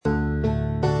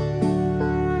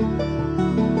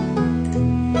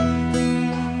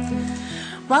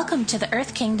Welcome to the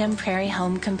Earth Kingdom Prairie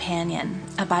Home Companion,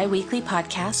 a bi-weekly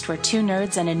podcast where two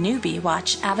nerds and a newbie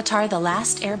watch Avatar: The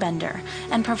Last Airbender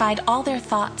and provide all their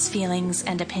thoughts, feelings,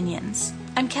 and opinions.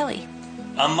 I'm Kelly.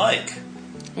 I'm Mike.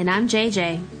 And I'm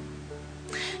JJ.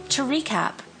 To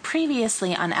recap,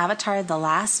 previously on Avatar: The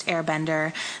Last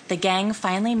Airbender, the gang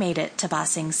finally made it to Ba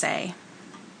Sing Se.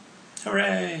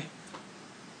 Hooray!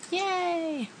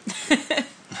 Yay!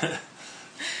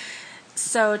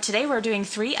 So today we're doing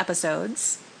 3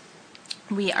 episodes.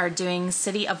 We are doing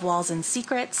City of Walls and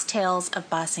Secrets, Tales of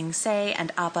Ba Sing Se,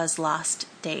 and Appa's Lost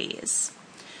Days.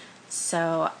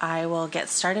 So I will get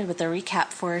started with the recap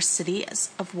for City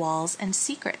of Walls and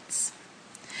Secrets.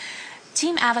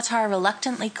 Team Avatar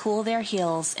reluctantly cool their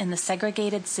heels in the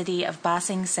segregated city of Ba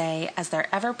Sing Se as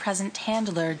their ever-present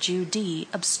handler, Ju Di,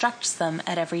 obstructs them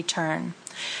at every turn.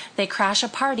 They crash a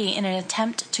party in an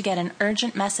attempt to get an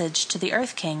urgent message to the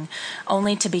Earth King,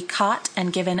 only to be caught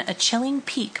and given a chilling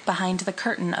peek behind the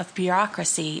curtain of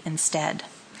bureaucracy instead.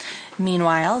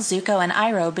 Meanwhile, Zuko and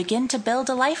Iroh begin to build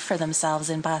a life for themselves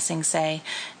in Ba Sing Se,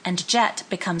 and Jet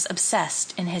becomes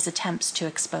obsessed in his attempts to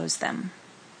expose them.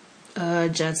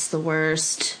 Jet's the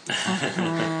worst.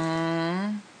 It's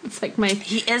like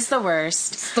He is the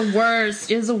worst. It's the worst.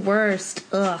 He is the worst.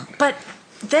 Ugh. But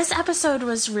this episode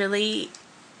was really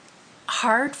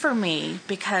hard for me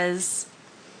because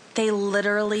they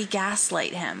literally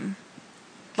gaslight him.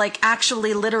 Like,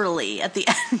 actually, literally, at the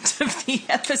end of the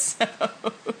episode.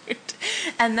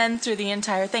 And then through the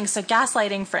entire thing. So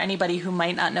gaslighting, for anybody who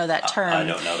might not know that term. I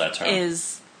don't know that term.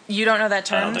 You don't know that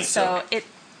term? I don't think so.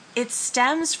 It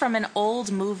stems from an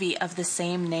old movie of the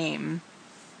same name,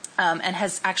 and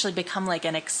has actually become like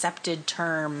an accepted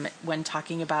term when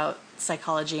talking about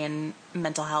psychology and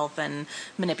mental health and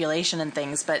manipulation and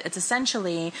things. But it's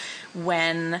essentially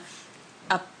when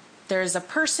there's a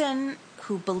person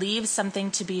who believes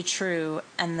something to be true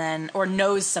and then, or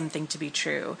knows something to be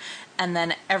true, and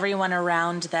then everyone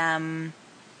around them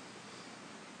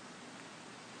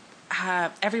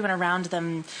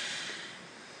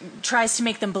tries to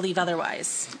make them believe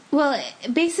otherwise. Well,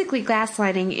 basically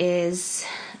gaslighting is...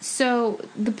 So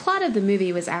the plot of the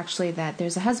movie was actually that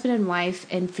there's a husband and wife,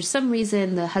 and for some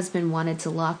reason the husband wanted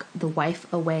to lock the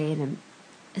wife away in an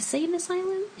insane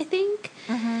asylum, I think.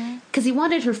 Because he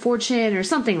wanted her fortune or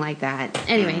something like that.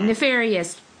 Anyway,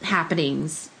 nefarious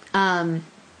happenings. So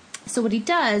what he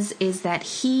does is that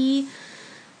he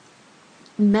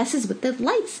messes with the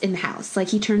lights in the house. Like,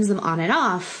 he turns them on and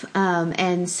off.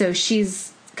 And so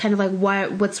she's kind of like,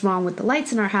 what's wrong with the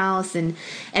lights in our house? And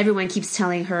everyone keeps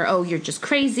telling her, oh, you're just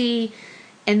crazy.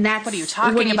 And that's what are you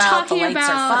talking about? The lights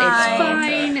are fine. It's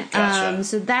fine. Okay. Gotcha.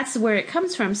 So that's where it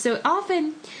comes from. So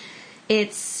often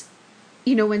it's,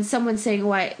 when someone's saying,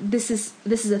 "Why this is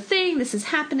a thing, this is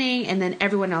happening," and then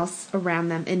everyone else around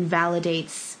them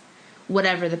invalidates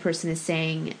whatever the person is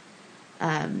saying,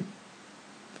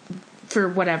 for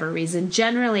whatever reason.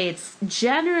 Generally it's,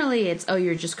 oh,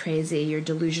 you're just crazy, you're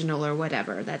delusional, or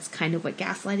whatever. That's kind of what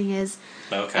gaslighting is.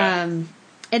 Okay. And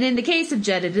in the case of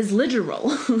Jet, it is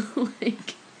literal.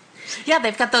 Yeah,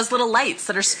 they've got those little lights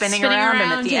that are spinning around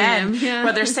him at the end, yeah.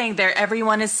 where they're saying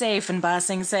everyone is safe in Ba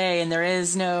Sing Se, and there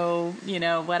is no,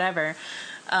 whatever.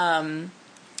 And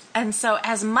so,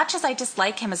 as much as I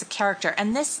dislike him as a character,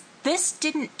 and this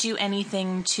didn't do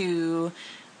anything to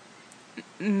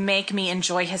make me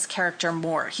enjoy his character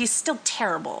more. He's still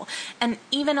terrible. And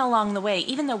even along the way,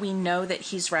 even though we know that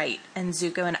he's right and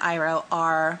Zuko and Iroh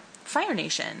are Fire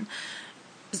Nation,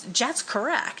 Jet's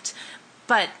correct.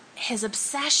 But his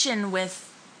obsession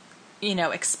with,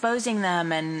 exposing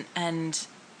them and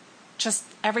just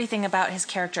everything about his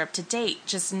character up to date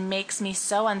just makes me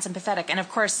so unsympathetic. And of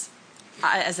course,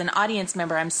 as an audience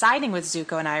member, I'm siding with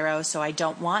Zuko and Iroh, so I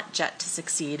don't want Jet to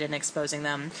succeed in exposing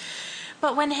them.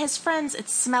 But when his friends,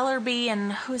 it's Smellerby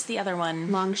and who's the other one?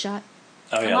 Longshot.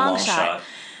 Oh, yeah, Longshot.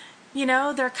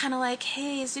 They're kind of like,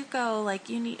 hey, Zuko, like,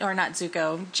 you need, or not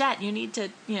Zuko, Jet, you need to,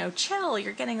 chill.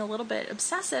 You're getting a little bit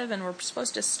obsessive, and we're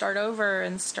supposed to start over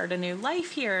and start a new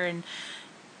life here. And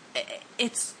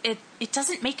it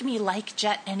doesn't make me like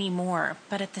Jet anymore.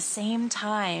 But at the same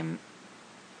time,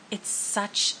 it's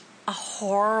such a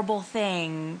horrible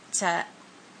thing to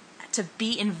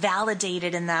be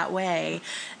invalidated in that way.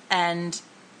 And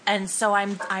so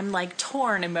I'm like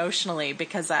torn emotionally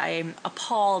because I'm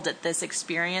appalled at this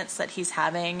experience that he's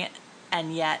having,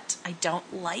 and yet I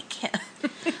don't like him.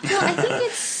 Well, I think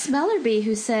it's Smellerby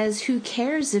who says, who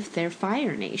cares if they're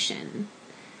Fire Nation?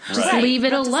 Just Right. leave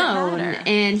it What does it alone. matter?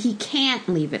 And he can't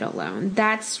leave it alone.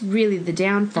 That's really the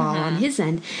downfall on his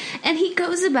end. And he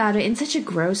goes about it in such a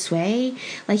gross way.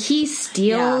 Like, he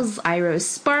steals Iroh's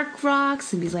spark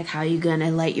rocks, and he's like, how you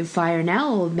gonna light your fire now,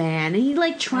 old man? And he,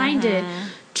 like, trying to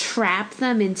trap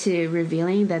them into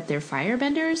revealing that they're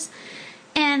firebenders.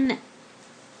 And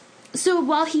so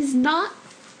while he's not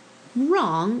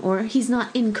wrong, or he's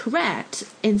not incorrect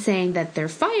in saying that they're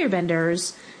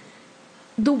firebenders,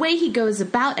 the way he goes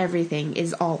about everything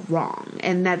is all wrong,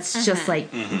 and that's just like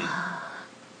so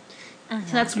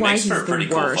that's why Makes he's for a the pretty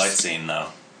cool worst. fight scene, though.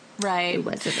 Right. It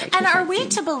was a very And cool are fight we scene.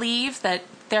 to believe that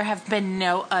there have been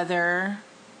no other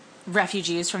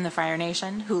refugees from the Fire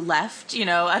Nation who left? You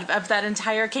know, of that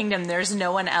entire kingdom, there's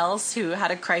no one else who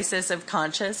had a crisis of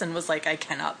conscience and was like, I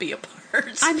cannot be a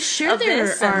part. I'm sure of there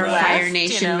this and are left, Fire you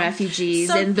Nation know? refugees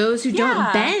So, and those who don't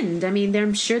yeah. bend. I mean,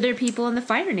 I'm sure there are people in the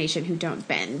Fire Nation who don't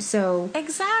bend. So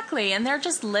Exactly. And they're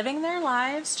just living their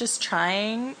lives, just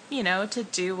trying, you know, to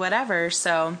do whatever.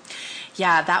 So,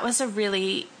 yeah, that was a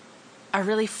really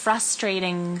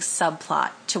frustrating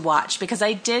subplot to watch, because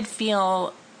I did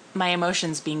feel my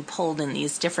emotions being pulled in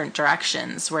these different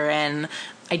directions, wherein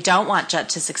I don't want Jet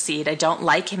to succeed. I don't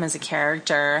like him as a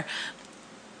character.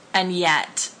 And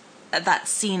yet, at that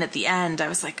scene at the end, I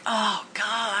was like, oh,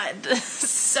 God, this is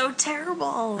so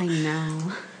terrible.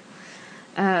 I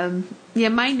know. Yeah,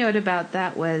 my note about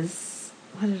that was,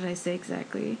 what did I say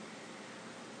exactly?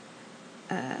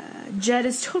 Jed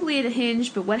is totally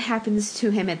unhinged, but what happens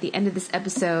to him at the end of this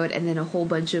episode? And then a whole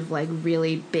bunch of, like,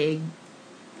 really big,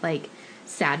 like,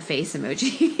 sad face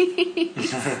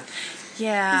emoji.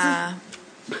 Yeah.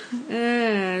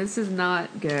 This is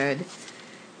not good.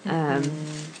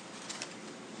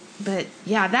 But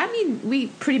yeah, that mean we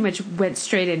pretty much went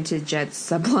straight into Jed's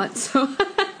subplot, so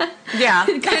Yeah.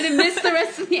 kind of missed the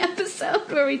rest of the episode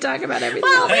where we talk about everything.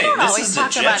 Well, else. we Hey, don't this always is a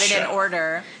talk Jet about it in show.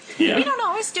 order. Yeah. We don't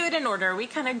always do it in order. We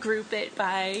kind of group it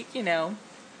by, you know,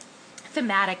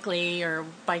 thematically or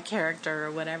by character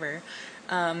or whatever.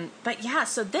 But yeah,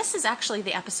 so this is actually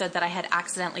the episode that I had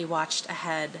accidentally watched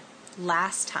ahead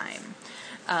last time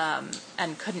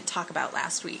and couldn't talk about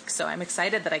last week. So I'm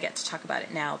excited that I get to talk about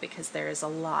it now, because there is a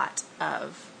lot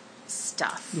of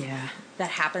stuff Yeah.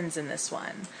 that happens in this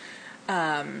one.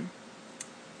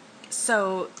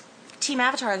 So Team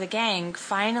Avatar, the gang,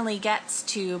 finally gets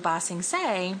to Ba Sing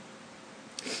Se,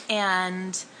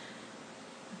 and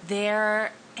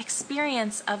their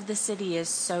experience of the city is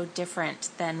so different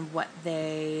than what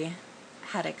they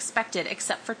had expected,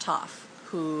 except for Toph,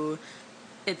 who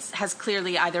has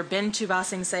clearly either been to Ba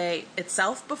Sing Se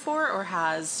itself before or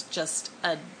has just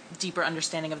a deeper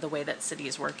understanding of the way that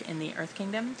cities work in the Earth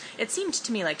Kingdom. It seemed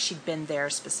to me like she'd been there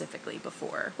specifically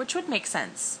before, which would make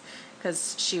sense,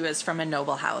 because she was from a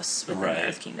noble house within the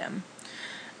Earth Kingdom.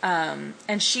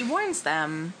 And she warns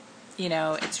them, you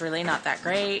know, it's really not that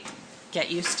great.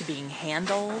 Get used to being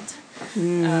handled.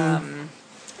 Again,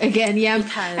 yeah,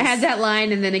 Because- I had that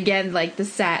line, and then again, like the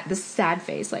sad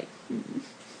face, like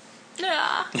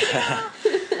Yeah.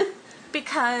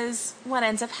 Because what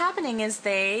ends up happening is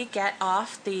they get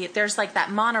off there's like that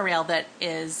monorail that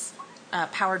is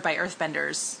powered by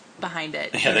earthbenders behind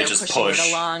it. Yeah, and they they're just pushing push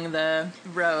it along the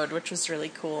road, which was really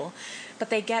cool. But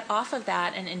they get off of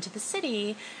that and into the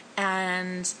city,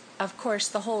 and of course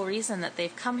the whole reason that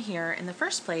they've come here in the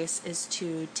first place is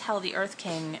to tell the Earth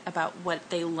King about what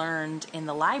they learned in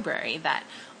the library, that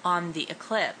on the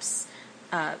eclipse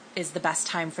is the best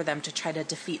time for them to try to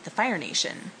defeat the Fire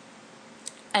Nation.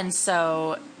 And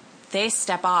so they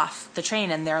step off the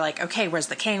train and they're like, okay, where's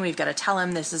the king? We've got to tell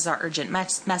him this is our urgent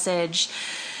message.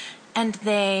 And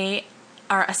they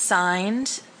are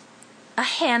assigned a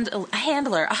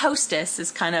handler, a hostess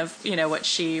is kind of, you know, what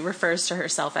she refers to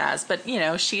herself as. But, you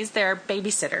know, she's their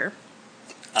babysitter.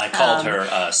 I called her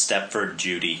Stepford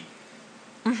Judy.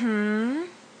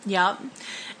 Yep.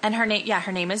 And her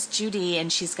name is Judy,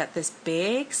 and she's got this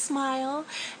big smile,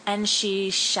 and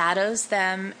she shadows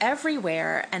them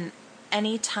everywhere. And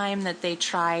any time that they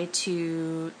try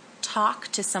to talk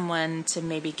to someone to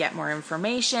maybe get more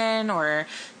information or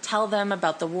tell them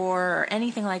about the war or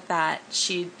anything like that,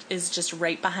 she is just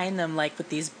right behind them, like with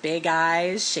these big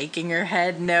eyes, shaking her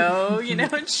head no, you know,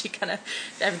 and she kind of,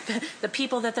 the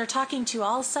people that they're talking to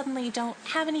all suddenly don't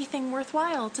have anything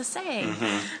worthwhile to say.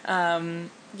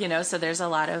 You know, so there's a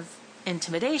lot of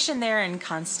intimidation there and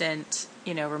constant,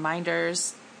 you know,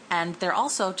 reminders. And they're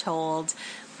also told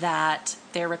that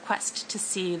their request to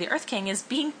see the Earth King is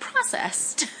being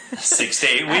processed. 6 to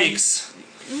 8 weeks.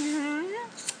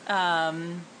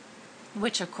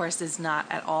 Which, of course, is not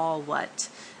at all what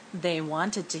they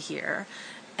wanted to hear.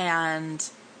 And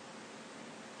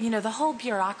the whole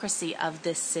bureaucracy of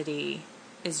this city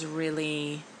is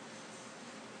really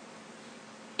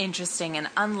interesting and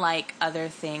unlike other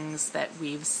things that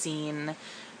we've seen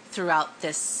throughout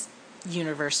this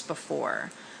universe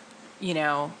before.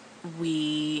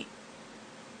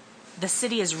 The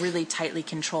city is really tightly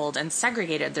controlled and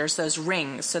segregated. There's those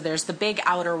rings. So there's the big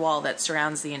outer wall that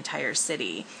surrounds the entire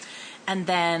city. And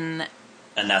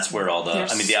that's where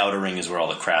the outer ring is where all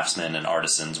the craftsmen and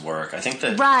artisans work. I think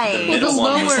that right. the middle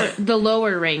one is the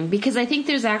lower ring, because I think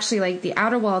there's actually like the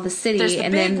outer wall of the city. There's the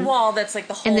big wall that's like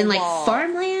the whole wall. And then like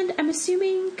farmland, I'm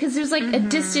assuming, because there's like a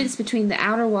distance between the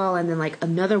outer wall and then like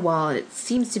another wall. And it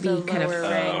seems to be kind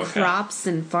of crops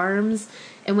and farms.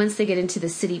 And once they get into the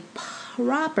city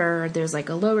proper, there's like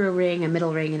a lower ring, a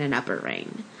middle ring, and an upper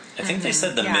ring. I think they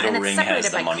said the middle ring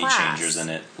has the money changers in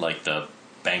it, like the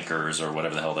bankers or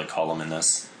whatever the hell they call them in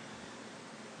this.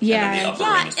 Yeah. And then the upper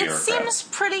ring is bureaucrats. It seems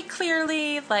pretty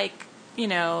clearly like,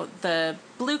 the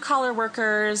blue-collar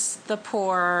workers, the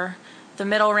poor. The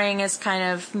middle ring is kind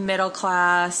of middle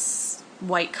class,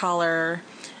 white-collar.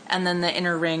 And then the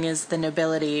inner ring is the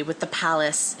nobility with the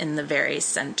palace in the very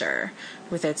center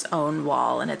with its own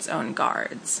wall and its own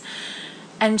guards.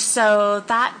 And so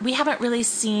that we haven't really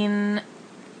seen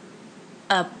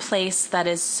a place that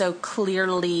is so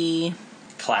clearly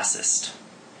classist.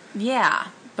 Yeah,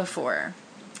 before.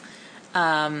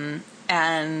 And,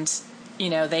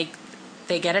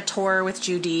 they get a tour with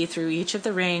Judy through each of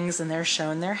the rings and they're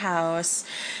shown their house.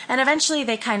 And eventually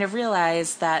they kind of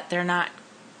realize that they're not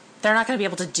going to be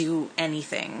able to do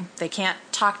anything. They can't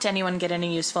talk to anyone, get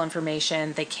any useful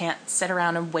information. They can't sit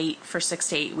around and wait for 6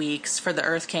 to 8 weeks for the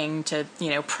Earth King to,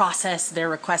 process their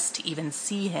request to even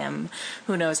see him.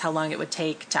 Who knows how long it would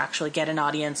take to actually get an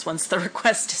audience once the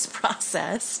request is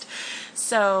processed.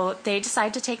 So they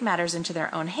decide to take matters into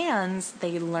their own hands.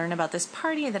 They learn about this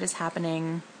party that is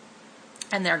happening,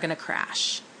 and they're going to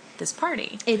crash this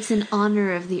party. It's in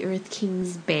honor of the Earth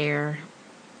King's bear.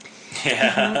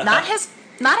 Yeah. Not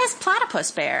his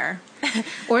platypus bear.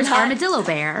 Or his armadillo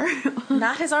bear.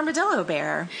 Not his armadillo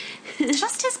bear.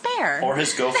 Just his bear. Or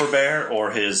his gopher bear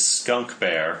or his skunk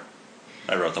bear.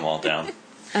 I wrote them all down.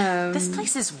 This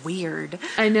place is weird.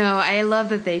 I know. I love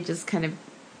that they just kind of,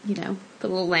 put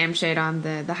a little lampshade on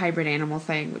the hybrid animal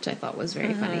thing, which I thought was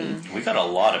very funny. We got a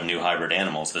lot of new hybrid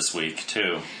animals this week,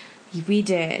 too. We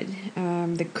did.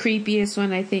 The creepiest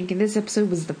one, I think, in this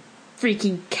episode was the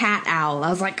freaking cat owl.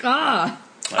 I was like, ah!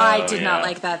 I did not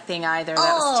like that thing either.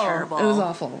 That was terrible. It was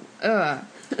awful. Ugh.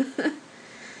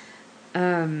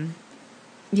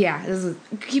 Yeah,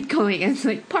 keep going. It's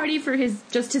like party for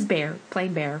just his bear,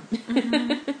 plain bear.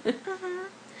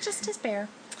 Just his bear.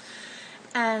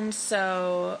 And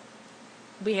so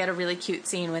we had a really cute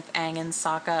scene with Aang and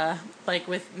Sokka, like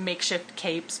with makeshift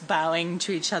capes, bowing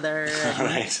to each other, and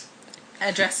Right.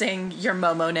 addressing your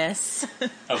Momo-ness.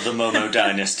 Of the Momo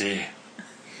dynasty.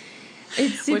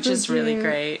 It's Which is really cute.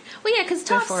 great. Well, yeah, because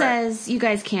Toph says, you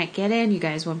guys can't get in, you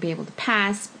guys won't be able to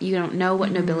pass, you don't know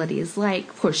what nobility is like.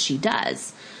 Of course she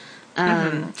does.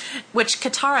 Which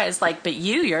Katara is like, but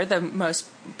you're the most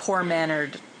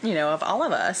poor-mannered, of all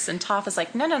of us. And Toph is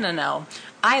like, no.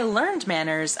 I learned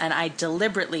manners and I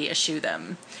deliberately eschew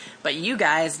them. But you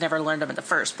guys never learned them in the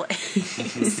first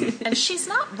place. And she's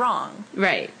not wrong.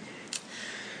 Right.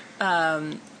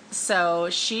 So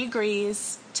she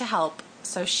agrees to help.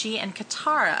 So she and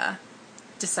Katara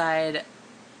decide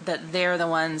that they're the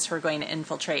ones who are going to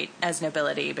infiltrate as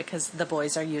nobility because the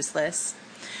boys are useless.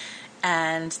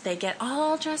 And they get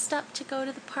all dressed up to go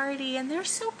to the party, and they're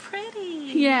so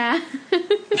pretty. Yeah.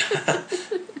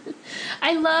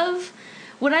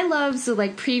 So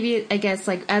like previous, I guess,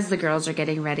 like as the girls are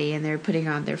getting ready and they're putting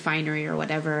on their finery or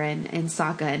whatever, and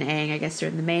Sokka and Aang, I guess they're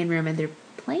in the main room and they're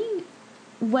playing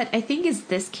what I think is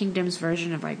this kingdom's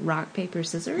version of like rock, paper,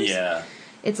 scissors. Yeah.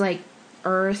 It's like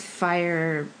earth,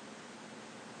 fire,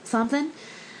 something.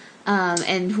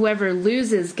 And whoever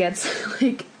loses gets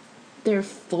like their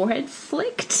forehead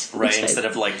flicked. Right, instead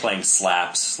of like playing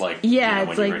slaps, like yeah, when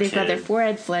it's you like were a they've got their kid.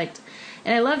 forehead flicked.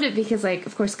 And I loved it because, like,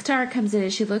 of course, Katara comes in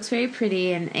and she looks very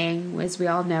pretty, and Aang, as we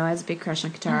all know, has a big crush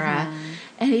on Katara.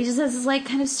 And he just has this, like,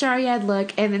 kind of starry-eyed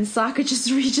look, and then Sokka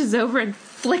just reaches over and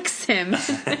flicks him.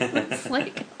 It's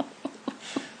like,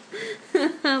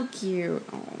 how cute.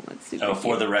 Oh, that's super cute.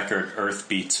 For the record, Earth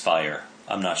beats fire.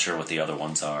 I'm not sure what the other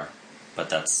ones are, but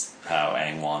that's how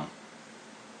Aang won.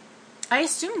 I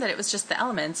assumed that it was just the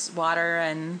elements, water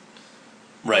and...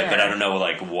 Right, air. but I don't know,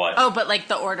 like, what... Oh, but like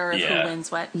the order of Yeah. who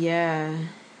wins what. Yeah.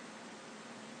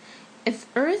 If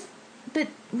Earth... But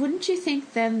wouldn't you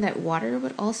think, then, that water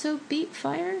would also beat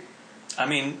fire? I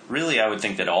mean, really, I would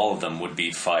think that all of them would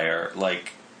beat fire.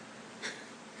 Like,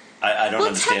 I don't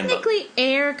understand. Well, technically,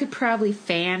 air could probably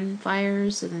fan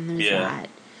fires, so then there's that.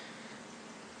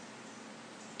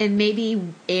 And maybe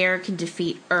air can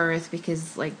defeat earth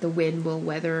because, like, the wind will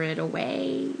weather it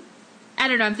away. I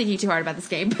don't know, I'm thinking too hard about this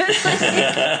game. But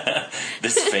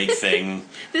this fake thing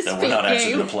that we're not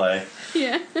actually going to play.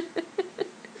 Yeah.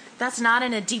 That's not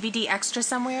in a DVD extra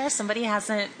somewhere? Somebody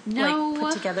hasn't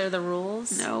put together the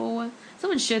rules? No.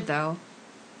 Someone should, though.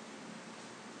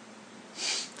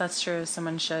 That's true.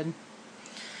 Someone should.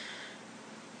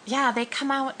 Yeah, they come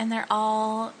out and they're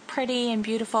all pretty and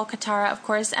beautiful. Katara, of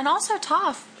course. And also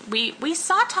Toph. We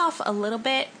saw Toph a little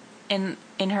bit in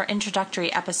her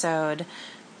introductory episode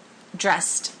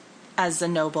dressed as a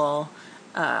noble.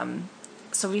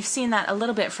 So we've seen that a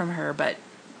little bit from her, but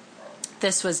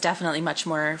this was definitely much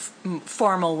more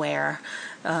formal wear,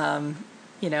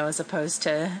 as opposed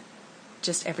to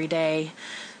just everyday.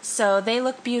 So they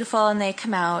look beautiful and they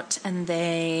come out and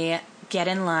they get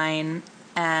in line,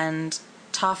 and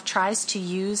Toph tries to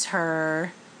use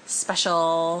her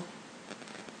special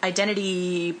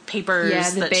identity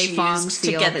papers that she used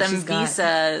to get them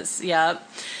visas. Yep.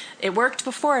 It worked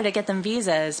before to get them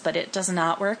visas, but it does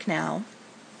not work now.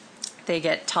 They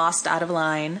get tossed out of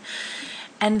line.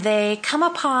 And they come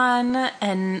upon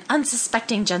an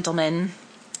unsuspecting gentleman,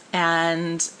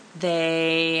 and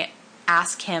they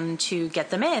ask him to get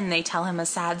them in. They tell him a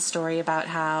sad story about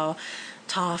how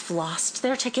Toph lost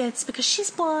their tickets because she's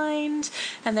blind,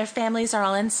 and their families are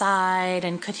all inside,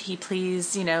 and could he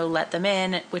please, let them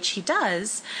in, which he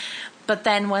does. But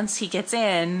then once he gets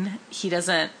in, he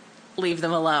doesn't leave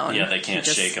them alone. Yeah, they can't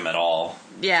shake him at all.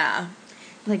 Yeah.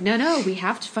 Like, no, we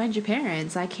have to find your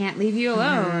parents. I can't leave you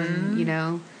alone,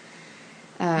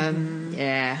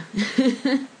 Yeah.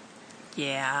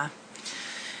 Yeah.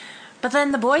 But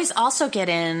then the boys also get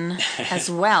in as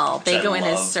well. They go in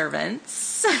as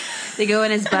servants. They go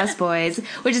in as busboys,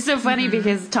 which is so funny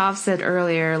because Toph said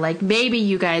earlier, like, maybe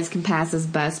you guys can pass as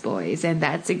busboys, and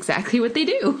that's exactly what they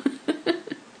do.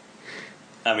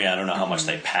 I mean, I don't know how much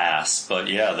they pass, but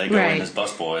yeah, they go in as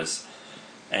busboys.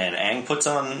 And Aang puts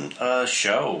on a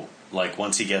show. Like,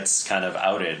 once he gets kind of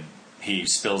outed, he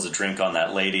spills a drink on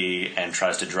that lady and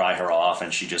tries to dry her off,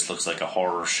 and she just looks like a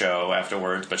horror show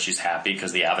afterwards, but she's happy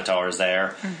because the Avatar is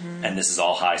there, and this is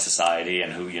all high society,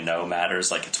 and who you know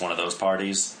matters, like it's one of those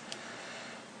parties.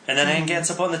 And then Aang gets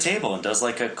up on the table and does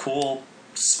like a cool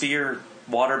sphere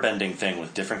water-bending thing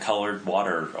with different colored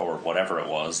water, or whatever it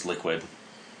was, liquid,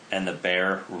 and the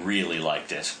bear really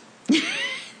liked it.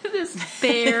 This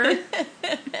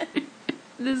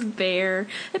bear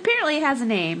apparently has a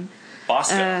name.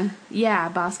 Bosco. Yeah,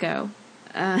 Bosco.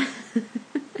 I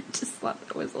just thought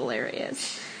that was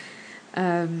hilarious.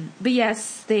 But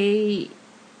yes, I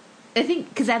think,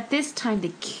 because at this time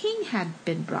the king had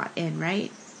been brought in,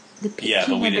 right? The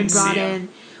king had been brought in.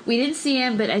 We didn't see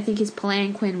him, but I think his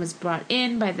palanquin was brought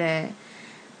in by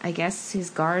I guess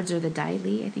his guards, or the Dai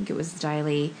Li. I think it was the Dai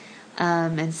Li.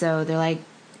 And so they're like,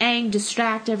 Aang,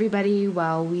 distract everybody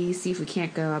while we see if we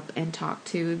can't go up and talk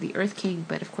to the Earth King.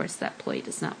 But of course that ploy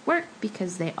does not work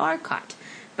because they are caught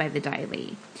by the Dai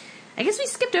Li. I guess we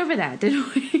skipped over that,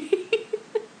 didn't we?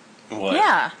 What?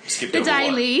 Yeah. The Dai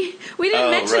Li. We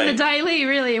didn't mention the Dai Li,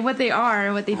 really, and what they are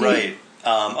and what they do. Right.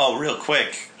 Real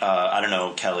quick, I don't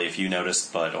know, Kelly, if you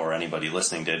noticed, or anybody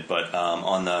listening did, but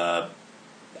on the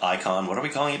icon, what are we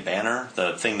calling it? Banner?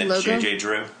 The thing that logo? JJ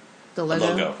drew? The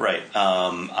logo, right.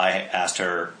 I asked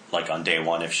her, like, on day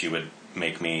one if she would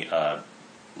make me,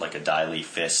 like, a Dai Li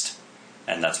fist,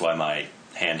 and that's why my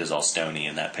hand is all stony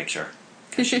in that picture,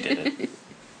 because she did it.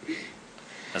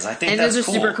 Because I think that's cool. Those are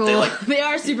super cool. They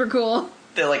are super cool.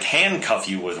 They, like, handcuff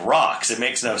you with rocks. It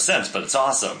makes no sense, but it's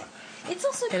awesome. It's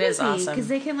also crazy, because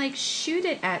they can, like, shoot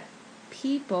it at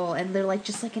people, and they're, like,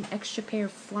 just like an extra pair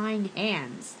of flying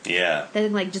hands. Yeah. That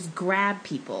can, like, just grab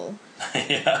people.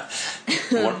 Yeah.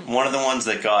 One of the ones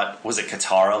that was it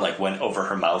Katara, like, went over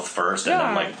her mouth first and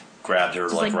then, like, grabbed her,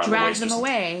 just, like, around dragged the waist. them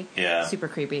away. Yeah. Super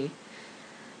creepy.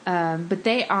 But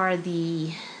they are I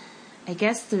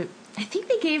think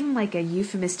they gave them, like, a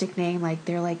euphemistic name, like,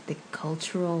 they're, like, they,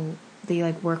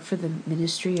 like, work for the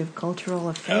Ministry of Cultural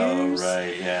Affairs. Oh,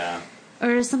 right, yeah.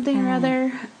 Or something or other,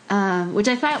 which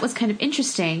I thought was kind of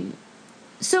interesting.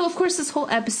 So, of course, this whole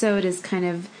episode is kind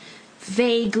of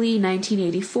vaguely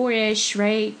 1984-ish,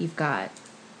 right? You've got,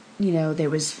 there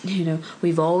was,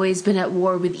 we've always been at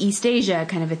war with East Asia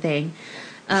kind of a thing.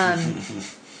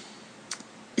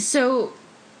 So,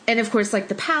 and of course, like,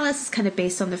 the palace is kind of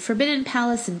based on the Forbidden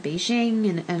Palace in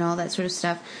Beijing and all that sort of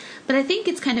stuff. But I think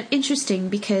it's kind of interesting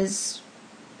because,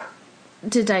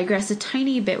 to digress a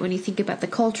tiny bit, when you think about the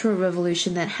Cultural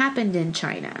Revolution that happened in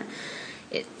China,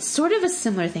 sort of a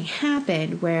similar thing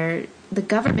happened where the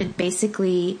government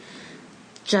basically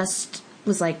just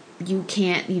was like, you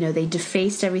can't, they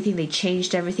defaced everything, they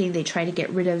changed everything, they tried to get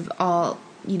rid of all,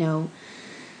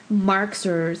 marks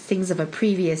or things of a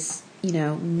previous,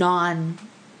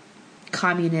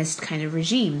 non-communist kind of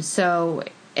regime. So,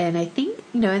 and I think,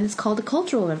 and it's called a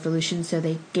cultural revolution, so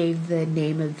they gave the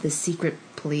name of the secret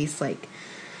police, like,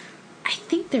 I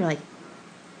think they're like,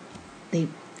 they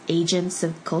agents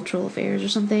of cultural affairs or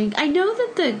something. I know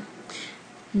that the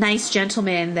nice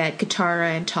gentleman that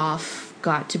Katara and Toph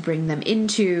got to bring them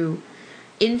into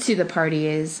the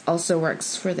party also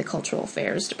works for the cultural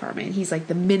affairs department. He's like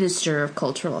the minister of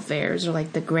cultural affairs or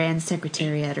like the grand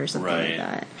secretariat or something like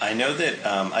that. I know that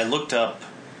I looked up,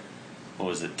 what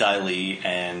was it, Dai Li,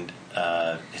 and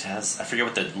it has, I forget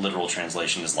what the literal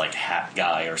translation is, like hat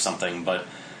guy or something, but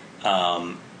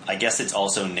I guess it's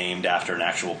also named after an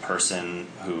actual person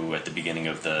who at the beginning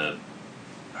of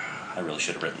I really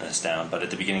should have written this down, but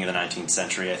at the beginning of the 19th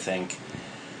century, I think,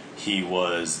 he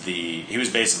was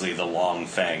basically the Long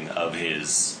Feng of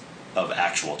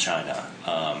actual China.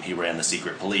 He ran the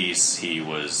secret police. He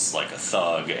was like a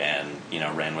thug and,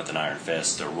 ran with an iron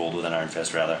fist, or ruled with an iron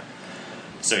fist, rather.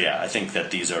 So yeah, I think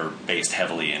that these are based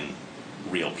heavily in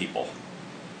real people.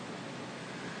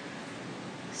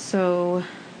 So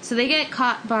they get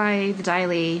caught by the Dai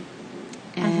Li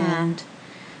and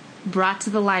brought to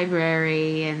the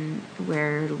library, and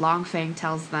where Long Feng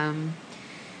tells them,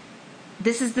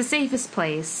 this is the safest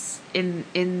place in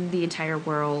the entire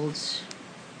world,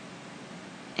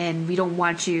 and we don't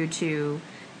want you to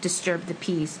disturb the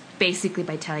peace, basically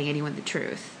by telling anyone the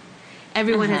truth.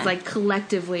 Everyone has like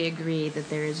collectively agreed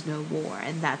that there is no war,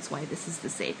 and that's why this is the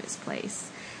safest place.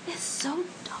 It's so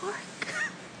dark.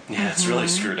 Yeah, it's really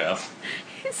screwed up.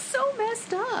 It's so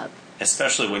messed up.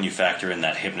 Especially when you factor in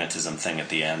that hypnotism thing at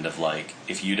the end of like,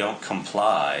 if you don't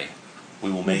comply,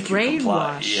 we will make you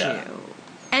comply. Yeah. You.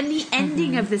 And the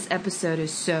ending of this episode is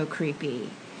so creepy.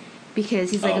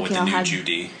 Because he's like, okay, I'll have...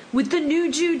 With the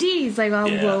new Judy. He's like,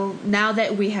 well, now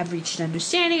that we have reached an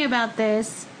understanding about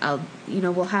this,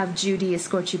 we'll have Judy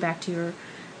escort you back to your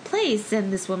place.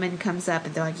 And this woman comes up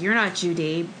and they're like, you're not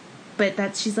Judy.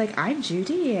 But she's like, I'm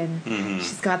Judy. And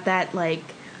she's got that, like,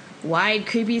 wide,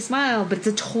 creepy smile. But it's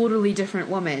a totally different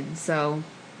woman. So,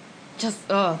 this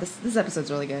episode's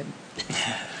really good.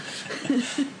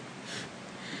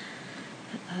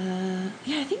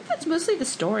 I think that's mostly the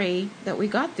story that we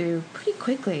got through pretty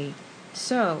quickly.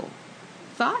 So,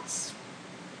 thoughts?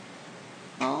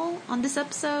 All on this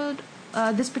episode?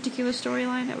 This particular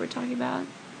storyline that we're talking about?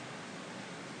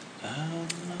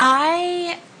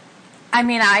 I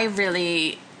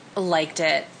really liked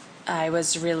it. I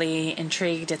was really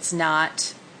intrigued. It's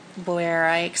not where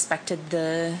I expected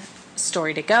the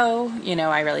story to go.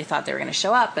 I really thought they were going to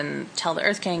show up and tell the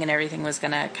Earth King and everything was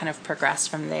going to kind of progress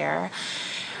from there.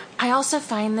 I also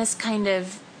find this kind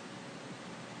of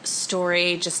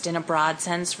story, just in a broad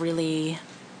sense, really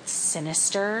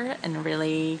sinister and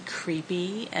really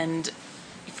creepy. And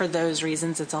for those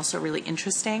reasons, it's also really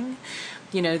interesting.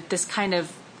 This kind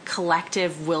of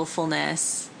collective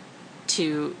willfulness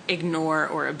to ignore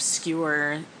or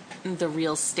obscure the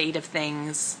real state of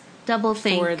things.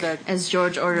 Doublethink, as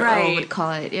George Orwell would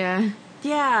call it, yeah.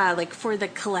 Yeah, like for the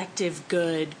collective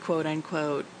good, quote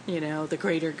unquote, the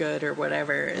greater good or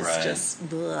whatever. It's just,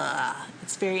 blah.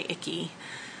 It's very icky.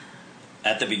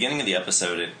 At the beginning of the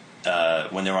episode,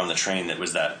 when they were on the train, that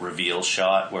was that reveal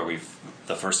shot where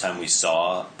the first time we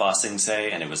saw Ba Sing Se,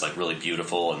 and it was like really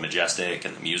beautiful and majestic,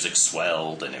 and the music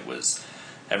swelled, and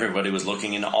everybody was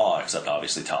looking in awe, except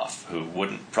obviously Toph, who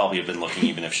wouldn't probably have been looking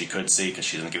even if she could see, because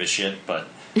she doesn't give a shit, but...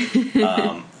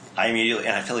 I immediately,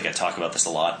 and I feel like I talk about this a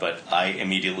lot, but I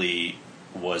immediately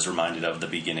was reminded of the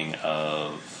beginning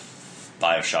of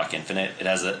BioShock Infinite. It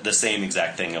has the same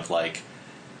exact thing of like,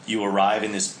 you arrive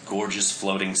in this gorgeous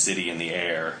floating city in the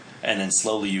air, and then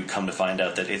slowly you come to find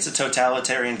out that it's a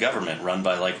totalitarian government run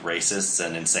by like racists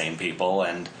and insane people,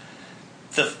 and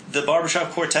the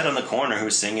barbershop quartet on the corner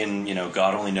who's singing,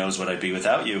 God Only Knows What I'd Be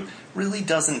Without You, really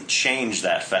doesn't change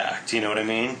that fact, you know what I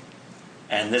mean?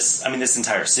 And this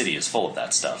entire city is full of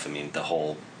that stuff.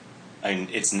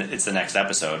 It's the next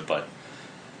episode, but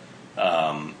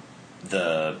why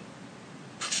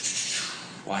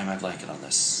am I blanking on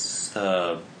this?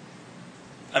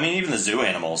 Even the zoo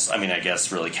animals, I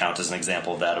guess really count as an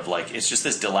example of that, of like, it's just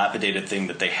this dilapidated thing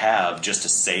that they have just to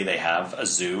say they have a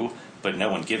zoo, but no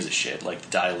one gives a shit. Like, the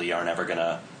Dai Li aren't ever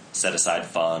gonna set aside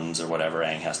funds or whatever.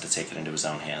 Aang has to take it into his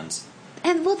own hands.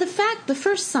 And, well, the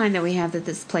first sign that we have that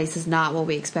this place is not what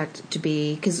we expect it to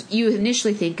be, because you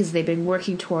initially think, because they've been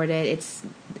working toward it,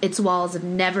 its walls have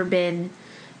never been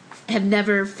have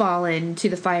never fallen to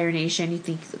the Fire Nation. You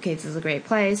think, okay, this is a great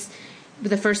place. But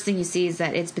the first thing you see is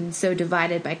that it's been so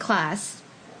divided by class.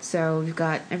 So you've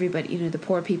got everybody, the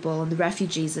poor people and the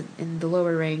refugees in the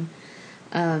lower ring.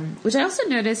 Which I also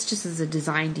noticed, just as a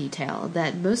design detail,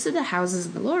 that most of the houses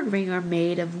in the lower ring are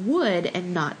made of wood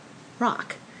and not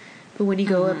rock. But when you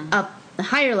go up the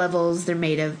higher levels, they're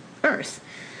made of earth.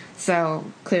 So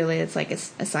clearly it's like a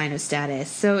sign of status.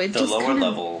 So it the lower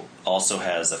level also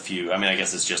has a few, I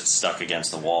guess it's just stuck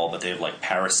against the wall, but they have like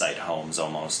parasite homes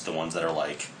almost, the ones that are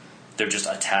like, they're just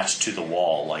attached to the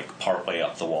wall, like partway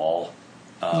up the wall.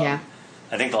 Yeah.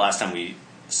 I think the last time we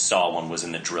saw one was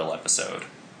in the drill episode.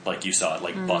 Like you saw it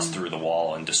like bust through the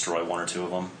wall and destroy one or two of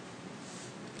them.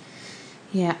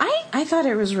 Yeah, I thought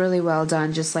it was really well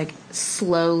done. Just like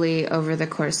slowly over the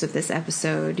course of this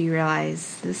episode, you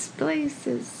realize this place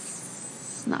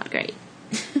is not great.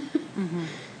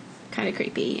 Kind of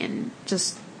creepy and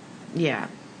just, yeah.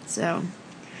 So,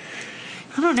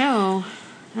 I don't know.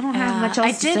 I don't have much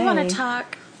else to say. I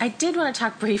did want to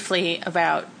talk briefly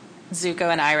about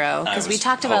Zuko and Iroh, because we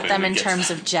talked about them in terms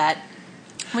of Jet.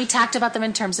 We talked about them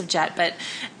in terms of Jet, but,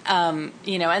 and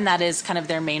that is kind of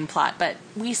their main plot. But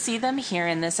we see them here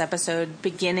in this episode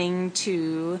beginning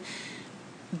to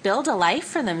build a life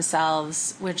for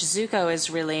themselves, which Zuko is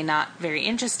really not very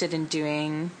interested in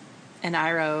doing. And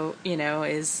Iroh,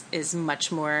 is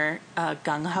much more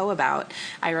gung-ho about.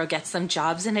 Iroh gets them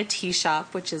jobs in a tea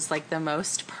shop, which is like the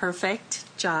most perfect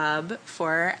job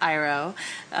for Iroh.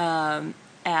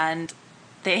 And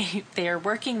they are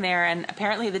working there, and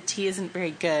apparently the tea isn't very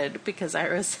good because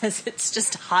Iroh says it's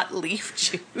just hot leaf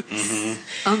juice.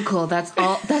 Uncle, that's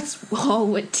all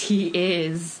what tea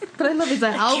is. But I love it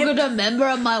that how could a member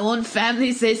of my own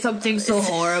family say something so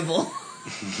horrible?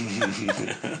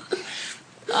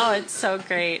 Oh, it's so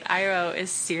great. Iroh is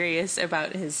serious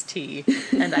about his tea,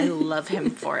 and I love him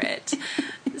for it.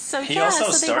 So he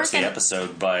also starts the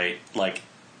episode by like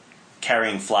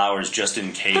carrying flowers just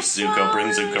in case Zuko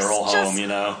brings a girl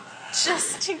home,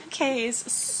 Just in case.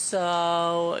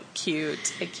 So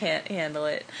cute. I can't handle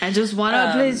it. I just want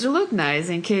a place to look nice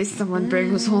in case someone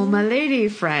brings home a lady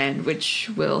friend, which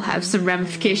will have some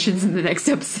ramifications in the next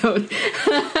episode.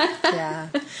 Yeah,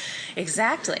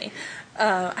 exactly.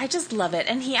 I just love it.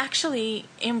 And he actually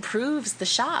improves the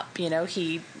shop.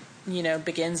 He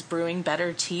begins brewing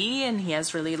better tea, and he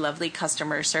has really lovely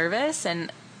customer service.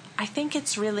 And I think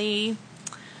it's really,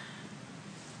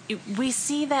 we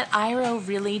see that Iroh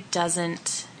really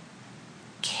doesn't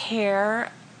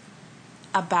care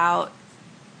about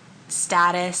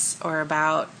status or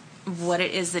about what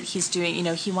it is that he's doing.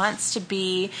 He wants to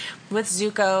be with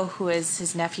Zuko, who is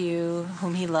his nephew,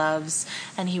 whom he loves,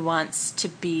 and he wants to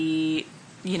be,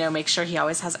 make sure he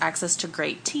always has access to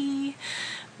great tea.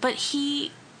 But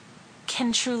he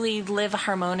can truly live a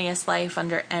harmonious life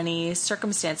under any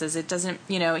circumstances. It doesn't,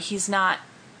 he's not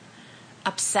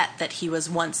upset that he was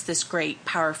once this great,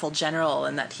 powerful general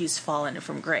and that he's fallen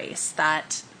from grace.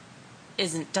 That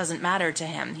doesn't matter to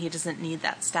him. He doesn't need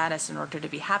that status in order to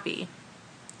be happy.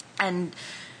 And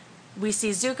we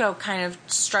see Zuko kind of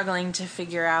struggling to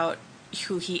figure out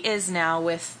who he is now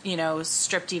with,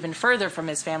 stripped even further from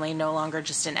his family, no longer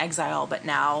just in exile, but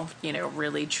now,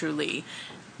 really, truly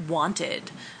wanted,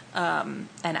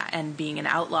 and being an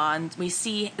outlaw. And we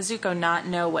see Zuko not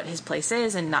know what his place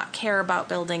is and not care about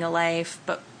building a life,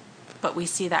 but we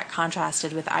see that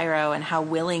contrasted with Iroh and how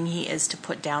willing he is to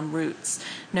put down roots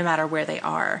no matter where they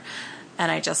are. And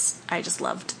I just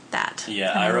loved that.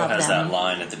 Yeah, Iroh has that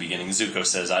line at the beginning. Zuko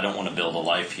says, "I don't want to build a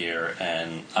life here."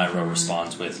 And Iroh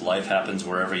responds with, "Life happens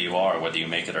wherever you are, whether you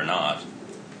make it or not."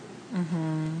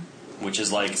 Which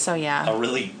is like a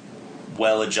really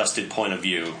well-adjusted point of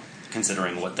view,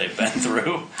 considering what they've been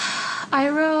through.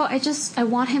 Iroh, I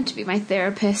want him to be my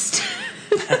therapist.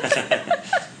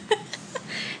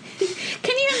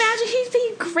 Can you imagine? He'd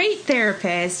be a great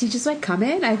therapist. You just come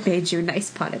in, I've made you a nice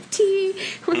pot of tea.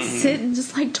 Let's sit and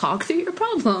just talk through your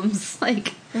problems.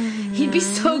 He'd be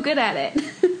so good at it.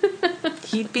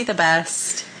 He'd be the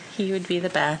best. He would be the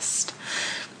best.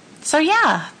 So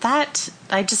yeah, I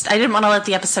didn't want to let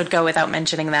the episode go without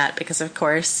mentioning that because of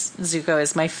course Zuko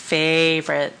is my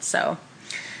favorite. So,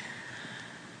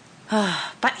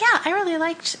 but yeah, I really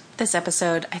liked this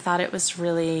episode. I thought it was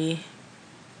really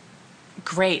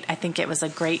great. I think it was a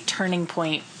great turning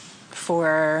point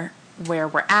for where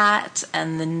we're at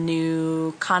and the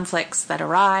new conflicts that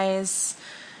arise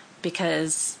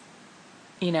because,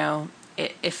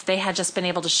 if they had just been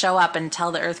able to show up and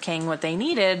tell the Earth King what they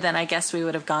needed, then I guess we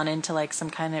would have gone into some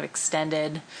kind of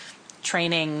extended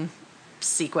training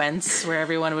sequence where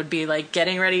everyone would be like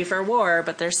getting ready for war,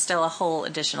 but there's still a whole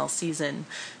additional season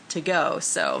to go.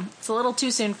 So it's a little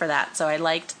too soon for that. So I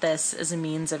liked this as a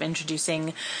means of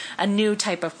introducing a new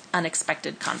type of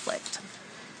unexpected conflict.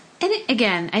 And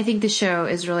again, I think the show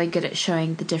is really good at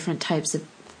showing the different types of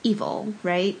evil,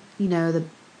 right? You know,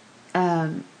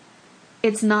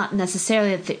 it's not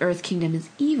necessarily that the Earth Kingdom is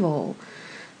evil,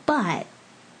 but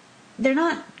they're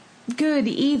not good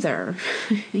either.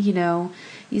 You know,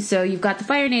 so you've got the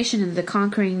Fire Nation and the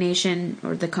conquering nation,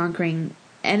 or the conquering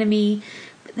enemy,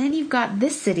 but then you've got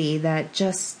this city that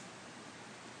just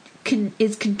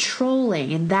is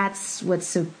controlling, and that's what's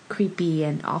so creepy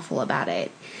and awful about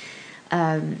it.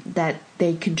 That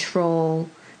they control.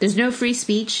 There's no free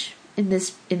speech in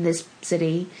this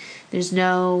city. There's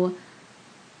no.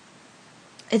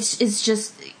 It's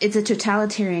a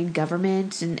totalitarian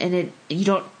government, and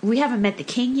we haven't met the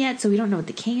king yet, so we don't know what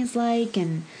the king is like.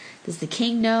 And does the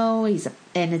king know?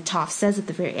 And Toph says at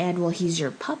the very end, well, he's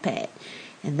your puppet,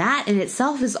 and that in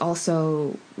itself is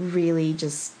also really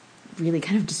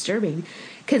kind of disturbing,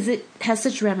 because it has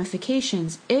such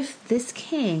ramifications. If this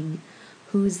king,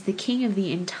 who's the king of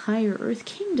the entire Earth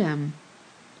Kingdom,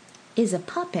 is a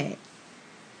puppet,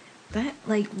 that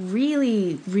like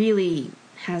really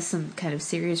has some kind of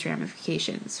serious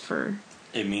ramifications for.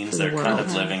 It means they're kind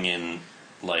of living in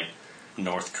like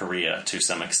North Korea to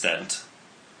some extent,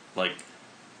 like,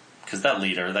 because that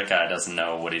guy doesn't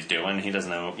know what he's doing. He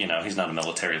doesn't know, he's not a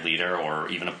military leader or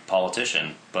even a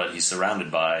politician, but he's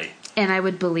surrounded by. And I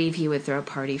would believe he would throw a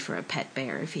party for a pet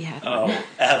bear if he had one. Oh,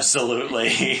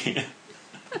 absolutely.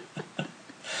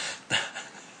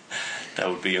 That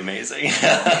would be amazing.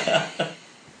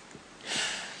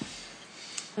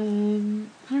 I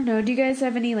don't know. Do you guys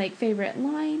have any like favorite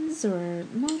lines or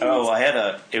moments? Oh, I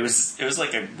had it was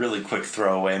like a really quick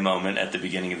throwaway moment at the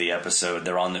beginning of the episode.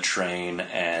 They're on the train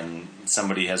and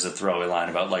somebody has a throwaway line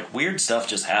about like weird stuff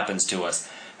just happens to us.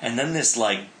 And then this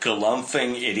like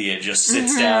galumphing idiot just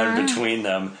sits down between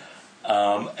them.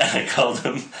 And I called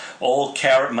him Old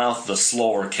Carrot Mouth the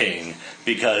Slore King,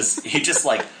 because he just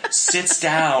like sits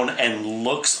down and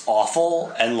looks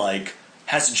awful and like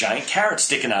has a giant carrot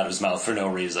sticking out of his mouth for no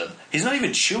reason. He's not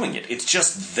even chewing it. It's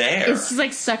just there. It's just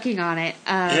like sucking on it.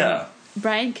 Yeah.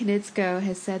 Brian Konietzko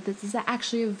has said this is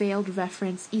actually a veiled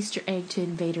reference Easter egg to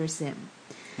Invader Zim.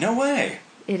 No way.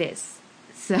 It is.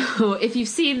 So if you've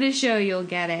seen the show, you'll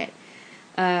get it.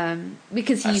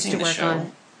 Because he used to work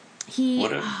on.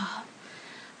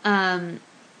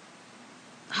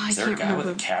 Is there a guy with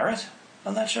a carrot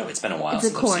on that show? It's been a while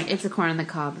since I've seen it. It's a corn on the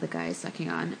cob the guy is sucking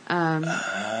on.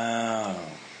 Oh.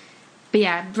 But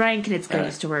yeah, Brian Konietzko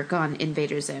used to work on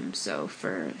Invader Zim, so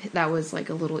that was like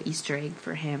a little Easter egg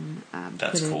for him.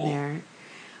 That's put cool. In there.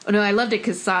 Oh no, I loved it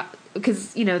because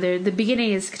the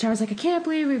beginning is Katara's like, I can't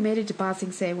believe we made it to Ba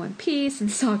Sing Se one piece, and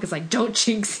Sokka is like, don't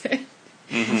jinx it.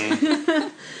 Mm-hmm.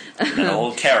 And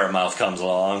old Carrot Mouth comes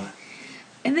along.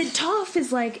 And then Toph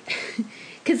is like,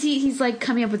 because he's like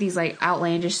coming up with these like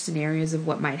outlandish scenarios of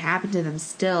what might happen to them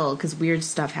still, because weird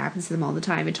stuff happens to them all the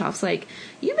time. And Toph's like,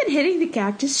 you've been hitting the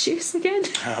cactus juice again?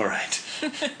 All right.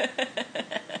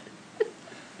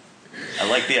 I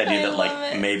like the idea that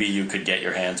like maybe you could get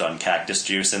your hands on cactus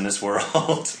juice in this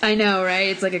world. I know, right?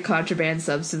 It's like a contraband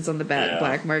substance on the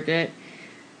black market.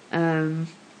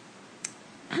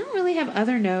 I don't really have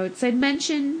other notes. I'd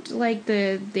mentioned like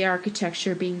the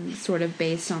architecture being sort of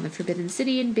based on the Forbidden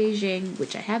City in Beijing,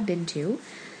 which I have been to.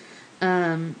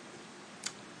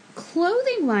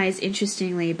 Clothing wise,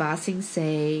 interestingly, Ba Sing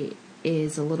Se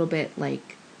is a little bit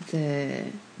like the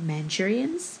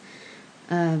Manchurians,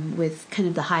 with kind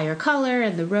of the higher color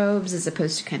and the robes, as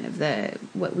opposed to kind of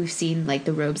what we've seen, like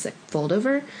the robes that fold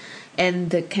over, and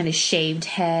the kind of shaved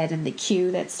head and the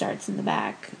queue that starts in the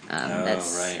back.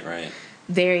 That's right.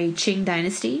 Very Qing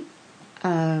Dynasty.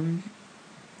 But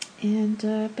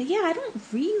yeah, I don't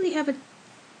really have a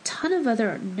ton of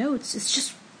other notes. It's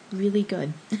just really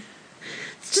good.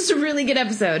 It's just a really good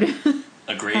episode.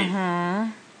 Agreed.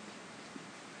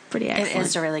 Pretty excellent. It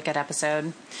is a really good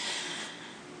episode.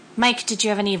 Mike, did you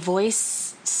have any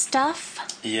voice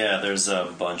stuff? Yeah, there's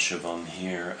a bunch of them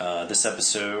here. This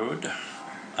episode,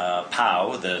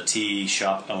 Pao, the tea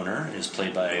shop owner, is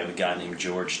played by a guy named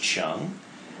George Chung.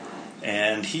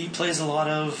 And he plays a lot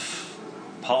of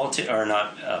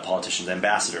politicians,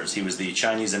 ambassadors. He was the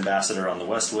Chinese ambassador on the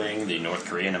West Wing, the North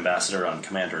Korean ambassador on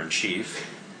Commander-in-Chief.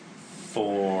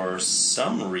 For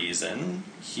some reason,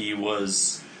 he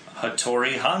was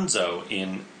Hattori Hanzo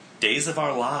in Days of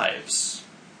Our Lives.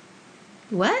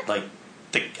 What? Like,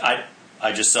 I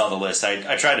just saw the list.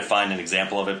 I tried to find an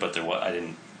example of it, but I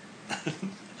didn't.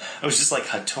 I was just like,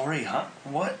 Hattori,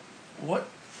 what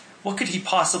what could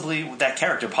that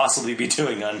character possibly be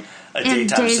doing on a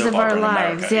daytime Days soap of opera Our in Lives?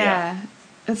 America? Yeah.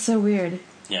 That's so weird.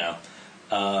 Yeah.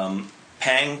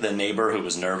 Pang, the neighbor who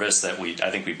was nervous, I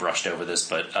think we brushed over this,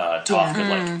 but Toph could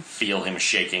like feel him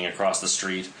shaking across the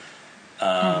street.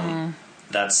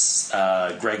 That's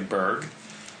Greg Berg,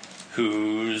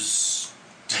 who's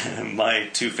my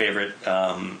two favorite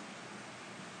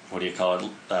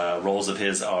roles of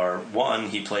his are, one,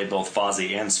 he played both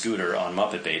Fozzie and Scooter on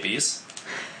Muppet Babies.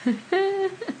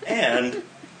 And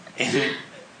in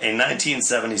a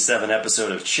 1977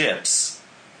 episode of Chips,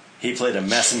 he played a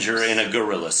messenger in a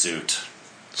gorilla suit.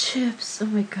 Chips, oh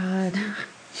my god.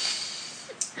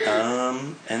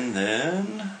 And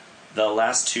then the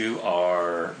last two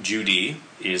are Judy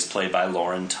is played by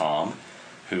Lauren Tom,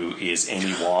 who is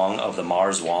Amy Wong of the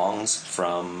Mars Wongs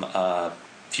from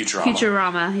Futurama.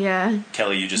 Futurama, yeah.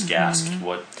 Kelly, you just gasped.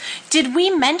 What? Did we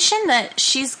mention that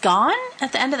she's gone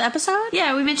at the end of the episode?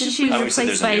 Yeah, we mentioned she was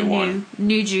replaced by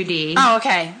new Judy. Oh,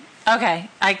 okay. Okay.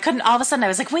 I couldn't, all of a sudden I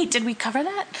was like, wait, did we cover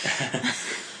that?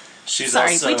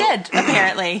 Sorry, we did,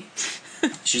 apparently.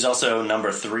 She's also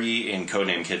number 3 in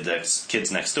Codename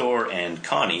Kids Next Door and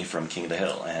Connie from King of the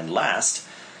Hill. And last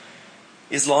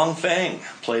is Long Feng,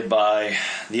 played by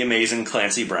the amazing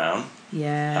Clancy Brown.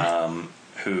 Yeah.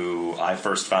 Who I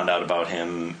first found out about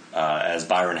him as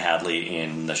Byron Hadley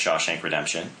in The Shawshank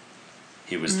Redemption.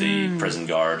 He was the prison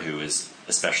guard who is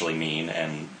especially mean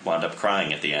and wound up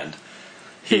crying at the end.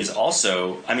 He's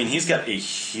also, he's got a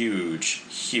huge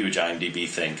IMDb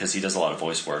thing because he does a lot of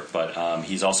voice work, but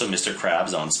he's also Mr.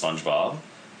 Krabs on SpongeBob.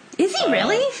 Is he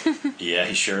really? Yeah,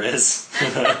 he sure is.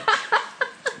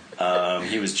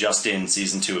 He was just in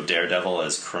season 2 of Daredevil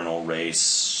as Colonel Ray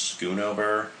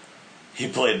Schoonover. He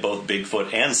played both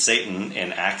Bigfoot and Satan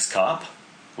in Axe Cop,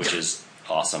 which is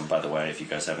awesome, by the way. If you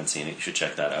guys haven't seen it, you should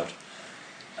check that out.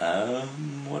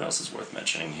 What else is worth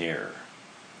mentioning here?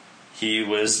 He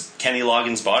was Kenny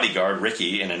Loggins' bodyguard,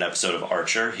 Ricky, in an episode of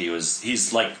Archer.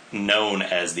 He's like known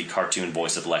as the cartoon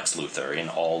voice of Lex Luthor in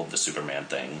all of the Superman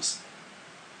things.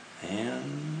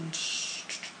 And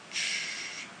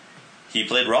he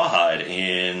played Rawhide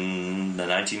in the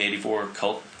 1984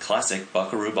 cult classic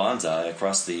Buckaroo Banzai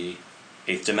Across the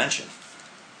 8th Dimension.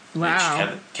 Wow.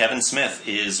 Which Kevin Smith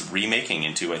is remaking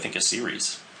into, I think, a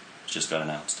series. It just got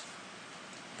announced.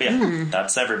 But yeah,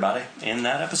 that's everybody in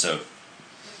that episode.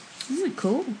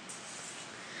 Cool.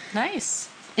 Nice.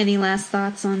 Any last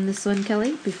thoughts on this one,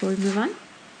 Kelly, before we move on?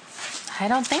 I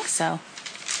don't think so.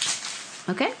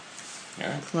 Okay.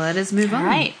 Yeah. Let us move on. All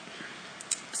right.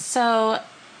 So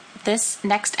this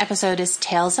next episode is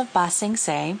Tales of Ba Sing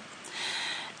Se.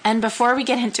 And before we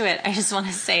get into it, I just want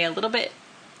to say a little bit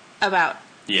about...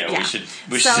 Yeah.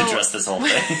 we should address this whole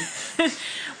thing.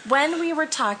 When we were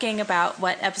talking about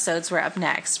what episodes were up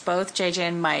next, both JJ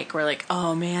and Mike were like,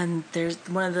 oh man, there's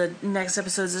one of the next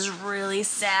episodes is really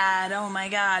sad. Oh my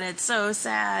God, it's so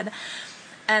sad.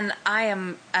 And I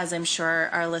am, as I'm sure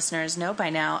our listeners know by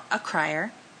now, a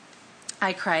crier.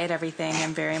 I cry at everything.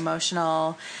 I'm very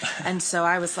emotional. And so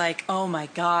I was like, oh my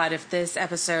God, if this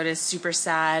episode is super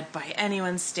sad by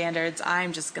anyone's standards,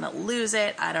 I'm just going to lose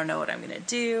it. I don't know what I'm going to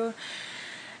do.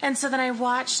 And so then I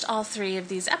watched all 3 of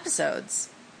these episodes.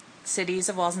 Cities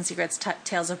of Walls and Secrets,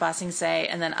 Tales of Ba Sing Se,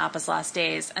 and then Appa's Lost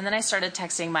Days. And then I started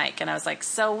texting Mike, and I was like,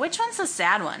 so which one's the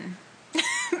sad one?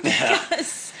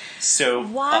 Because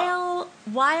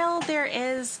while there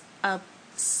is a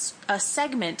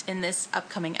segment in this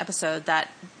upcoming episode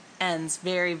that ends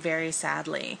very, very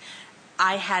sadly,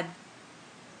 I had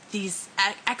these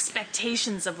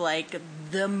expectations of like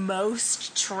the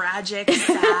most tragic,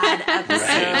 sad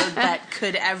episode that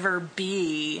could ever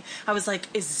be. I was like,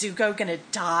 is Zuko gonna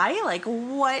die? Like,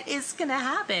 what is gonna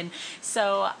happen?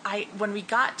 So when we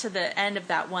got to the end of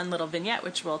that one little vignette,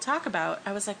 which we'll talk about,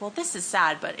 I was like, well, this is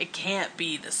sad, but it can't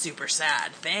be the super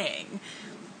sad thing.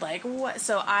 Like, what?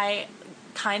 So I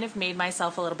kind of made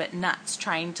myself a little bit nuts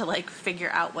trying to like figure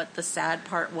out what the sad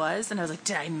part was, and I was like,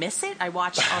 did I miss it? I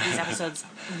watched all these episodes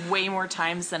way more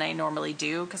times than I normally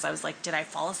do because I was like, did I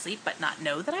fall asleep but not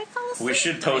know that I fell asleep? We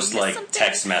should post like something?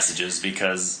 Text messages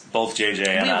because both JJ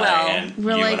and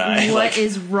we're you like, and I, what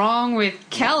is wrong with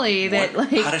Kelly? That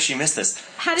like, how does she miss this?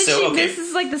 How did she miss this?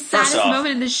 Is like the saddest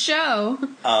moment in the show.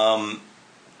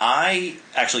 I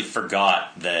actually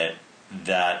forgot that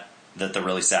the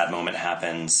really sad moment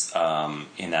happens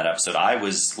in that episode.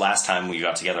 Last time we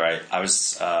got together, I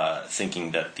was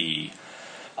thinking that the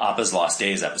Appa's Lost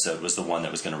Days episode was the one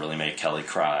that was going to really make Kelly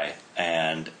cry.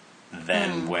 And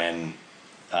then when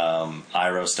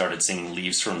Iroh started singing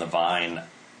Leaves from the Vine,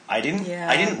 I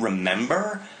didn't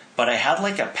remember, but I had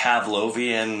like a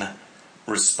Pavlovian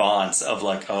response of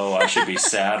like, oh, I should be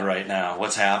sad right now.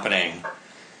 What's happening?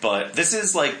 But this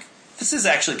is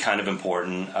actually kind of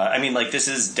important. I mean, like, this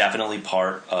is definitely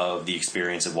part of the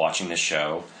experience of watching this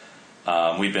show.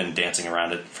 We've been dancing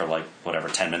around it for like,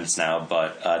 10 minutes now,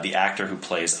 but the actor who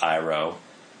plays Iroh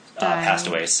passed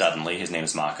away suddenly. His name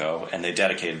is Mako, and they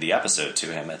dedicated the episode to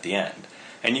him at the end.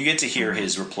 And you get to hear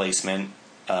his replacement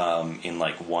in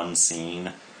like one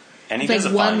scene, and he does a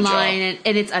fine job. One line,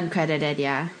 and it's uncredited,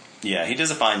 yeah. Yeah, he does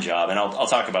a fine job, and I'll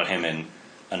talk about him in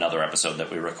another episode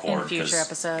that we record. In future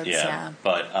episodes, yeah.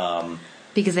 But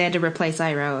because they had to replace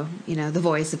Iroh, the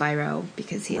voice of Iroh,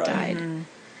 because he had died.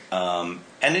 Mm-hmm.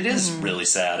 And it is really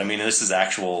sad. I mean, this is an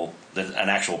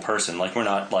actual person. Like, we're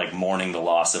not like mourning the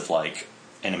loss of like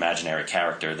an imaginary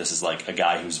character. This is like a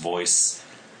guy whose voice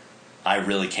I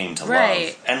really came to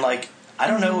love. And like, I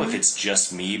don't know if it's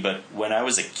just me, but when I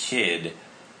was a kid,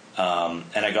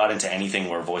 and I got into anything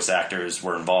where voice actors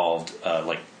were involved,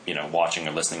 like, watching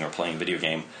or listening or playing a video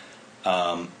game,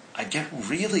 I'd get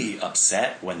really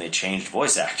upset when they changed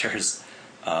voice actors.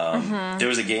 There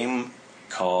was a game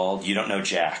called You Don't Know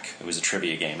Jack. It was a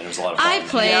trivia game, and it was a lot of fun. I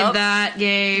played that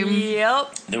game.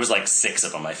 Yep. There was like 6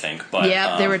 of them, I think. But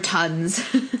there were tons.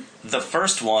 The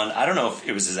first one, I don't know if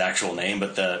it was his actual name,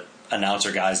 but the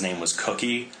announcer guy's name was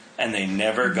Cookie, and they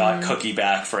never got Cookie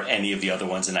back for any of the other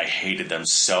ones, and I hated them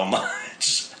so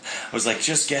much. I was like,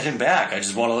 just get him back. I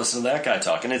just want to listen to that guy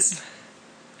talk. And it's,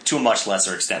 to a much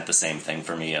lesser extent, the same thing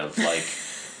for me of, like,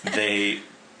 they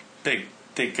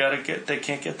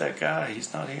can't get that guy.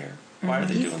 He's not here. Why are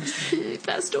they doing this to me? He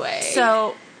passed away.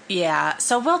 So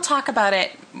we'll talk about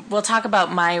it. We'll talk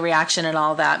about my reaction and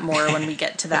all that more when we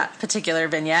get to that particular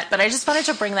vignette. But I just wanted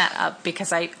to bring that up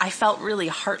because I felt really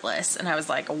heartless, and I was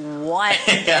like, "What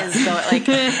is going?" Like,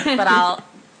 but I'll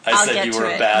said get you to were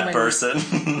a it bad person.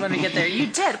 when we get there. You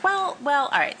did. Well. All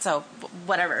right. So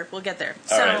whatever. We'll get there.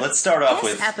 All right. Let's start off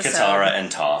with Katara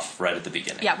and Toph right at the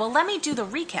beginning. Yeah. Well, let me do the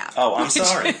recap. Oh, I'm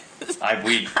sorry.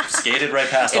 We skated right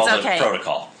past all the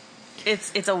protocol.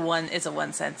 It's a one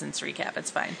sentence recap.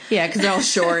 It's fine. Yeah, because they're all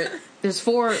short. There's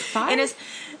 4, 5.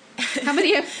 How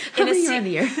many are in the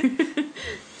year?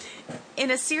 In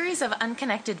a series of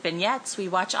unconnected vignettes, we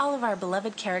watch all of our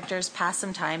beloved characters pass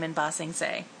some time in Ba Sing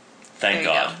Se. Thank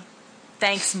God. Go.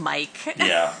 Thanks, Mike.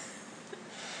 Yeah.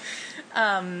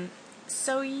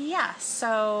 So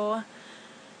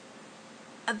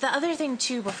the other thing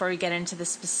too, before we get into the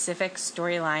specific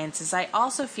storylines, is I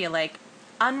also feel like,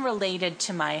 unrelated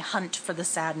to my hunt for the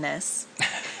sadness,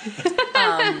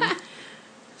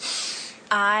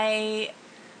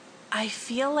 I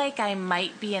feel like I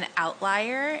might be an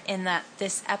outlier in that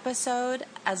this episode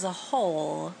as a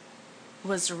whole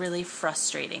was really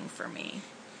frustrating for me.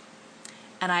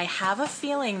 And I have a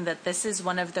feeling that this is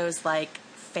one of those like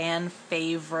fan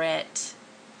favorite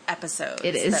episodes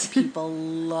that people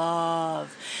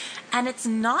love. And it's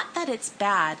not that it's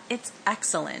bad, it's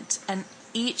excellent. And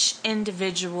each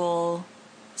individual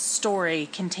story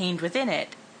contained within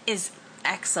it is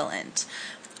excellent.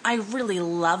 I really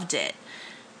loved it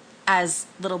as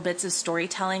little bits of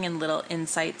storytelling and little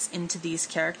insights into these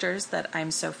characters that I'm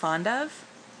so fond of.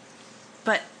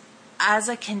 But as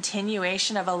a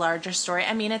continuation of a larger story,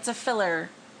 I mean, it's a filler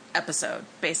episode,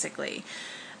 basically.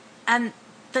 And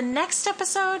the next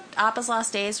episode, Appa's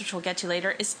Lost Days, which we'll get to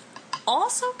later, is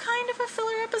also kind of a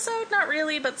filler episode. Not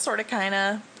really, but sort of, kind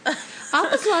of.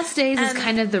 Appa's Lost Days is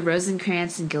kind of the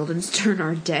Rosencrantz and Guildenstern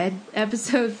Are Dead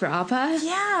episode for Appa.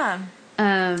 Yeah.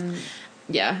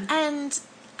 Yeah. And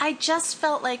I just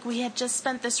felt like we had just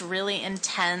spent this really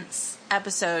intense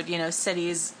episode,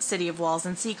 City of Walls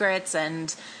and Secrets,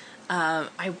 and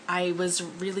I was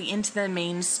really into the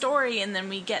main story, and then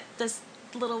we get this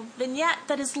little vignette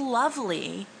that is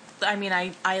lovely. I mean,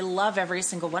 I love every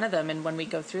single one of them, and when we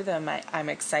go through them, I'm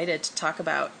excited to talk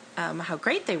about how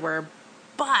great they were,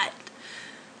 but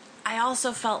I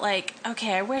also felt like,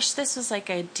 okay, I wish this was like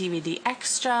a DVD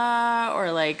extra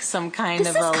or like some kind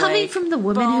of a This is coming from the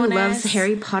woman bonus. who loves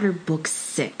Harry Potter Book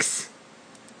 6.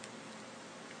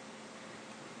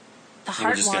 The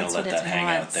heart We're just going to let that hang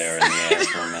out there in the air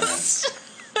for a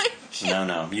minute.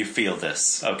 No, you feel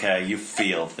this, okay? You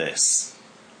feel this.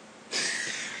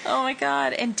 Oh my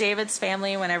God. And David's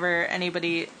family, whenever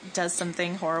anybody does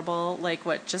something horrible, like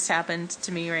what just happened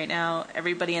to me right now,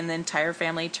 everybody in the entire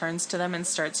family turns to them and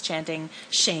starts chanting,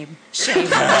 shame, shame, shame,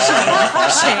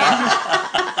 shame.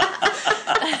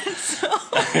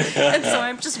 And so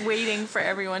I'm just waiting for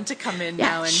everyone to come in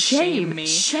now and shame me.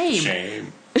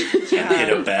 Shame. And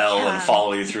hit a bell and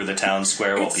follow you through the town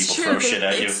square while people throw shit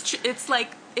at you. It's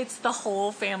like it's the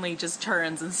whole family just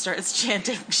turns and starts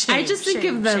chanting. I just think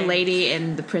of the lady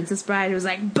in The Princess Bride who was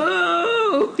like,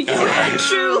 "Boo! You had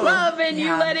true love and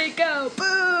you let it go.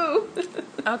 Boo!"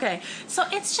 Okay, so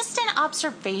it's just an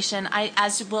observation.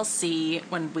 As we'll see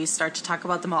when we start to talk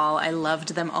about them all, I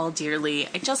loved them all dearly.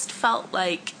 I just felt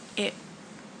like it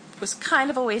was kind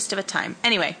of a waste of a time.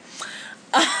 Anyway.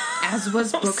 As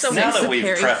was books. So now that we've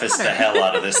prefaced the hell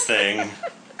out of this thing,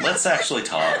 let's actually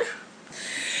talk.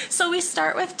 So we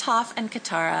start with Toph and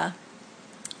Katara,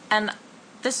 and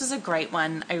this was a great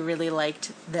one. I really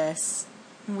liked this.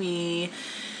 We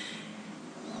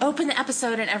open the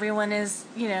episode and everyone is,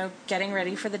 getting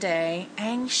ready for the day.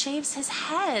 Aang shaves his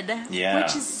head,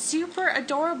 which is super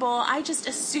adorable. I just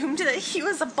assumed that he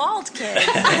was a bald kid.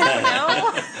 I don't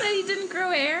know. That he didn't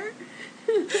grow hair?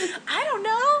 I don't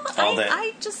know.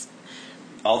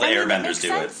 All the airbenders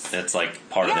do it. It's like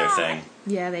part of their thing.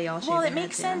 Yeah, they all shave Well, their it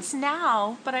makes heads, sense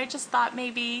now, but I just thought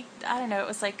maybe, I don't know, it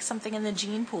was like something in the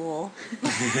gene pool.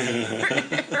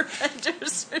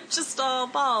 Airbenders are just all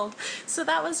bald. So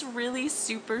that was really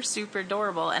super, super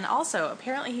adorable. And also,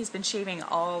 apparently he's been shaving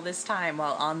all this time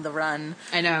while on the run.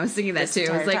 I know, I was thinking that too.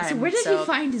 I was like, so where did he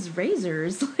find his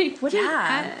razors? Like, what is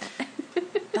that?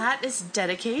 That is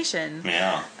dedication.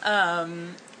 Yeah.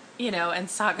 And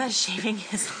Sokka shaving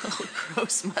his little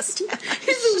gross mustache.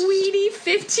 His weedy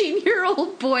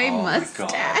 15-year-old boy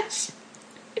mustache.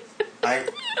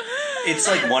 It's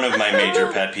like one of my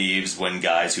major pet peeves when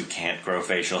guys who can't grow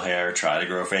facial hair try to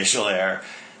grow facial hair.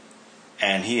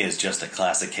 And he is just a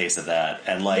classic case of that.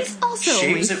 And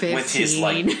shaves it with his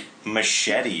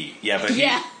machete. Yeah, but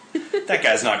that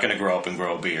guy's not going to grow up and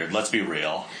grow a beard. Let's be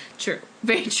real. True.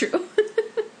 Very true.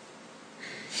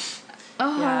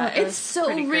 It's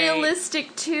so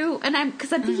realistic too, and I'm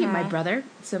thinking of my brother.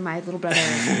 So my little brother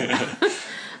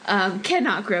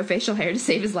cannot grow facial hair to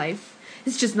save his life.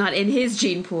 It's just not in his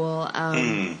gene pool.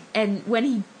 And when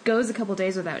he goes a couple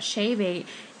days without shaving,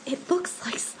 it looks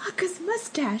like Sokka's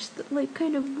mustache, like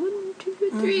kind of 1,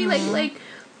 2, 3,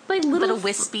 like little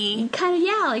wispy, kind of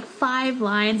like 5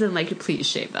 lines, and please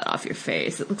shave that off your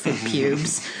face. It looks like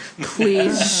pubes.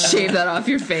 Please shave that off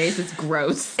your face. It's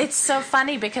gross. It's so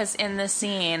funny because in the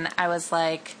scene I was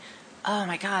like, oh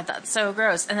my god, that's so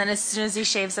gross. And then as soon as he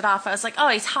shaves it off, I was like, oh,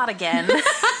 he's hot again.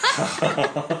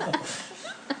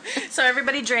 So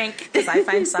everybody drink, because I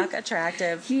find Sokka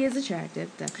attractive. He is attractive,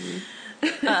 definitely.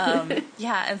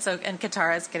 And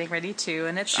Katara's getting ready too,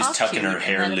 and she's all tucking her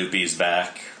hair loopies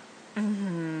back.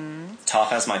 Toph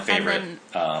has my favorite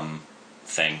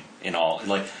thing in all.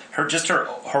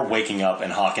 Her waking up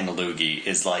and hawking the loogie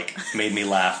is made me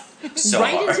laugh so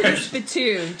right hard. Right into the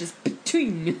spittoon, just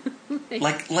between.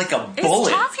 like a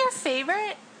bullet. Is Toph your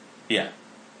favorite? Yeah.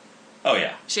 Oh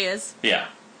yeah. She is? Yeah.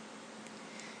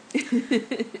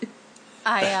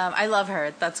 I love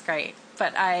her. That's great.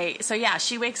 But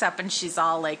she wakes up and she's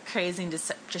all crazy and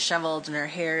disheveled, and her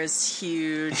hair is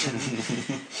huge. And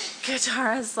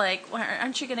Katara's like, well,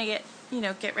 aren't you gonna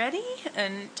get ready?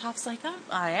 And Toph's like,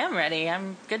 I am ready.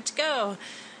 I'm good to go.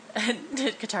 And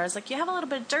Katara's like, you have a little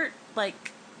bit of dirt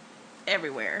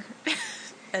everywhere.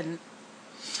 And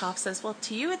Toph says, well,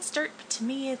 to you it's dirt, but to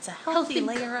me it's a healthy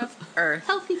layer of earth.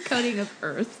 Healthy coating of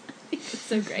earth. It's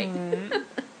so great.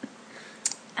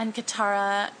 And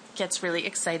Katara gets really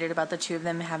excited about the two of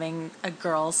them having a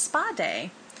girls' spa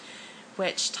day,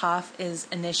 which Toph is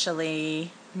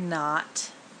initially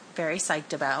not very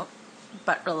psyched about,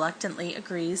 but reluctantly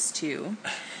agrees to,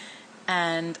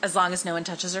 and as long as no one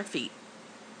touches her feet.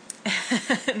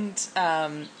 And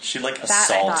she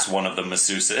assaults one of the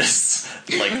masseuses,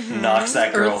 knocks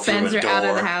that girl through a door. Her out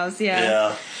of the house.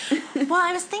 Yeah. Well,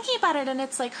 I was thinking about it, and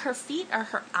it's her feet are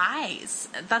her eyes.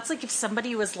 That's if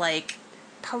somebody was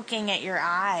poking at your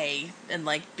eye and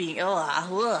being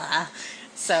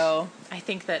so I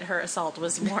think that her assault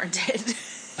was warranted in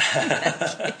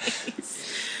that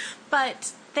case.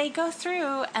 But they go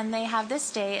through and they have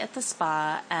this day at the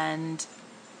spa, and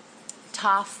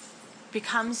Toph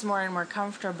becomes more and more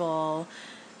comfortable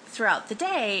throughout the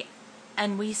day,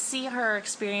 and we see her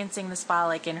experiencing the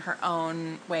spa in her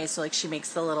own way. So she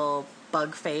makes the little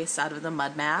bug face out of the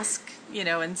mud mask,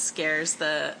 and scares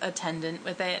the attendant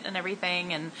with it and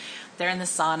everything. And they're in the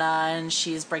sauna, and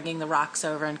she's bringing the rocks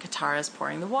over, and Katara's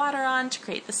pouring the water on to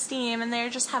create the steam, and they're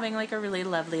just having a really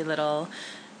lovely little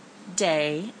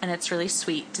day. And it's really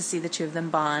sweet to see the two of them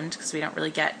bond, because we don't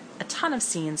really get a ton of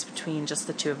scenes between just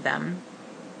the two of them.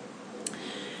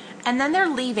 And then they're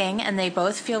leaving, and they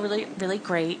both feel really, really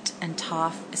great. And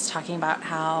Toph is talking about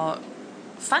how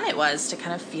fun it was to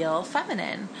kind of feel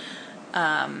feminine.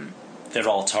 They're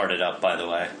all tarted up, by the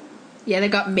way. Yeah, they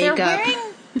got makeup.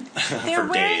 They're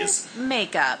wearing days.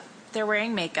 Makeup. they're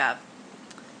wearing makeup,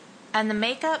 and the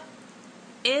makeup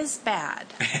is bad.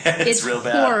 It's real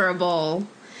bad. Horrible.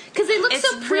 Because they look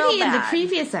so pretty in the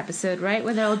previous episode, right?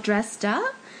 When they're all dressed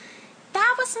up.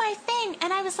 That was my thing,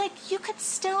 and I was like, you could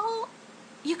still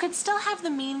have the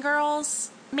mean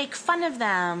girls make fun of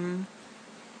them,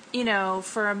 you know,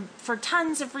 for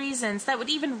tons of reasons that would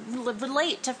even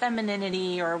relate to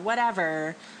femininity or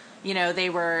whatever. You know, they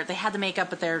had the makeup,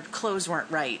 but their clothes weren't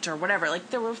right or whatever. Like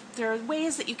there are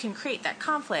ways that you can create that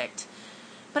conflict,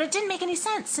 but it didn't make any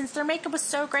sense since their makeup was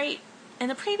so great in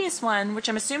the previous one, which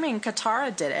I'm assuming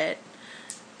Katara did it.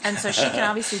 And so she can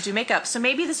obviously do makeup. So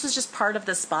maybe this was just part of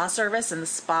the spa service, and the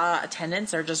spa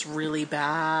attendants are just really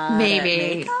bad.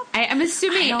 Maybe. I'm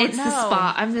assuming it's the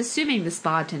spa. I'm assuming the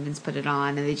spa attendants put it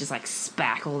on, and they just like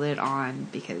spackled it on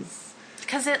because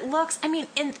it looks. I mean,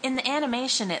 in the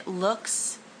animation, it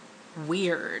looks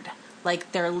weird.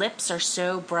 Like their lips are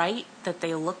so bright that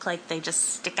they look like they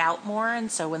just stick out more,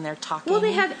 and so when they're talking, well,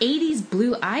 they have 80s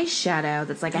blue eyeshadow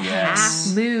that's like a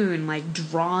half moon, like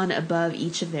drawn above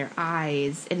each of their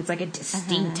eyes, and it's like a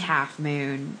distinct half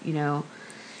moon, you know?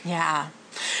 Yeah,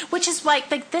 which is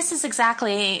like this is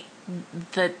exactly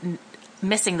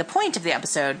missing the point of the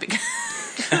episode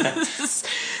because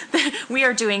we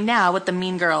are doing now what the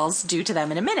mean girls do to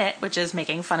them in a minute, which is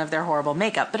making fun of their horrible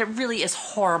makeup. But it really is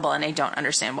horrible, and I don't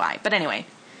understand why. But anyway,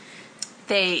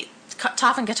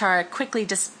 Toph and Katara quickly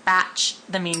dispatch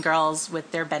the mean girls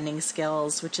with their bending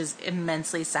skills, which is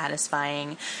immensely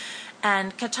satisfying.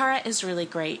 And Katara is really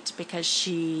great because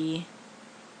she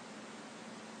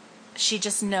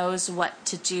just knows what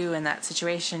to do in that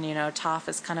situation. You know, Toph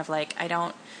is kind of like, I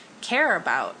don't care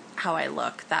about how I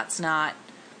look. That's not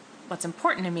what's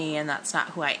important to me, and that's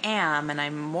not who I am, and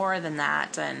I'm more than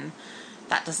that, and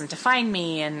that doesn't define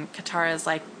me. And Katara's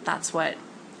like, that's what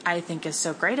I think is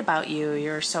so great about you.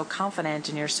 You're so confident,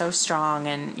 and you're so strong,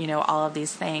 and, you know, all of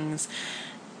these things.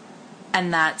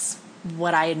 And that's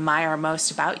what I admire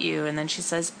most about you. And then she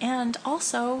says, and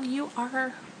also you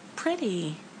are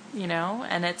pretty, you know,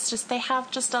 and it's just, they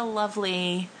have just a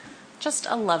lovely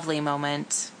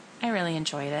moment. I really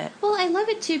enjoyed it. Well, I love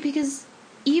it too because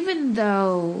even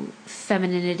though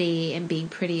femininity and being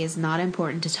pretty is not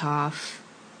important to Toph,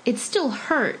 it still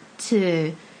hurt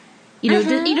to, you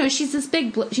know, she's this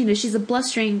big, you know, she's a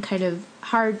blustering kind of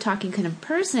hard talking kind of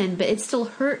person, but it still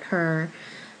hurt her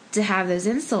to have those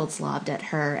insults lobbed at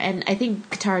her. And I think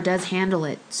Katara does handle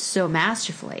it so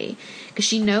masterfully because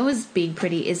she knows being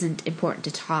pretty isn't important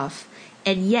to Toph,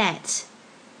 and yet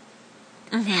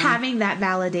having that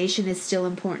validation is still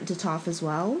important to Toph as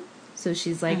well. So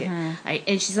she's like,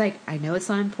 I know it's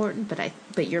not important,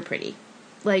 but you're pretty.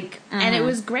 Like, and it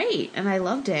was great, and I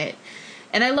loved it.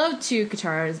 And I love, too,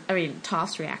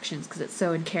 Toph's reactions, because it's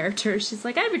so in character. She's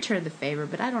like, I returned the favor,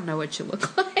 but I don't know what you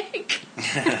look like.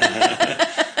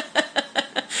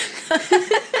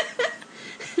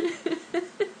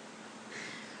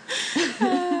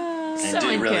 I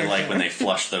do really like when they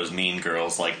flush those mean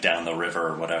girls, like, down the river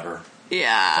or whatever. Yeah.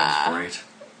 That was great.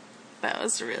 That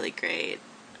was really great.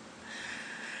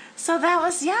 So that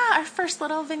was, our first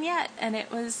little vignette, and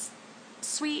it was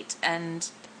sweet and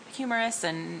humorous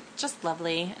and just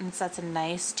lovely, and sets a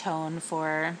nice tone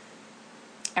for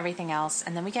everything else.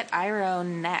 And then we get Iroh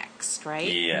next,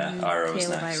 right? Yeah, Iroh's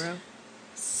next. Iroh.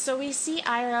 So we see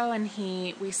Iroh, and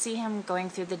we see him going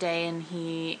through the day, and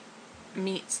he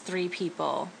meets 3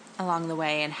 people along the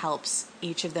way and helps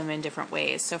each of them in different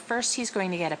ways. So first he's going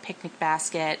to get a picnic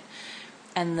basket,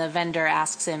 and the vendor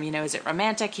asks him, you know, is it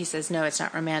romantic? He says, no, it's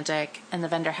not romantic. And the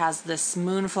vendor has this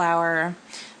moonflower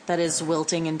that is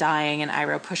wilting and dying, and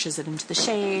Iroh pushes it into the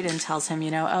shade and tells him,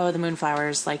 you know, oh, the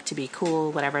moonflowers like to be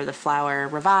cool, whatever, the flower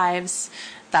revives.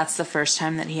 That's the first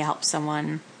time that he helps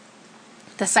someone.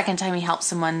 The second time he helps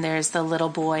someone, there's the little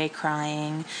boy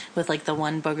crying with, like, the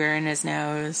one booger in his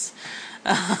nose.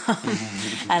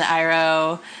 And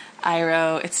Iroh,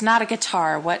 it's not a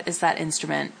guitar. What is that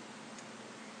instrument?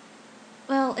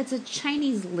 Well, it's a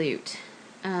Chinese lute.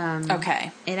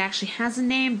 Okay. It actually has a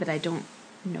name, but I don't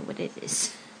know what it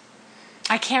is.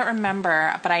 I can't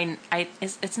remember, but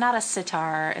it's not a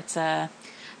sitar. It's a...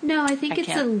 No, I think it's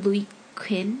a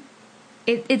luiqin.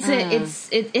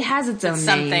 It has its own name.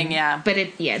 Something, yeah. But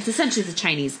it's essentially the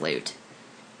Chinese lute.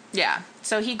 Yeah.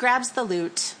 So he grabs the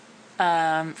lute,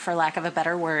 for lack of a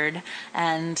better word,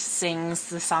 and sings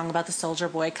the song about the soldier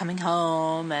boy coming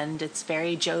home, and it's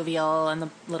very jovial, and the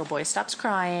little boy stops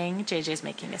crying. JJ's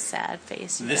making a sad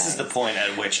face. This is the point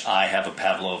at which I have a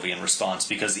Pavlovian response,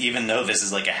 because even though this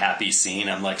is like a happy scene,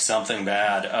 I'm like, something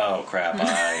bad. Oh, crap,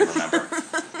 I remember.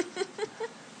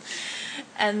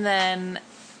 And then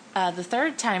the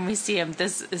third time we see him,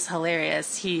 this is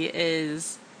hilarious. He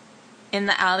is in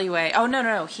the alleyway. Oh,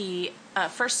 no. He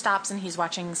first stops and he's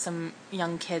watching some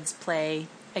young kids play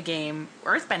a game,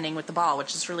 earthbending with the ball,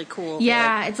 which is really cool.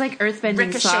 Yeah, it's like earthbending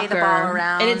ricochet soccer. the ball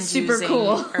around, and it's super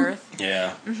cool. Earth.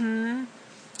 Yeah. Mm-hmm.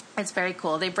 It's very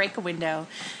cool. They break a window,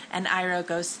 and Iroh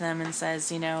goes to them and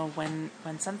says, when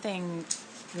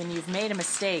you've made a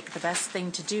mistake, the best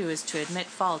thing to do is to admit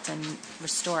fault and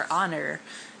restore honor.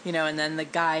 And then the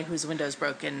guy whose window's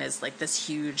broken is like this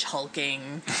huge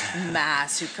hulking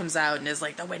mass who comes out and is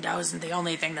like, the window isn't the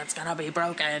only thing that's gonna be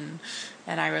broken.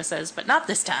 And Iroh says, but not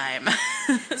this time.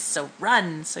 So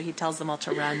run. So he tells them all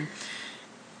to run.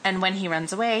 And when he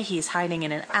runs away, he's hiding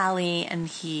in an alley, and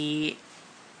he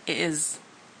is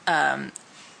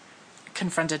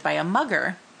confronted by a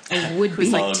mugger. A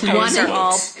would-be like toes are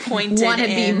all pointed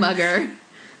wannabe in. mugger.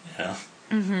 Yeah.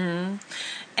 Mm-hmm.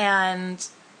 And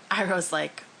Iroh's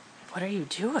like, what are you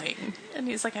doing? And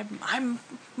he's like, I'm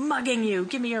mugging you.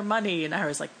 Give me your money. And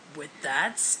Iroh's like, with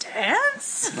that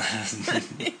stance?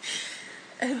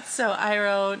 And so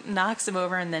Iroh knocks him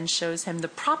over and then shows him the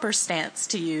proper stance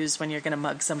to use when you're going to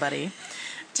mug somebody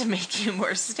to make you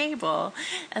more stable.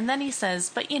 And then he says,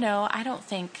 but I don't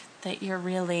think that you're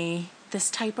really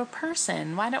this type of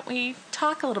person. Why don't we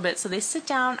talk a little bit? So they sit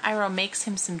down. Iroh makes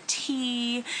him some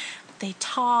tea. They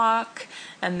talk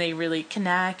and they really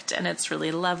connect, and it's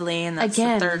really lovely. And that's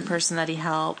the third person that he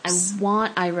helps. I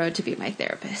want Iroh to be my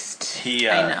therapist.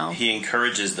 I know. He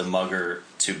encourages the mugger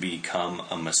to become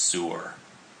a masseur.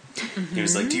 Mm-hmm. He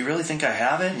was like, do you really think I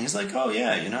have it? And he's like, oh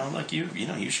yeah,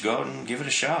 you should go out and give it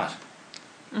a shot.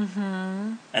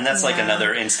 Mm-hmm. And that's like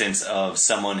another instance of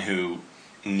someone who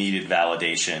needed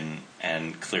validation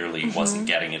and clearly wasn't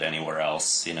getting it anywhere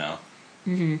else,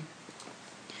 Mm-hmm.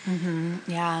 Mm-hmm.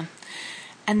 Yeah.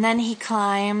 And then he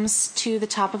climbs to the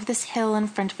top of this hill in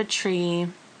front of a tree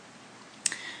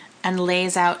and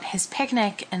lays out his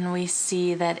picnic, and we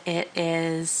see that it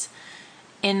is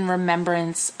in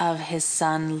remembrance of his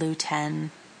son, Lu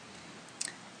Ten.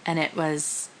 And it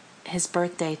was his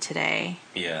birthday today.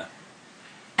 Yeah.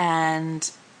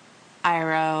 And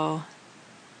Iroh...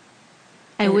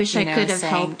 I wish I could have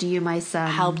helped you, my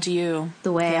son. Helped you.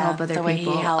 The way I help other people. The way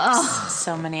he helps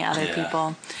so many other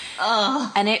people.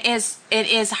 Oh. And it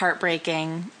is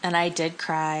heartbreaking, and I did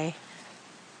cry.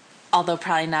 Although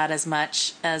probably not as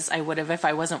much as I would have if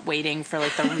I wasn't waiting for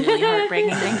like the really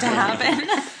heartbreaking thing to happen.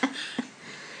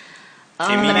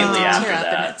 Immediately after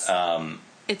that,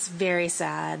 it's very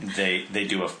sad. They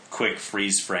do a quick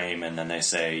freeze frame, and then they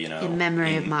say, in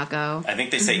memory of Mako. I think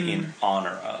they say in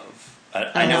honor of.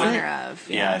 I know. In honor of.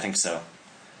 Yeah, I think so.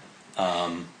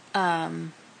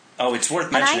 It's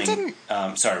worth mentioning.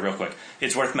 Sorry, real quick.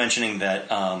 It's worth mentioning that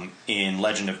in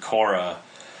Legend of Korra,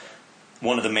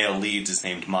 one of the male leads is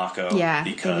named Mako. Yeah,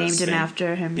 because they named him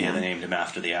after him. Yeah, they named him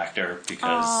after the actor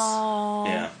because.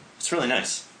 Yeah, it's really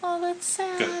nice. Oh, that's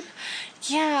sad. Good.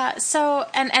 Yeah, so,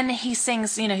 and he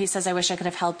sings, he says, I wish I could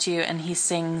have helped you, and he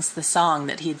sings the song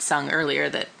that he'd sung earlier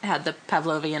that had the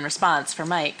Pavlovian response for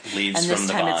Mike. Leaves and this from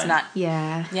the time vine. It's not,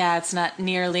 yeah, it's not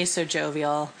nearly so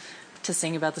jovial to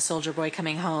sing about the soldier boy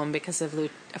coming home, because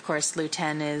of course, Lu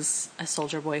Ten is a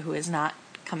soldier boy who is not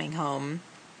coming home,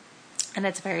 and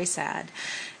it's very sad.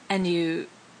 And you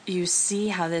see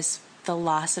how the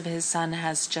loss of his son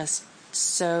has just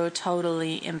so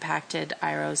totally impacted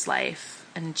Iroh's life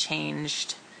and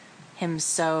changed him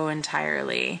so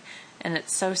entirely, and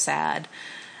it's so sad.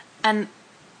 And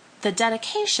the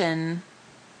dedication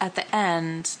at the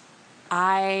end,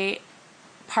 part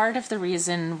of the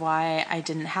reason why I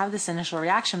didn't have this initial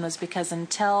reaction was because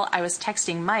until I was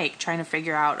texting Mike trying to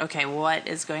figure out, okay, what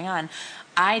is going on,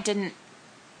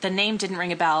 the name didn't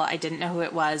ring a bell, I didn't know who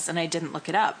it was, and I didn't look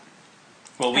it up.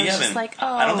 Well, we haven't. Like,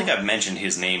 I don't think I've mentioned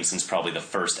his name since probably the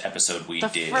first episode we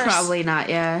did. Probably not,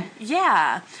 yeah.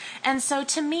 Yeah. And so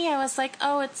to me, I was like,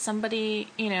 oh, it's somebody,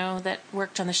 that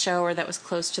worked on the show or that was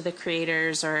close to the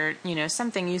creators or,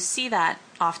 something. You see that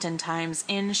oftentimes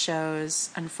in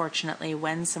shows, unfortunately,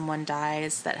 when someone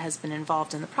dies that has been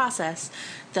involved in the process,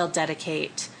 they'll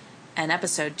dedicate an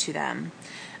episode to them.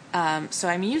 So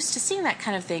I'm used to seeing that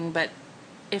kind of thing, but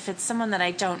if it's someone that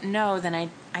I don't know, then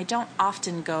I don't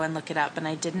often go and look it up, and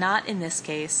I did not in this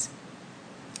case.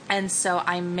 And so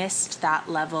I missed that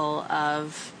level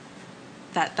of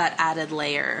that added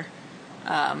layer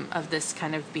of this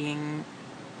kind of being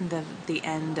the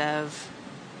end of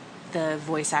the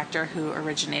voice actor who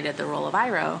originated the role of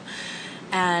Iroh.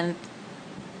 And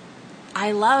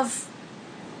I love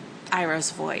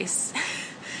Iroh's voice.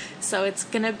 So it's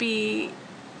going to be...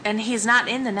 And he's not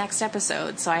in the next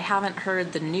episode, so I haven't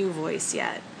heard the new voice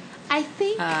yet. I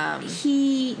think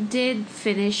he did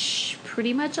finish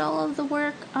pretty much all of the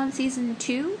work on season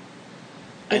 2.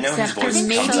 I know his Except for voice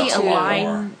maybe comes up a a lot line.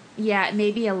 more. Yeah,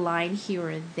 maybe a line here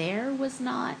or there was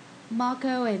not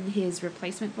Mako, and his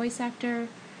replacement voice actor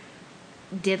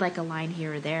did like a line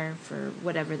here or there for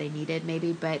whatever they needed,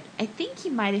 maybe. But I think he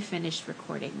might have finished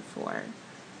recording for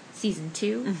season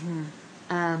 2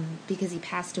 because he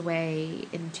passed away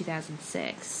in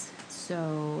 2006.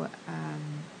 So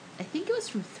I think it was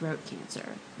from throat cancer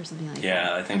or something like that.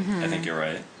 Yeah, I think you're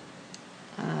right.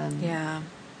 Yeah.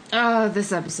 Oh,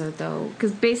 this episode though,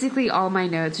 because basically all my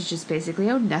notes was just basically,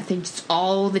 oh, nothing, just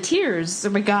all the tears. Oh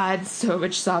my god, so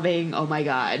much sobbing. Oh my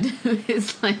god,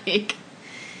 it's like,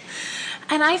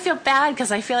 And I feel bad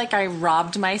because I feel like I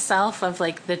robbed myself of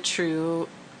like the true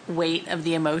weight of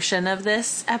the emotion of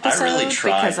this episode. I really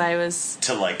tried because I was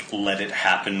to like let it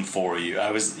happen for you.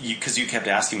 Because you kept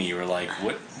asking me. You were like,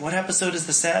 "What episode is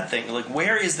the sad thing? Like,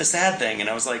 where is the sad thing?" And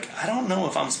I was like, "I don't know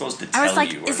if I'm supposed to tell I was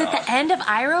like, you." Or is not. it the end of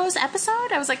Iroh's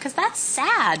episode? I was like, because that's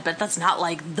sad, but that's not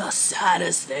like the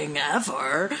saddest thing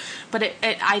ever. But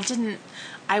I didn't.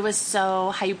 I was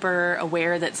so hyper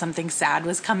aware that something sad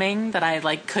was coming that I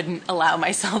like couldn't allow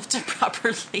myself to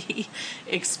properly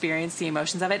experience the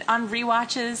emotions of it. On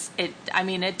rewatches, it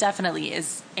definitely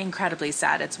is incredibly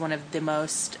sad. It's one of the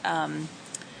most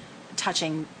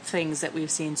touching things that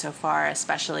we've seen so far,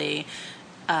 especially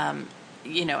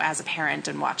as a parent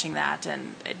and watching that,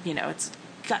 and it's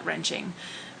gut-wrenching.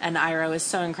 And Iroh is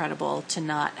so incredible to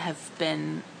not have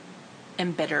been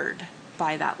embittered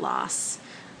by that loss,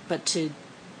 but to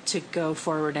go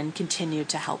forward and continue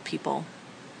to help people.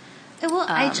 well,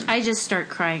 I just start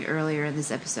crying earlier in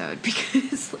this episode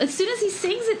because as soon as he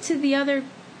sings it to the other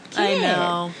kid, I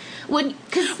know.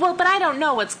 But I don't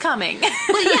know what's coming.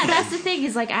 Well, yeah, that's the thing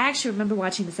is like I actually remember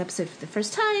watching this episode for the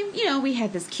first time. We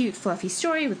had this cute, fluffy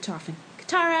story with Toph and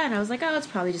Katara, and I was like, oh, it's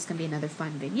probably just gonna be another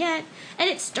fun vignette. And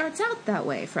it starts out that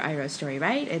way for Iroh's story,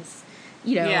 right? It's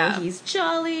he's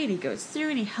jolly and he goes through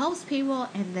and he helps people,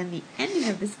 and then the ending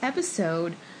of this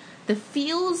episode, the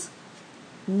feels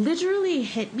literally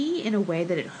hit me in a way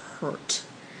that it hurt.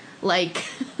 Like,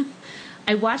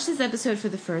 I watched this episode for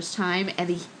the first time,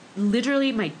 and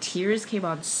literally my tears came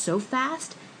on so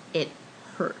fast, it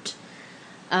hurt.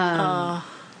 But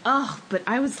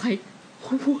I was like,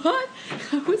 what?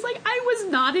 I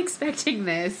was not expecting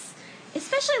this.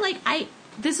 Especially,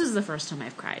 this was the first time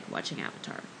I've cried watching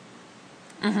Avatar.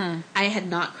 Mm-hmm. I had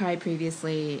not cried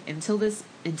previously until this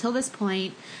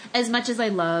point. As much as I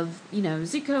love,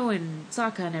 Zuko and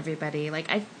Sokka and everybody,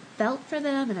 I felt for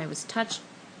them and I was touched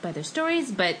by their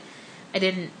stories, but it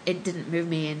didn't move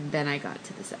me. And then I got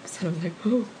to this episode, I was like,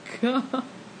 oh god.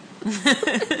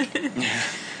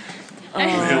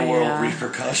 Real world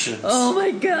repercussions. Oh my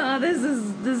god, this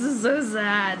is so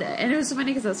sad. And it was so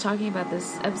funny because I was talking about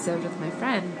this episode with my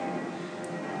friend.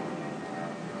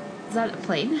 Is that a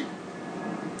plane?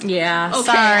 Yeah, okay,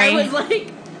 sorry. I was like,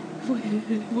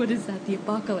 what is that? The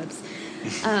apocalypse.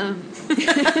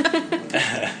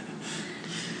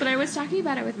 But I was talking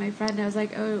about it with my friend, and I was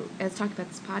like, I was talking about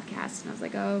this podcast, and I was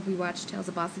like, we watched Tales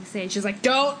of Ba Sing Se. And she's like,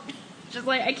 don't! She's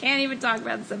like, I can't even talk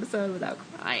about this episode without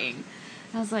crying.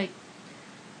 And I was like,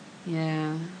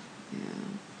 yeah.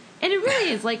 And it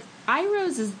really is,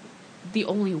 Iroh's is the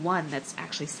only one that's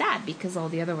actually sad, because all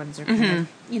the other ones are kind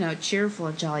of, cheerful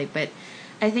and jolly, but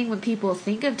I think when people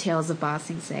think of Tales of Ba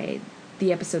Sing Se,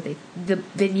 the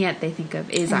vignette they think of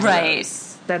is Iroh's.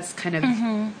 Right. That's kind of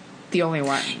the only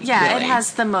one. Yeah, really. It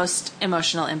has the most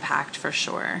emotional impact for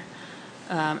sure.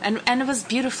 And it was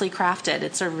beautifully crafted.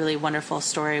 It's a really wonderful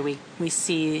story. We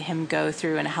see him go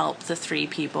through and help the 3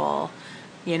 people,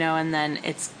 and then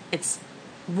it's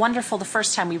wonderful the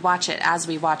first time we watch it. As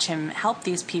we watch him help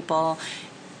these people,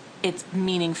 it's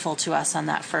meaningful to us on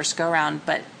that first go-round,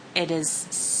 but it is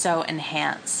so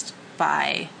enhanced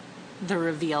by the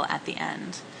reveal at the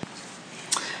end.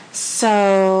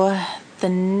 So the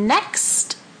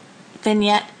next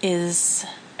vignette is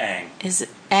Aang. Is it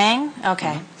Aang?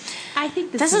 Okay. I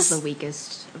think this is the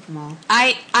weakest of them all.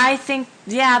 I think,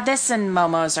 this and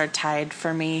Momo's are tied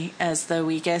for me as the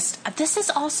weakest. This is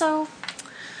also...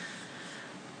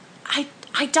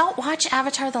 I don't watch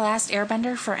Avatar: The Last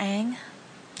Airbender for Aang.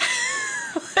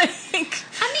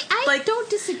 I don't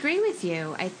disagree with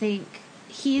you. I think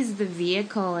he's the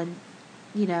vehicle and,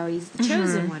 he's the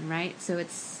chosen one, right? So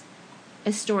it's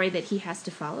a story that he has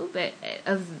to follow, but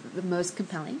of the most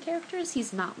compelling characters,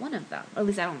 he's not one of them. Or at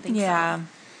least I don't think so.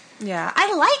 Yeah.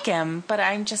 I like him, but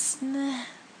I'm just...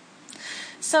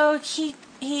 So he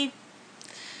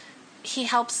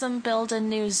helps them build a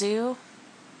new zoo.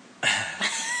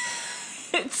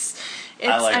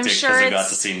 I liked I'm it because sure I got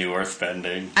to see New Earth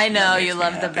bending. I know That makes you me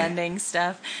love the happy. bending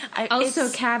stuff. Also,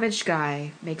 Cabbage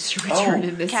Guy makes a return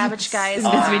in this. Cabbage Guy is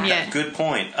in this back. vignette. Good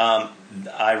point.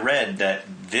 I read that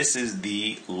this is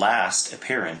the last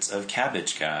appearance of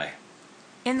Cabbage Guy.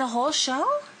 In the whole show?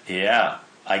 Yeah.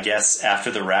 I guess after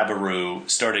the Rabaroo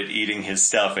started eating his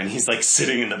stuff and he's like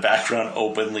sitting in the background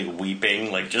openly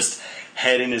weeping, like just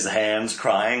head in his hands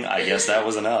crying, I guess that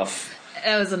was enough.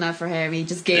 That was enough for him. He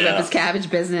just gave up his cabbage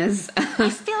business. I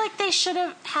feel like they should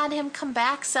have had him come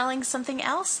back selling something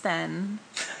else then.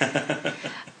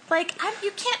 Like,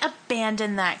 you can't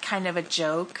abandon that kind of a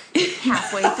joke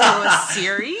halfway through a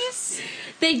series.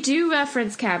 They do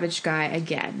reference Cabbage Guy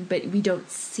again, but we don't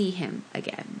see him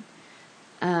again.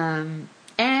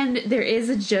 And there is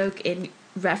a joke in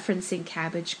referencing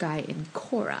Cabbage Guy in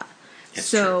Korra.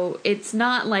 It's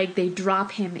not like they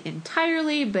drop him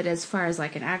entirely, but as far as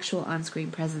like an actual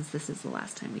on-screen presence, this is the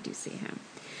last time we do see him.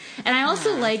 And I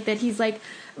also like that he's like,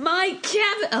 my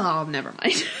cabbage... Oh, never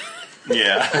mind.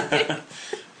 Yeah.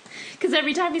 Because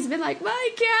every time he's been like, my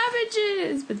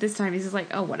cabbages! But this time he's just like,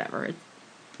 oh, whatever.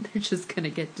 They're just going to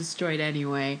get destroyed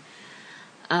anyway.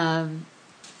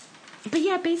 But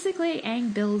yeah, basically,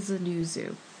 Aang builds a new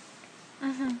zoo.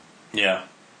 Mm-hmm. Yeah.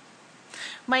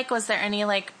 Mike, was there any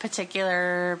like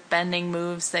particular bending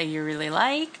moves that you really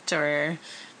liked, or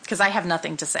because I have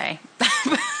nothing to say?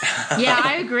 Yeah,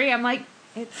 I agree. I'm like,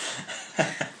 it's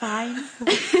fine.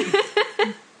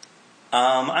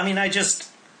 I mean,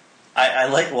 I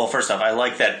like. Well, first off, I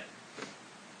like that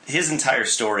his entire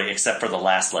story, except for the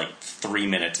last like 3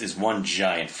 minutes, is one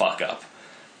giant fuck up.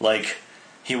 Like,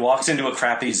 he walks into a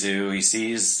crappy zoo. He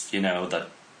sees, the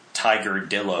tiger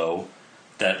Dillo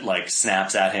that like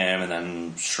snaps at him and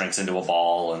then shrinks into a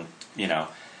ball, and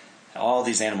all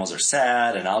these animals are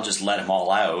sad, and I'll just let them all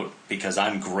out because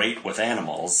I'm great with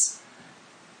animals.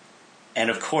 And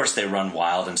of course they run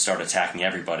wild and start attacking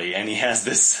everybody, and he has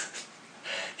this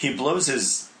he blows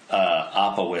his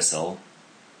Appa whistle,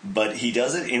 but he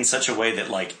does it in such a way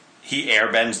that like he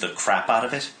airbends the crap out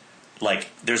of it. Like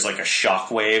there's like a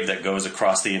shockwave that goes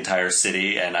across the entire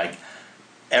city, and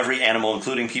every animal,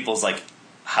 including people's like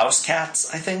house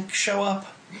cats, I think, show up.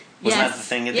 Wasn't that the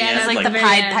thing at the end? Yeah, like the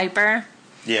Pied Piper.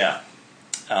 Yeah.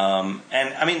 And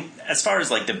I mean, as far as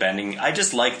like the bending, I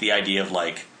just like the idea of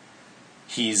like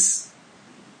he's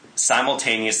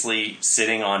simultaneously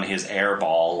sitting on his air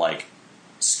ball, like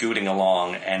scooting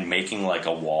along and making like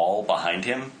a wall behind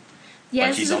him. Yeah,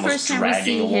 like this he's is the almost first time we dragging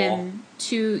see a wall. him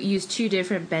use two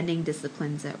different bending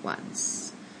disciplines at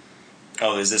once.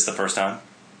 Oh, is this the first time?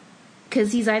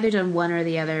 Because he's either done one or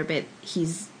the other, but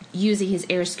he's using his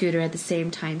air scooter at the same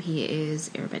time he is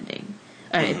airbending,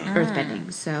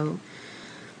 earthbending. So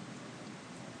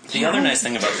the other nice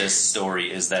thing about this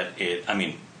story is that I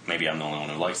mean, maybe I'm the only one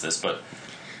who likes this, but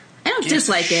I don't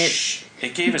dislike it.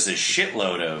 It gave us a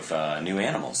shitload of new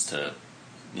animals to,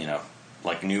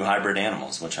 like new hybrid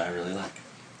animals, which I really like.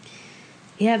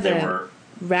 Yeah, the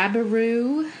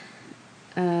Rabaroo.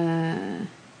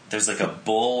 There's like a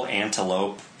bull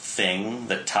antelope thing,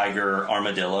 the tiger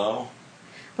armadillo.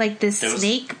 Like the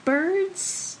snake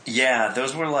birds? Yeah,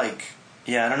 those were like...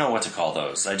 Yeah, I don't know what to call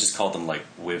those. I just called them like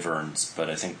wyverns, but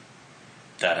I think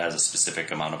that has a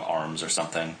specific amount of arms or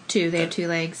something. They have 2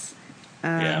 legs.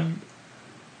 Yeah.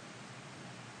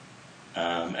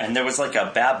 And there was like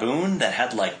a baboon that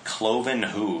had like cloven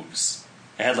hooves.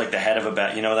 It had like the head of a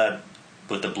bat, that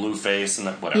with the blue face and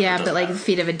whatever. Yeah, but like the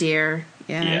feet of a deer.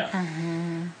 Yeah.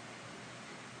 Yeah.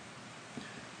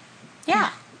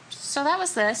 Yeah. So that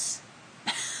was this.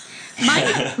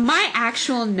 My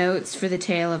actual notes for the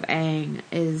tale of Aang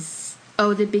is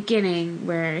the beginning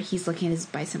where he's looking at his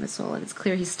bison whistle and it's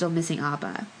clear he's still missing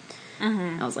Appa.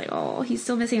 I was like, oh, he's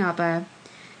still missing Appa.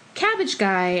 Cabbage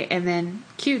Guy, and then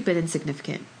cute but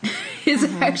insignificant is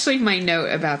actually my note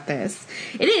about this.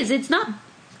 It is. It's not.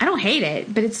 I don't hate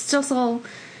it, but it's still so.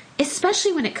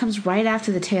 Especially when it comes right after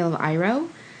the tale of Iroh.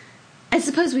 I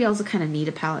suppose we also kind of need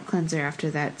a palate cleanser after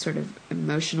that sort of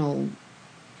emotional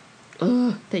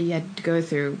that you had to go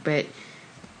through. But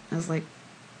I was like,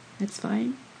 it's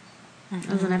fine. It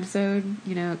was an episode,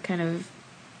 kind of.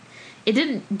 It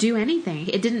didn't do anything.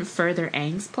 It didn't further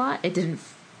Aang's plot. It didn't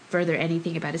further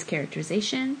anything about his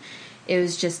characterization. It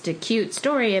was just a cute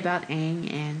story about Aang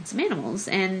and some animals,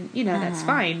 and that's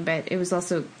fine. But it was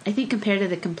also, I think, compared to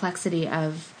the complexity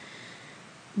of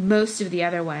most of the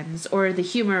other ones, or the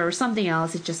humor, or something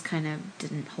else, it just kind of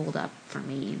didn't hold up for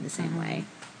me in the same way.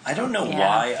 I don't know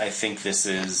why I think this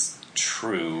is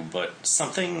true, but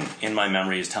something in my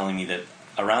memory is telling me that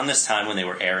around this time when they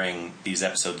were airing these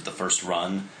episodes of the first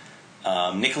run,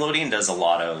 Nickelodeon does a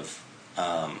lot of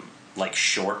like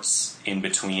shorts in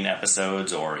between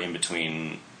episodes or in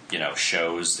between,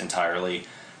 shows entirely,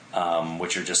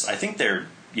 which are just, I think they're,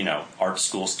 art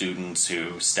school students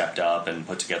who stepped up and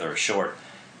put together a short.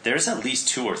 There's at least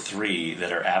 2 or 3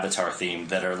 that are Avatar themed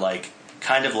that are like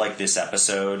kind of like this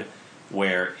episode,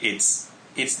 where it's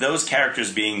those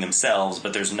characters being themselves,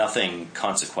 but there's nothing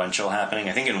consequential happening.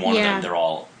 I think in one of them they're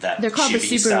all they're called the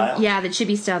super style. Yeah, the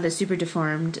chibi style, the super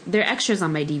deformed. They're extras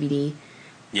on my DVD.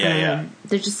 Yeah.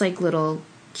 They're just like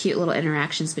cute little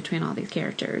interactions between all these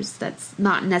characters. That's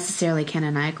not necessarily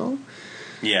canonical.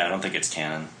 Yeah, I don't think it's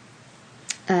canon.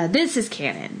 This is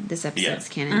canon. This episode's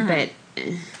canon, but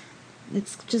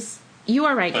it's just, you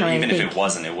are right, but Kelly. Even if it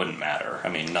wasn't, it wouldn't matter. I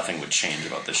mean, nothing would change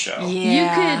about the show.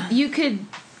 Yeah. You could,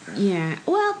 yeah.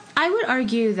 Well, I would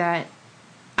argue that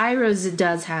iRose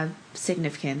does have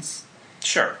significance.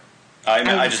 Sure.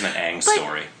 I just meant Aang's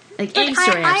story. Like Aang's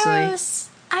story, actually.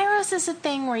 iRose is a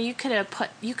thing where you could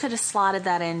have slotted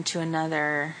that into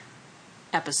another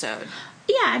episode.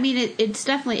 Yeah, I mean, it's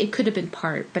definitely, it could have been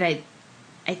part, but I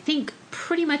think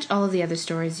pretty much all of the other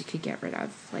stories you could get rid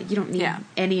of. Like, you don't need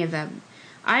any of them.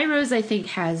 iRose, I think,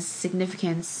 has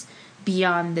significance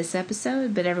beyond this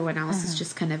episode, but everyone else is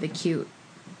just kind of a cute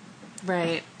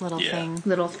little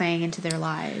thing into their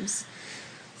lives.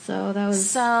 So that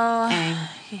was Aang.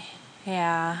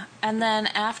 Yeah, and then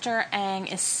after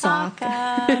Aang is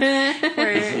Sokka,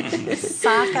 where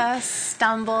Sokka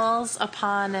stumbles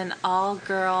upon an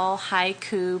all-girl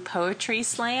haiku poetry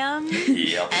slam,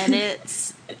 and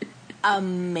it's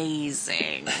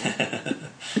amazing.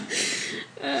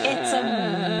 It's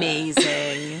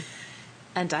amazing,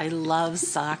 and I love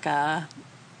Sokka,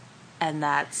 and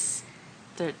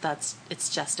it's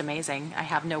just amazing. I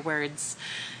have no words.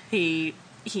 He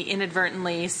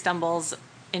inadvertently stumbles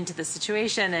into the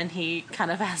situation, and he kind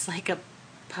of has like a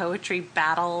poetry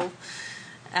battle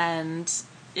and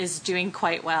is doing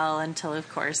quite well until, of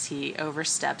course, he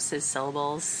oversteps his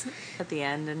syllables at the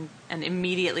end, and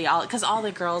immediately because all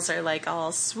the girls are like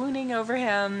all swooning over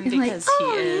him because he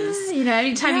is,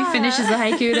 anytime he finishes the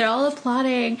haiku, they're all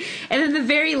applauding, and then the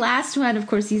very last one, of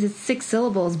course, he's at 6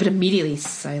 syllables, but immediately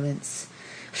silence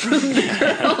from the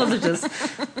girls. Are just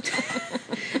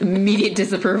immediate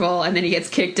disapproval, and then he gets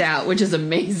kicked out, which is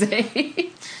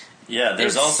amazing. Yeah,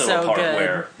 there's also a part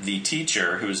where the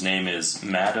teacher, whose name is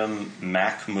Madam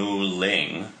Macmoo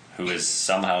Ling, who is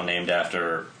somehow named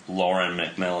after Lauren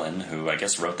Macmillan, who I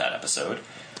guess wrote that episode.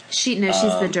 She's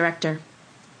the director.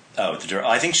 Oh,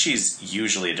 I think she's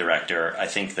usually a director. I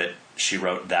think that she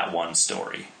wrote that one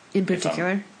story. In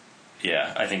particular?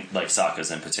 I think like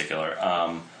Sokka's in particular.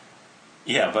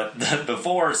 Yeah, but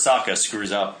before Sokka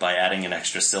screws up by adding an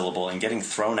extra syllable and getting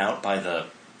thrown out by the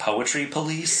poetry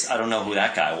police, I don't know who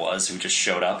that guy was who just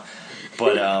showed up,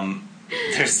 but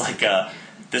there's like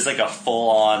a full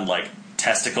on like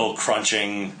testicle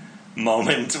crunching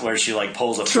moment where she like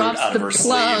pulls a fruit out of her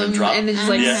sleeve and then just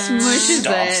like smushes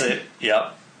stomps it.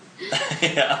 Yep.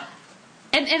 Yeah.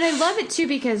 And I love it too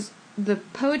because the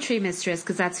poetry mistress,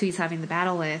 because that's who he's having the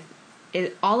battle with.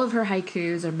 All of her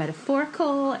haikus are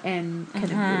metaphorical and kind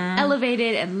of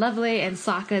elevated and lovely, and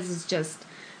Sokka's is just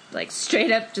like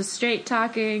straight up, just straight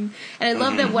talking. And I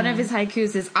love that one of his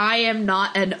haikus is "I am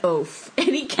not an oaf," and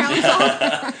he counts all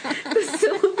the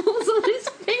syllables on his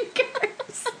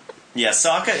fingers. Yeah,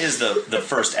 Sokka is the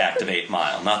first act of 8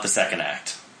 Mile, not the second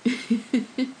act.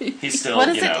 He's still,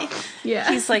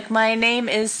 Yeah. He's like, my name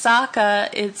is Sokka.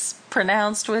 It's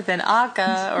pronounced with an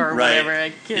aka or whatever.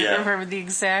 I can't remember the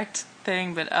exact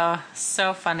thing, but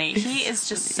so funny. He is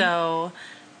just so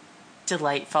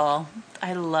delightful.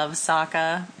 I love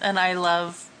Sokka, and I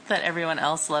love that everyone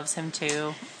else loves him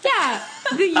too. Yeah,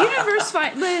 the universe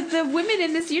the women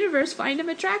in this universe find him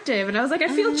attractive, and I was like, I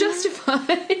feel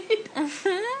justified.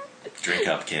 Drink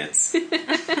up, kids.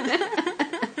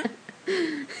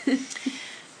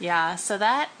 Yeah, so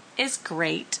that is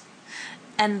great.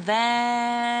 And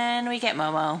then we get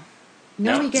Momo. We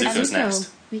get Zuko's Zuko.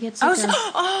 Next. We get Zuko.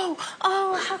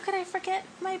 Oh, how could I forget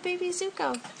my baby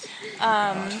Zuko?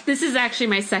 This is actually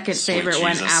my second favorite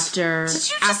one after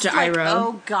Iroh.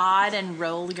 Oh God, and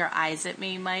roll your eyes at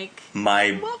me, Mike.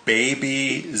 My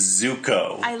baby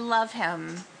Zuko. I love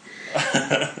him.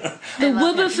 The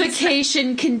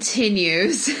woobification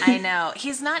continues. I know.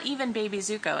 He's not even baby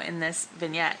Zuko in this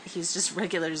vignette. He's just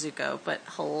regular Zuko, but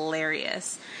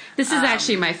hilarious. This is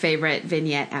actually my favorite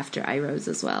vignette after Iroh's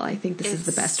as well. I think this is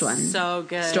the best one. So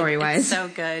good. Story-wise. It's so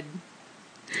good.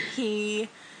 He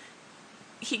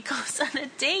goes on a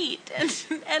date,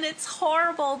 and it's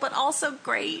horrible, but also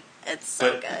great. It's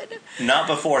so good. Not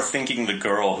before thinking the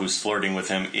girl who's flirting with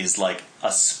him is like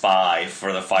a spy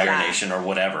for the Fire Nation or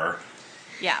whatever.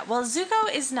 Yeah, well,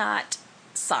 Zuko is not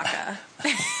Sokka.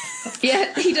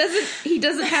 Yeah, he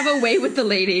doesn't have a way with the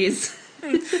ladies.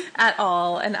 At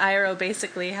all. And Iroh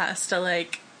basically has to,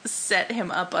 like, set him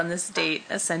up on this date,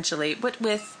 essentially. But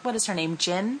with, what is her name,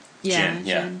 Jin? Yeah, Jin,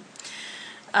 yeah.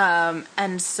 Jin.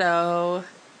 And so...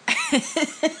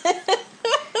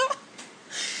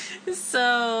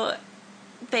 So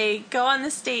they go on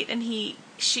this date, and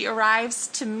she arrives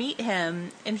to meet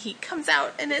him, and he comes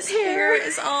out, and his hair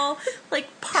is all, like,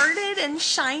 parted and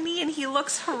shiny, and he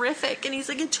looks horrific, and he's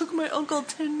like, it took my uncle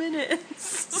 10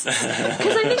 minutes.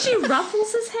 Because I think she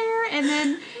ruffles his hair, and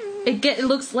then it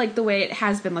looks like the way it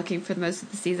has been looking for the most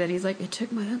of the season. He's like, it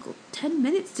took my uncle 10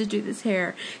 minutes to do this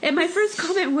hair. And my first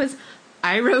comment was,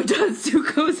 Iroh does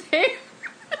Zuko's hair.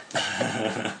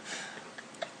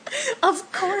 Of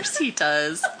course he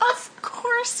does. Of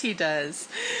course he does.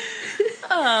 This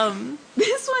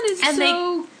one is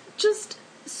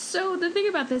so the thing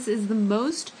about this is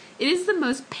it is the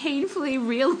most painfully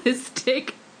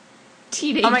realistic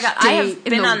teenage Oh my god, I have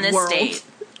been on this world. date.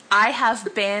 I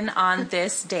have been on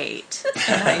this date in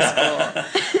high school.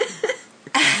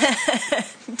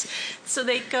 And so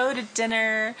they go to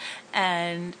dinner,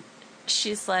 and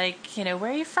she's like, you know,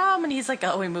 where are you from? And he's like,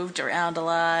 oh, we moved around a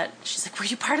lot. She's like, were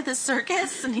you part of the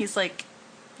circus? And he's like,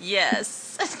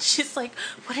 yes. And she's like,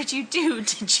 what did you do?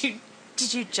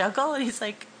 Did you juggle? And he's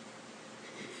like,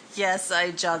 yes,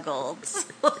 I juggled.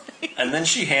 And then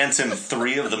she hands him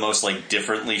 3 of the most, like,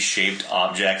 differently shaped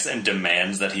objects and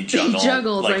demands that he juggle. He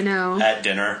juggles, like, I know. at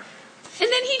dinner. And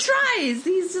then he tries.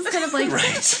 He's just kind of like...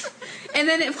 Right. And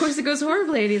then, of course, it goes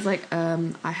horribly, and he's like,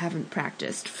 I haven't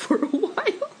practiced for a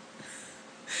while.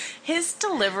 His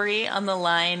delivery on the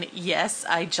line, yes,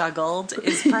 I juggled,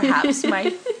 is perhaps my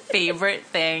favorite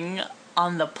thing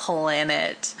on the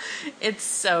planet. It's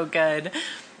so good.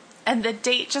 And the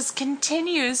date just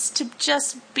continues to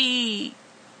just be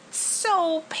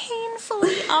so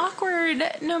painfully awkward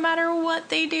no matter what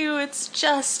they do. It's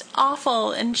just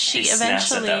awful. And she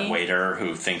snaps eventually... at that waiter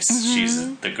who thinks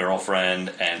she's the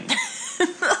girlfriend, and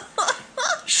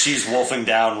she's wolfing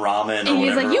down ramen or and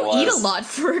he's whatever like, it was. you eat a lot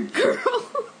for a girl.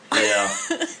 Yeah.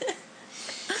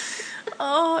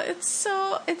 Oh, it's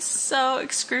so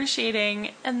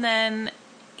excruciating. And then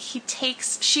she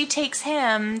takes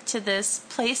him to this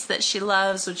place that she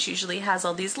loves, which usually has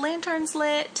all these lanterns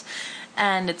lit,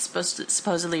 and it's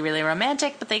supposedly really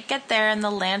romantic, but they get there and the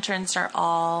lanterns are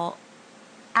all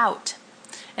out.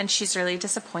 And she's really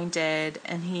disappointed,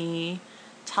 and he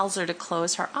tells her to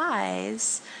close her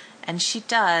eyes, and she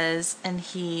does, and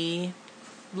he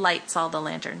lights all the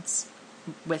lanterns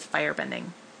with firebending,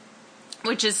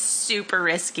 which is super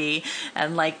risky.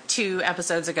 And like 2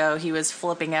 episodes ago, he was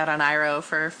flipping out on Iroh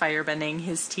for firebending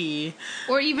his tea.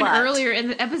 Or even earlier in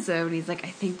the episode, he's like, I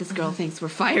think this girl thinks we're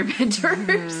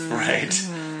firebenders. Right.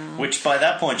 Which by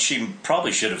that point, she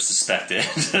probably should have suspected.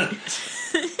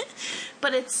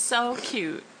 But it's so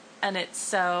cute. And it's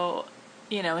so,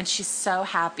 you know, and she's so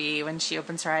happy when she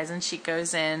opens her eyes and she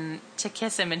goes in to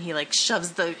kiss him, and he like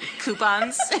shoves the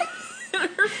coupons in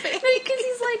her face.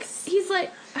 Because he's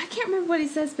like, I can't remember what he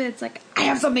says, but it's like, I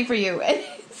have something for you. And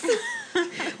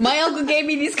my uncle gave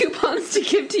me these coupons to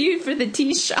give to you for the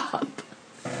tea shop.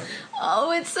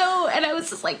 Oh, it's so, and I was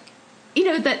just like, you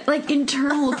know, that like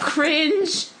internal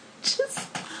cringe.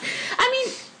 I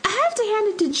mean, I have to hand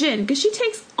it to Jin, because she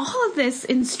takes all of this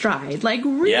in stride, like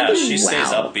really well. Yeah, she stays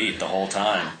upbeat the whole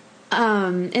time.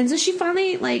 And so she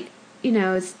finally, like, you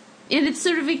know, it's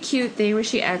sort of a cute thing where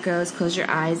she echoes, close your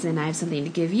eyes and I have something to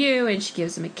give you, and she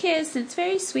gives him a kiss, and it's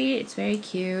very sweet, it's very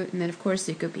cute. And then, of course,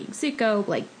 Zuko being Zuko,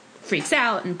 like, freaks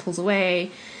out and pulls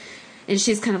away. And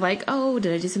she's kind of like, oh,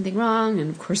 did I do something wrong? And,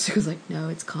 of course, Zuko's like, no,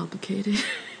 it's complicated.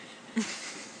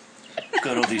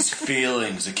 Got all these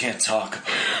feelings I can't talk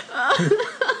about.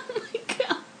 Oh, my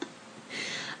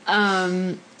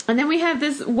God. And then we have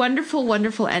this wonderful,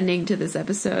 wonderful ending to this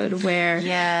episode where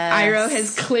Iroh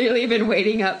has clearly been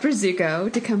waiting up for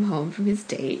Zuko to come home from his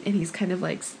date. And he's kind of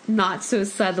like, not so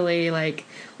subtly like,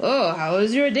 oh, how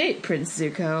was your date, Prince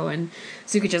Zuko? And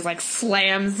Zuko just like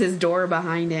slams his door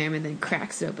behind him and then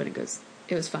cracks it open and goes,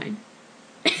 it was fine.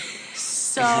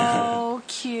 So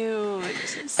cute.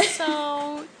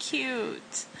 So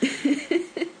cute.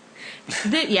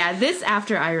 This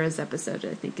After Iroh's episode,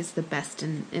 I think, is the best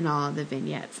in all of the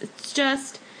vignettes. It's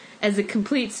just, as a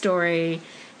complete story,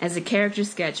 as a character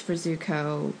sketch for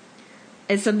Zuko,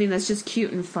 as something that's just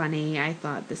cute and funny, I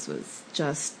thought this was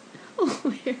just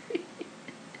hilarious.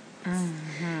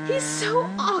 Mm-hmm. He's so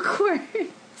awkward.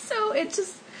 So it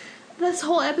just, this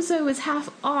whole episode was half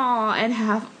awe and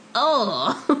half,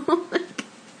 oh.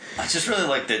 I just really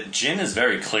like that Jin is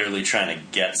very clearly trying to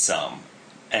get some.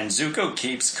 And Zuko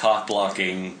keeps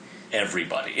cock-blocking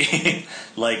everybody.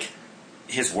 Like,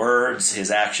 his words, his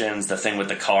actions, the thing with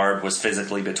the card was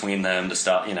physically between them to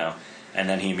stop, and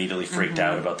then he immediately freaked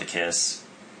out about the kiss.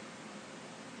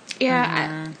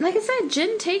 Yeah, like I said,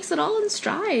 Jin takes it all in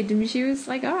stride. I mean, she was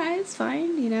like, all right, it's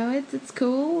fine, it's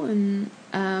cool. And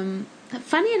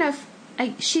funny enough,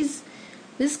 this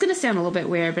is going to sound a little bit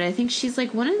weird, but I think she's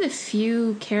like one of the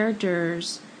few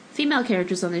female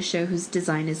characters on this show whose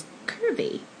design is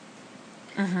curvy.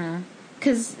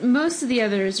 Because most of the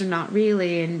others are not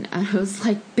really, and I was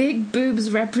like, big boobs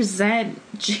represent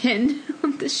Jin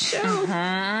on the show.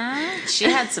 She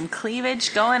had some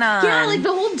cleavage going on. Yeah, like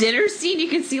the whole dinner scene, you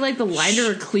can see like the line of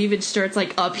her cleavage starts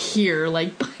like up here,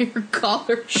 like by her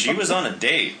collar. She was on a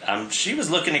date. She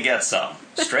was looking to get some,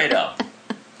 straight up.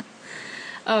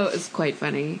 Oh, it's quite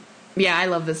funny. Yeah, I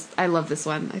love this. I love this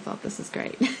one. I thought this is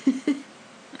great.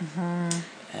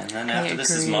 And then after this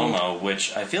is Momo,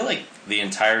 which I feel like the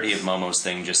entirety of Momo's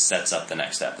thing just sets up the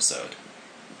next episode.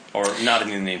 Or not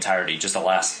even the entirety, just the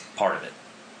last part of it.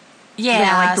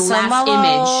 Yeah, like the last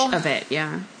Momo, image of it,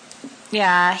 yeah.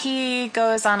 Yeah, he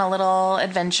goes on a little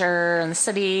adventure in the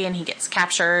city, and he gets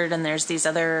captured, and there's these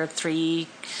other 3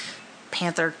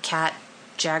 panther, cat,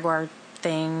 jaguar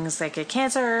things that get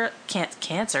captured,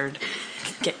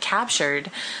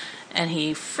 and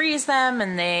he frees them,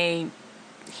 and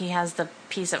he has the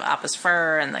piece of Appa's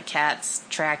fur, and the cats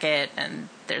track it, and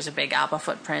there's a big Appa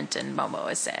footprint, and Momo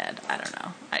is sad. I don't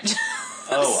know.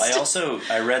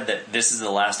 I read that this is the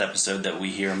last episode that we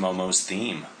hear Momo's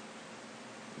theme.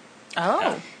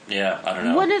 Oh. Yeah, I don't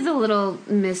know. One of the little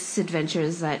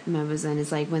misadventures that Momo's in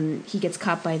is like when he gets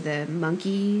caught by the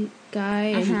monkey guy,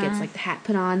 and he gets like the hat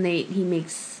put on, he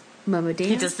makes Momo dance.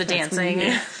 He does the dancing.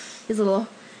 His little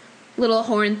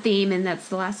horn theme, and that's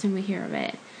the last time we hear of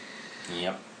it.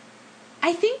 Yep.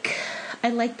 I think I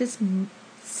like this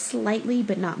slightly,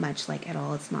 but not much, like at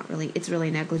all. It's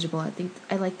really negligible. I think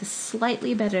I like this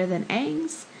slightly better than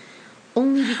Aang's,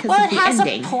 only because of the ending. Well, it has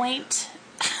a point.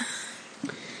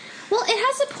 Well, it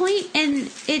has a point, and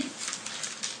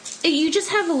you just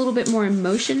have a little bit more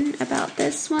emotion about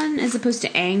this one, as opposed to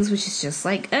Aang's, which is just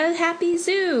like a happy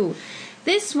zoo.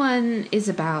 This one is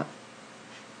about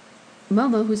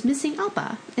Momo, who's missing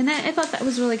Appa, and I thought that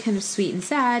was really kind of sweet and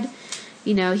sad.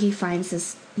 He finds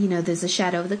this, there's a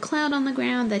shadow of the cloud on the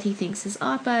ground that he thinks is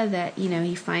Appa, that,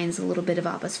 he finds a little bit of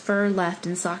Appa's fur left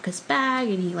in Sokka's bag,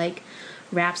 and he, like,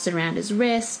 wraps it around his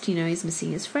wrist, he's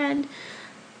missing his friend.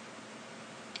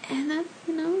 And that,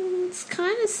 it's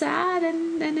kind of sad,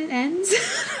 and then it ends.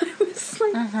 I was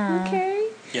like, okay.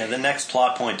 Yeah, the next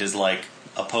plot point is, like,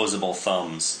 opposable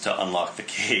thumbs to unlock the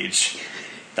cage.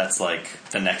 That's, like,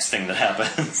 the next thing that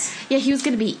happens. Yeah, he was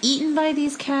going to be eaten by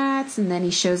these cats, and then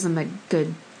he shows them a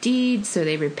good deed, so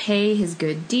they repay his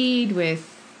good deed with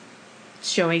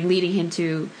leading him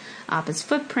to Appa's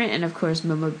footprint, and of course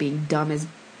Momo, being dumb as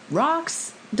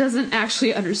rocks, doesn't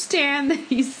actually understand that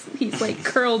he's like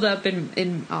curled up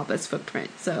in Appa's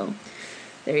footprint. So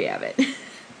there you have it.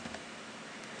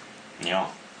 Yeah.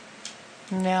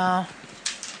 Yeah.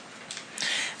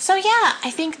 So yeah,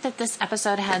 I think that this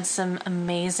episode had some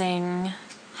amazing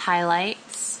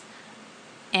highlights,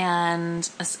 and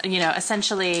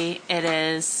essentially it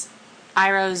is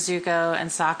Iroh, Zuko, and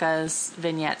Sokka's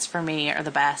vignettes for me are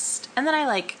the best, and then I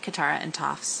like Katara and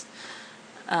Toph's,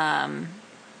 and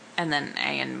then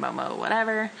Aang and Momo,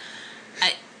 whatever.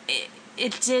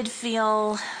 It did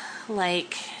feel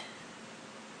like,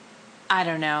 I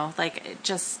don't know, like it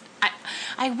just.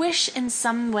 I wish in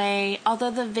some way,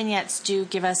 although the vignettes do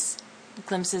give us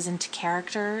glimpses into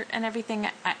character and everything,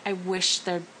 I wish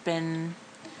there'd been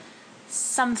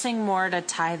something more to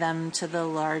tie them to the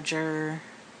larger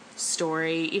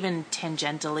story, even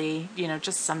tangentially,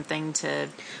 just something to...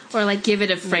 Or like give it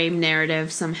a frame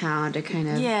narrative somehow to kind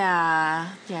of... Yeah,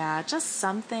 just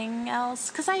something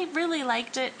else. Because I really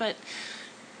liked it, but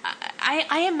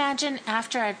I imagine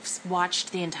after I've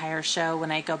watched the entire show,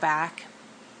 when I go back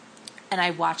and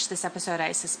I watch this episode,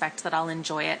 I suspect that I'll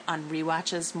enjoy it on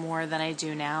rewatches more than I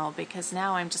do now, because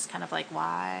now I'm just kind of like,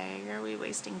 why are we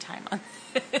wasting time on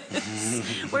this?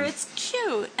 Where it's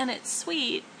cute and it's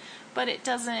sweet, but it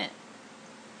doesn't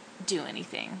do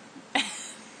anything.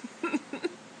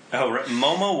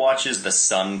 Momo watches the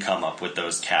sun come up with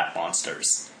those cat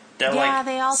monsters. They're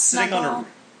they all sitting snuggle.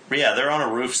 they're on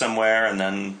a roof somewhere and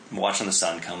then watching the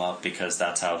sun come up, because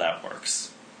that's how that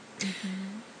works. Mm-hmm.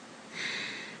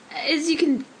 As you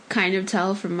can kind of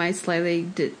tell from my slightly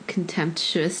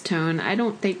contemptuous tone, I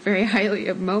don't think very highly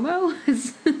of Momo.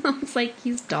 It's like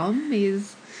he's dumb.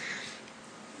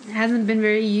 Hasn't been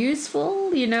very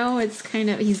useful. It's kind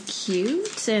of, he's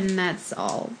cute, and that's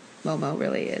all Momo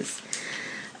really is.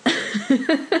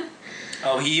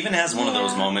 Oh, he even has one of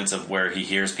those moments of where he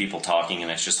hears people talking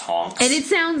and it's just honks. And it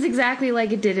sounds exactly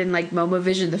like it did in like Momo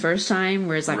Vision the first time,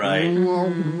 where it's like, right. I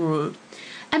mean,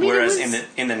 whereas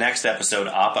in the next episode,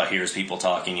 Appa hears people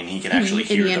talking and he can actually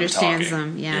hear them understands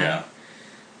talking. them.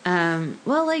 Yeah.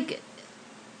 Well, like,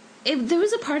 there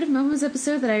was a part of Momo's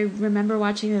episode that I remember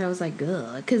watching that I was like,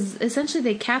 ugh, because essentially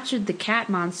they captured the cat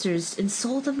monsters and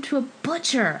sold them to a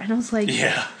butcher, and I was like,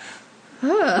 yeah,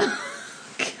 ugh,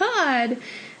 God,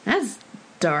 that's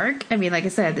dark. I mean, like I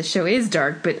said, the show is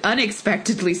dark, but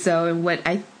unexpectedly so, and what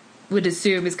I would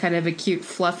assume is kind of a cute,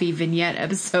 fluffy vignette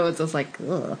episodes. I was like,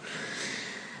 ugh.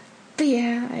 But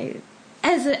yeah,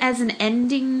 as an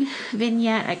ending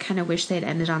vignette, I kind of wish they'd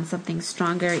ended on something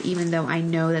stronger, even though I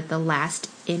know that the last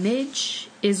image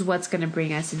is what's going to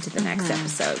bring us into the next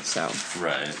episode. So,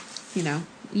 right. You know,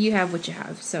 you have what you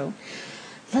have. So,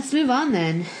 let's move on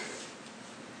then.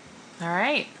 All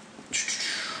right.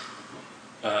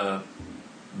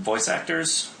 Voice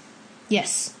actors?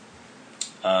 Yes.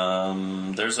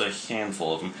 There's a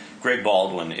handful of them. Greg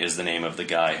Baldwin is the name of the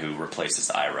guy who replaces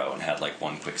Iroh and had like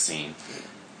one quick scene.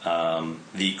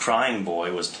 The crying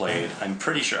boy was played, I'm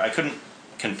pretty sure, I couldn't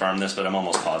confirm this, but I'm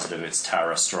almost positive it's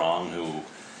Tara Strong, who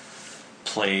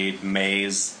played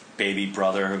May's baby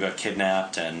brother who got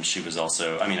kidnapped, and she was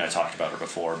also, I mean, I talked about her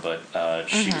before, but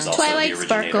she was also Twilight the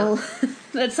originator. Sparkle.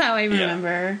 That's how I remember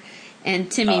her.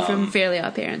 And Timmy from Fairly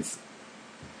Odd Parents.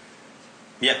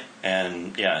 Yeah,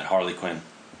 and Harley Quinn.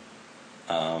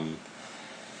 And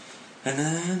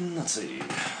then, let's see.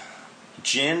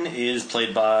 Jin is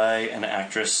played by an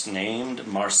actress named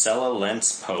Marcella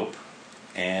Lentz Pope,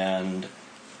 and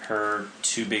her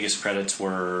two biggest credits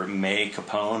were May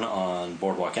Capone on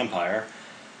Boardwalk Empire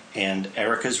and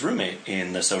Erica's roommate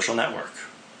in The Social Network.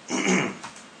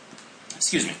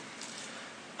 Excuse me.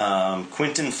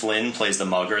 Quentin Flynn plays the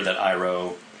mugger that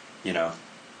Iroh,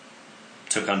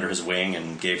 took under his wing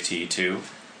and gave tea to.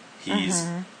 He's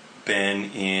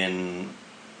been in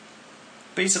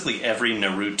basically every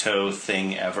Naruto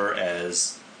thing ever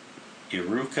as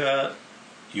Iruka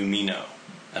Umino.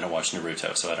 I don't watch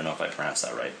Naruto, so I don't know if I pronounced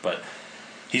that right. But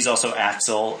he's also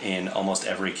Axel in almost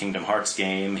every Kingdom Hearts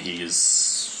game.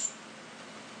 He's...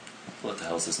 what the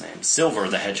hell's his name? Silver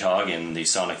the Hedgehog in the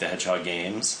Sonic the Hedgehog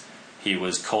games. He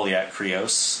was Koliak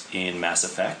Krios in Mass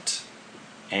Effect.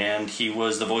 And he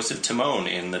was the voice of Timon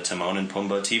in the Timon and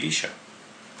Pumbaa TV show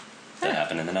that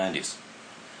happened in the 90s.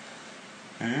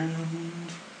 And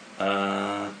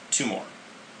two more.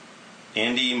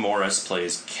 Andy Morris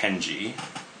plays Kenji.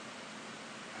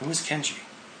 Who is Kenji?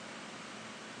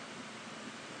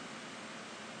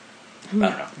 I don't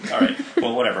know. All right.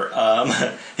 Well,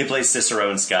 whatever. He plays Cicero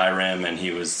in Skyrim, and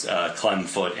he was Clem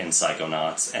Foot in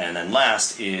Psychonauts. And then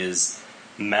last is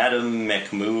Madame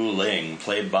McMu Ling,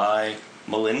 played by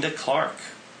Melinda Clark,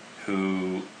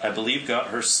 who I believe got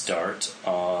her start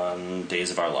on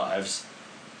Days of Our Lives.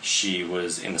 She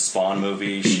was in the Spawn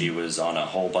movie. She was on a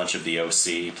whole bunch of the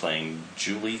OC playing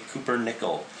Julie Cooper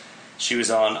Nickel. She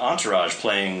was on Entourage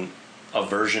playing a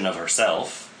version of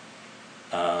herself.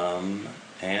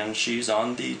 And she's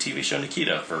on the TV show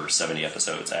Nikita for 70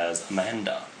 episodes as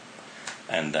Amanda.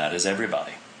 And that is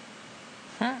everybody.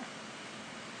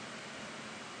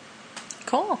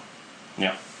 Cool.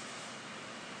 Yeah.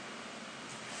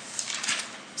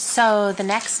 So the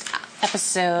next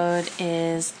episode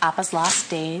is Appa's Lost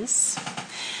Days.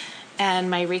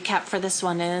 And my recap for this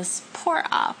one is poor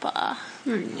Appa.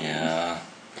 Yeah,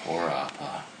 poor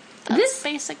Appa. This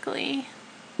basically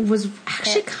was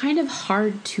actually kind of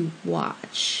hard to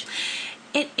watch.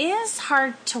 It is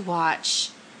hard to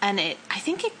watch, and I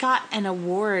think it got an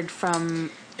award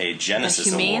from a Genesis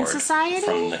the Humane Award Society?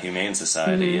 From the Humane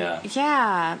Society, yeah.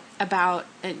 Yeah, about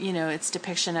its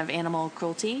depiction of animal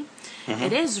cruelty.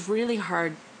 It is really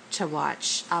hard to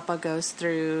watch. Appa goes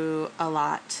through a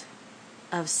lot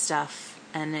of stuff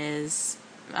and is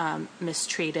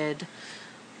mistreated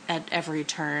at every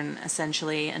turn,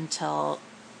 essentially, until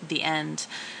the end.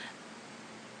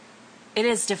 It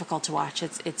is difficult to watch.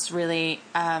 It's really,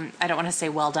 I don't want to say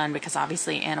well done, because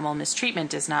obviously animal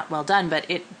mistreatment is not well done, but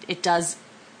it does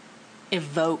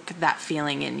evoke that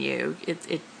feeling in you.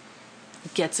 It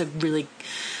gets a really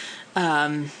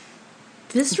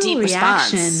visceral deep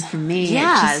reaction response from me.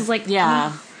 Yeah, it's just like,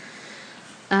 yeah.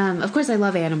 Of course I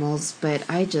love animals, but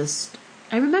I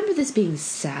remember this being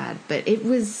sad, but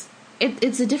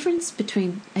it's a difference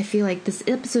between, I feel like this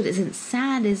episode isn't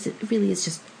sad, it really is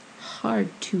just hard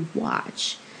to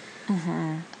watch.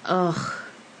 Ugh.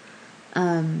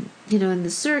 In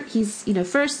the he's,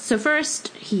 first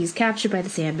he's captured by the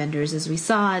Sandbenders. As we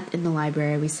saw it in the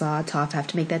library, we saw Toph have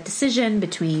to make that decision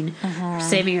between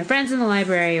saving her friends in the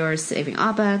library or saving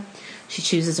Appa. She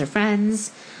chooses her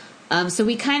friends. So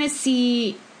we kind of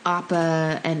see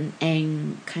Appa and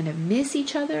Aang kind of miss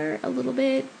each other a little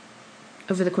bit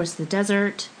over the course of the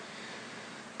desert.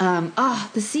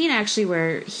 The scene actually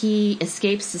where he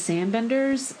escapes the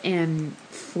Sandbenders and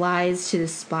flies to the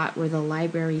spot where the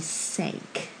library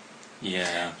sank.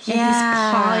 Yeah. And he's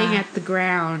pawing at the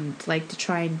ground, like, to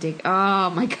try and dig.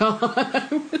 Oh, my God.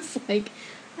 I was like,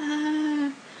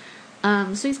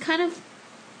 So he's kind of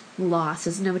lost,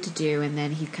 doesn't know what to do, and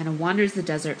then he kind of wanders the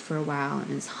desert for a while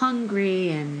and is hungry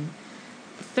and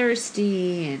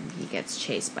thirsty, and he gets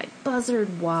chased by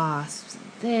buzzard wasps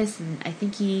and I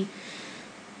think he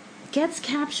gets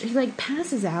captured. He, like,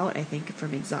 passes out, I think,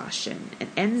 from exhaustion and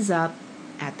ends up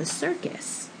at the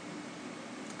circus.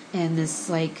 And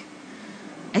this, like,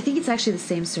 I think it's actually the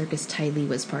same circus Ty Lee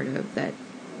was part of that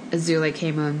Azula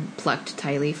came and plucked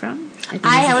Ty Lee from.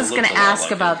 I was going to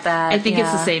ask about that. I think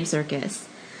it's the same circus.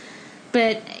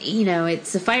 But,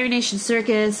 it's a Fire Nation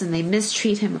circus, and they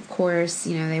mistreat him, of course.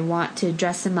 They want to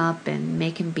dress him up and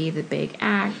make him be the big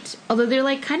act. Although there are,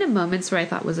 like, kind of moments where I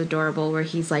thought was adorable, where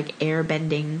he's, like,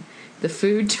 airbending the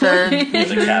food toward him.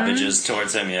 The cabbages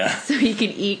towards him, yeah. So he can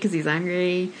eat because he's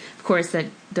hungry. Of course, that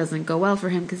doesn't go well for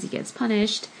him because he gets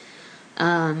punished.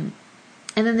 And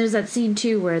then there's that scene,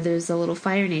 too, where there's a little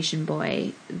Fire Nation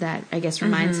boy that, I guess,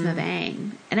 reminds him of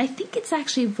Aang. And I think it's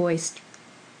actually voiced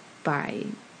by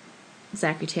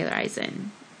Zachary Taylor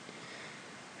Eisen,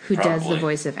 who does the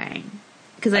voice of Aang.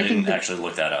 Because I didn't actually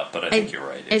look that up, but I think you're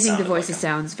right. I think the voice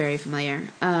sounds very familiar.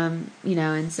 And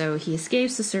so he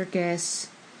escapes the circus.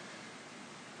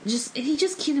 He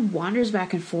just kind of wanders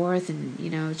back and forth and,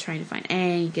 trying to find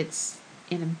Aang. He gets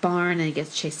in a barn and he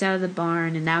gets chased out of the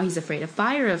barn. And now he's afraid of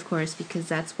fire, of course, because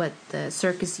that's what the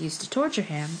circus used to torture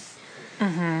him.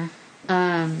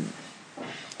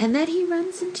 And then he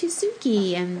runs into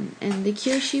Suki and the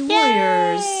Kyoshi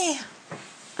warriors.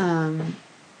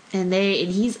 And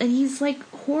he's like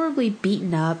horribly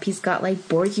beaten up. He's got like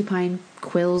porcupine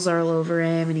quills all over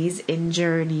him, and he's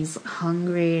injured, and he's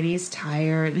hungry, and he's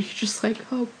tired, and he's just like,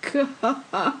 oh God.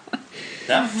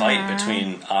 That fight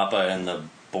between Appa and the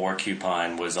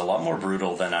porcupine was a lot more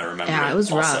brutal than I remember. Yeah, it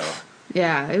was rough.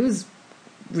 Yeah, it was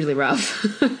really rough.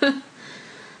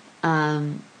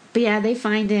 But yeah, they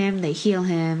find him, they heal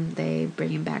him, they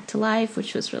bring him back to life,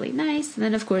 which was really nice. And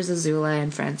then, of course, Azula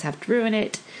and friends have to ruin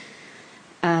it.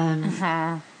 And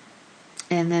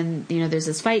then, there's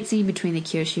this fight scene between the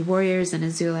Kyoshi warriors and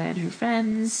Azula and her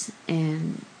friends.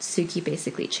 And Suki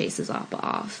basically chases Appa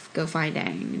off, go find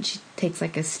Aang. And she takes,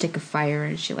 like, a stick of fire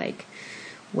and she, like,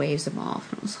 waves them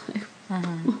off. And I was like,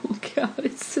 oh, God,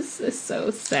 it's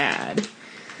so sad.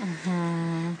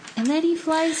 And then he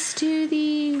flies to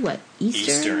the,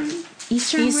 Eastern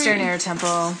Air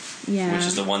Temple. Yeah. Which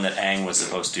is the one that Aang was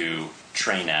supposed to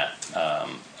train at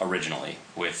originally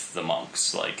with the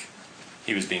monks. Like,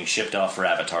 he was being shipped off for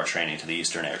Avatar training to the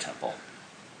Eastern Air Temple.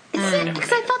 Is it?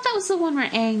 Because I thought that was the one where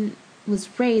Aang was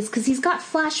raised, because he's got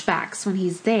flashbacks when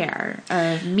he's there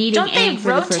of meeting Aang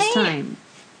for the first time.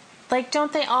 Like,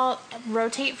 don't they all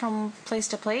rotate from place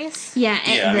to place? Yeah,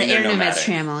 and the air nomads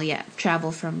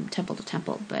travel from temple to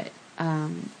temple. But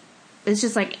it's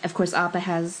just like, of course, Appa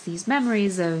has these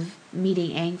memories of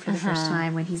meeting Aang for the first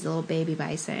time when he's a little baby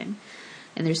bison.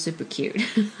 And they're super cute.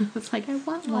 It's like, I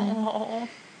want one. Aww.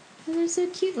 And they're so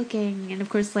cute looking. And of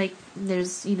course, like,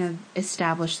 there's,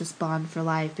 established this bond for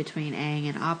life between Aang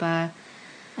and Appa.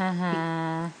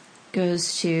 He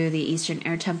goes to the Eastern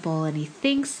Air Temple and he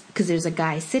thinks, because there's a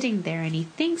guy sitting there and he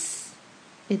thinks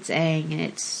it's Aang and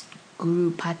it's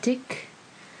Guru Patik.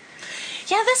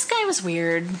 Yeah, this guy was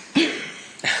weird.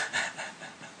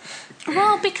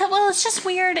 It's just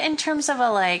weird in terms of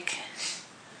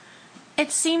it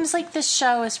seems like this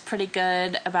show is pretty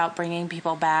good about bringing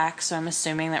people back, so I'm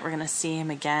assuming that we're going to see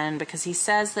him again, because he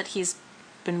says that he's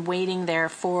been waiting there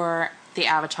for the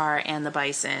Avatar and the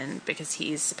Bison because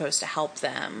he's supposed to help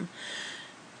them.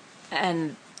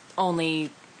 And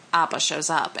only Appa shows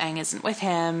up. Aang isn't with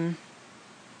him.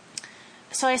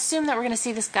 So I assume that we're going to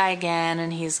see this guy again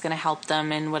and he's going to help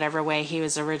them in whatever way he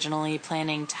was originally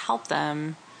planning to help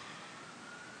them.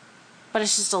 But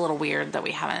it's just a little weird that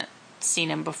we haven't seen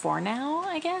him before now,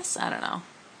 I guess. I don't know.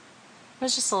 It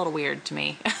was just a little weird to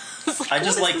me. I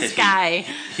just like that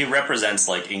he represents,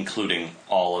 like, including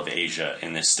all of Asia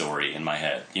in this story in my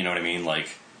head. You know what I mean? Like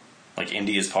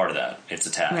India is part of that. It's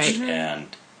attached. Right.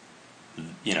 And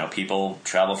people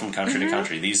travel from country to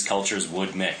country. These cultures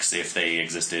would mix if they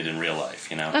existed in real life,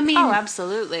 I mean,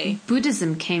 absolutely.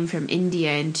 Buddhism came from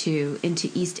India into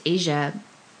East Asia,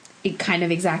 kind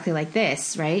of exactly like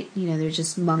this, right? They're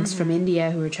just monks from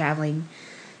India who were traveling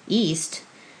east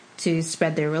to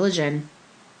spread their religion.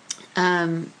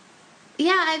 Guru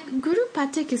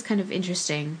Pathik is kind of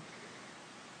interesting.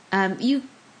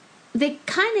 They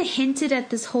kind of hinted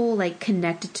at this whole, like,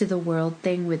 connected to the world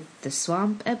thing with the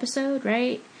swamp episode,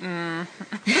 right?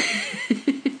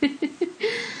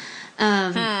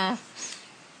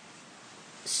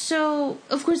 So,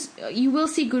 of course, you will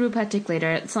see Guru Pathik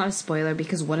later. It's not a spoiler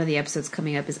because one of the episodes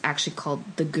coming up is actually called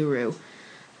The Guru.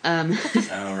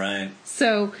 Oh, right.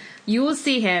 So, you will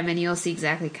see him and you'll see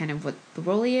exactly kind of what the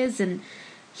role he is. And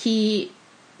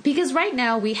because right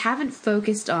now we haven't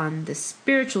focused on the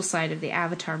spiritual side of the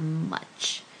Avatar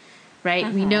much,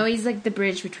 right? We know he's like the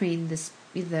bridge between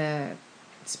the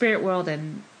spirit world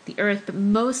and the earth, but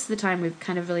most of the time we've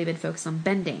kind of really been focused on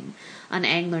bending, on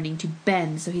Aang learning to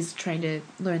bend, so he's trying to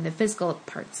learn the physical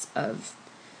parts of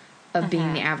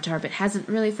being the Avatar, but hasn't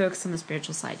really focused on the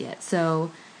spiritual side yet. So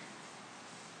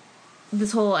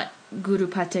this whole Guru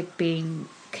Pathik being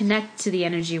connect to the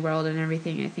energy world and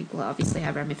everything, I think will obviously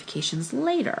have ramifications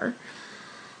later.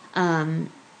 But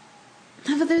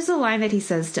there's a line that he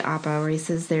says to Appa where he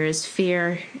says, "There is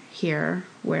fear here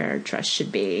where trust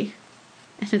should be."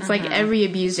 And it's like every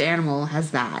abused animal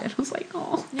has that. And I was like,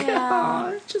 oh,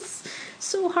 God, it's just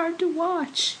so hard to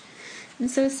watch. And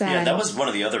so sad. Yeah, that was one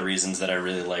of the other reasons that I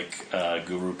really like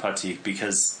Guru Pathik,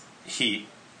 because he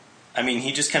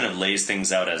just kind of lays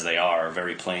things out as they are,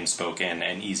 very plain spoken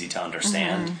and easy to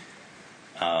understand.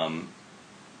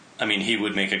 He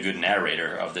would make a good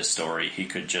narrator of this story. He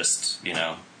could just,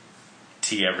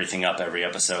 tee everything up every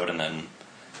episode and then,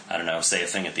 say a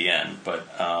thing at the end. But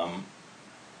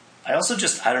I also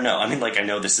I don't know. I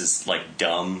know this is,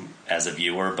 dumb as a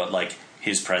viewer, but,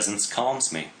 his presence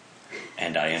calms me.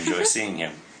 And I enjoy seeing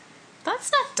him.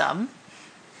 That's not dumb.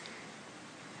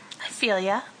 I feel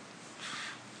ya.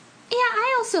 Yeah,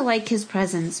 I also like his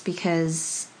presence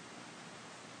because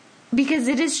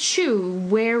it is true.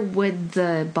 Where would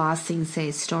the Ba Sing Se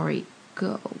story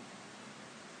go?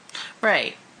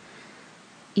 Right.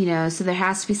 So there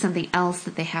has to be something else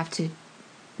that they have to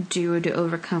do to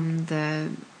overcome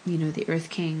the Earth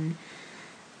King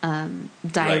diary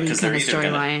kind of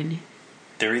storyline.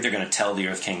 They're either going to tell the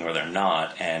Earth King or they're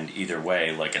not, and either way,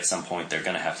 at some point, they're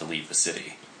going to have to leave the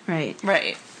city. Right.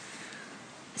 Right.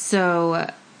 So,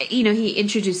 he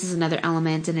introduces another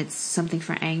element, and it's something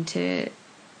for Aang to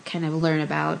kind of learn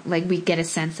about. We get a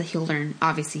sense that he'll learn.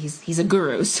 Obviously, he's a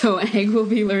guru, so Aang will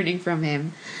be learning from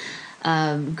him.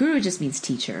 Guru just means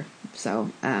teacher. So,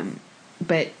 I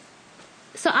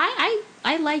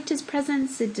liked his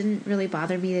presence. It didn't really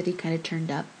bother me that he kind of turned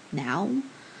up now.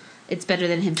 It's better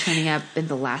than him turning up in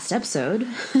the last episode.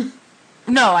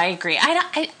 No, I agree.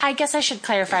 I guess I should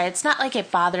clarify. It's not like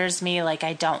it bothers me,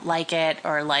 I don't like it,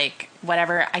 or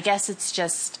whatever. I guess it's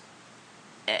just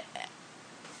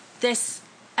this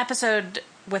episode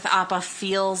with Appa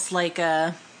feels like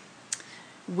a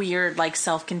weird,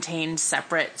 self-contained,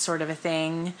 separate sort of a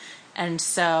thing. And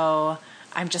so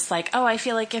I'm just I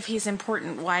feel like if he's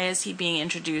important, why is he being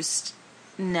introduced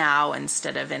now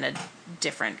instead of in a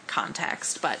different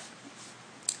context? But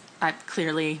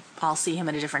I'll see him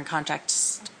in a different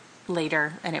context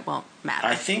later, and it won't matter.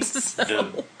 I think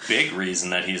the big reason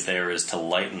that he's there is to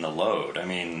lighten the load.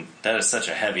 That is such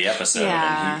a heavy episode,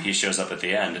 and he shows up at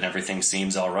the end, and everything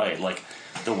seems all right.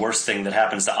 The worst thing that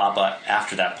happens to Appa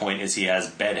after that point is he has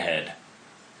bedhead.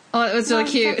 Oh, it was really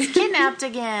cute. He gets kidnapped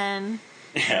again.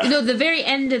 Yeah. The very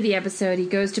end of the episode, he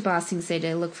goes to Ba Sing Se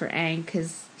to look for Aang,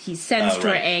 because he sensed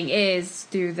where Aang is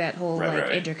through that whole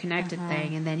interconnected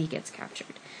thing, and then he gets captured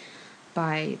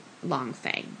by Long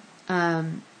Feng.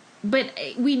 But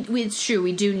it's true,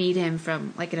 we do need him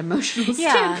from an emotional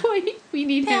standpoint. We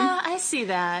need him. Yeah, I see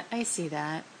that.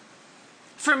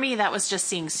 For me, that was just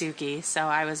seeing Suki, so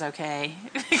I was okay.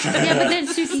 Yeah, but then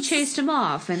Suki chased him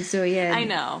off, and so I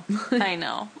know.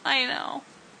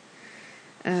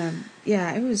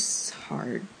 Yeah, it was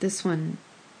hard. This one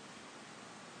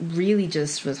really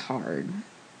just was hard.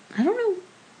 I don't know.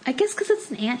 I guess because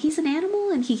he's an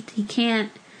animal, and he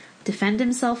can't defend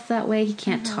himself that way. He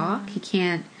can't talk. He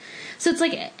can't. So it's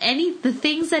the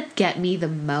things that get me the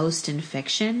most in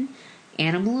fiction,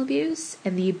 animal abuse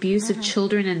and the abuse of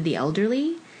children and the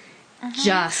elderly,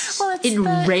 just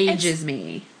enrages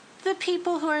me. The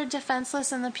people who are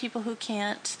defenseless and the people who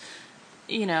can't,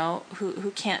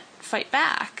 who can't fight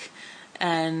back.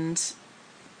 And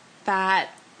that's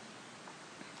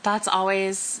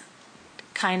always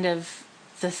kind of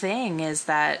the thing is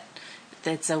that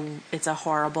it's a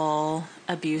horrible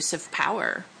abuse of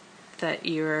power, that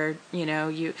you're,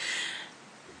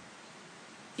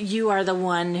 you are the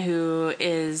one who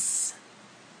is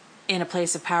in a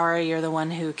place of power. You're the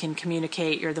one who can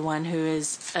communicate. You're the one who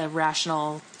is a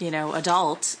rational,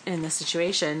 adult in the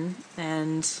situation,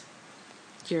 and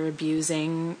you're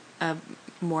abusing a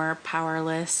more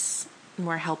powerless,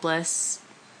 more helpless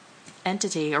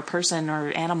entity or person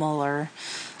or animal or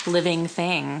living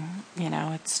thing.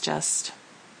 It's just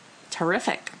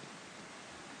horrific.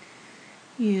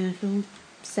 Yeah,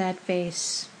 sad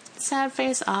face. Sad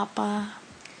face Appa.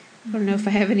 I don't know if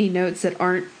I have any notes that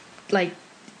aren't like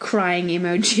crying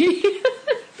emoji.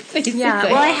 Yeah,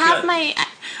 well,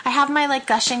 I have my like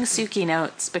gushing Suki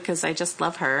notes because I just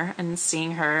love her, and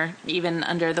seeing her even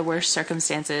under the worst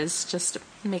circumstances just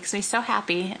makes me so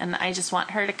happy, and I just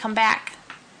want her to come back.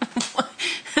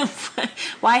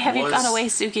 Why have you gone away,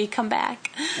 Suki? Come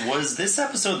back. Was this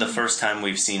episode the first time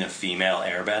we've seen a female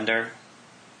airbender?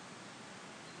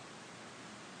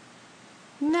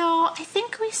 No, I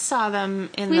think we saw them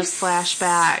in the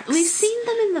flashbacks. We've seen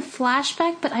them in the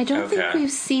flashback, but I don't think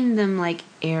we've seen them, like,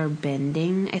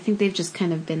 airbending. I think they've just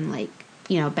kind of been, like,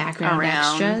 background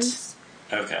extras.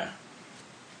 Okay.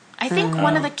 I think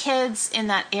one of the kids in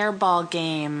that airball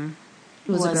game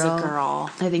was a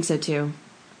girl. I think so, too.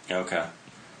 Okay.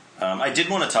 I did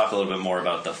want to talk a little bit more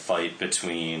about the fight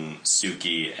between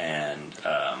Suki and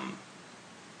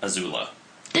Azula.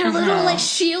 They're little, like,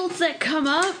 shields that come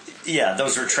up. Yeah,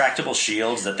 those retractable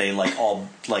shields that they, like, all,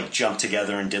 like, jumped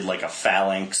together and did, like, a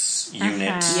phalanx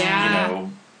unit,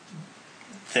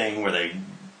 thing where they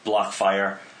block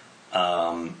fire.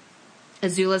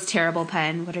 Azula's terrible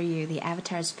pen. What are you, the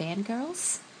Avatar's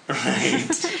fangirls? Right.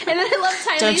 And then I love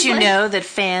Tylee's. Don't you know that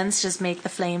fans just make the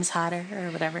flames hotter or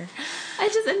whatever?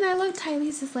 I love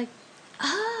Tylee's just like,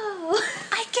 oh.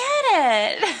 I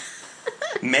get it.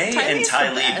 May and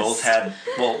Ty Lee both had,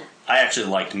 well, I actually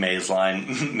liked May's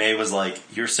line. May was like,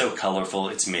 "You're so colorful,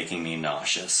 it's making me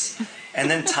nauseous."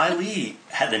 And then Ty Lee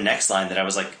had the next line that I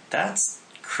was like, that's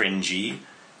cringy.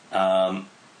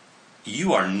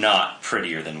 You are not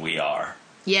prettier than we are.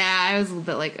 Yeah, I was a little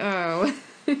bit like, oh.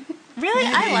 Really?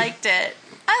 I liked it.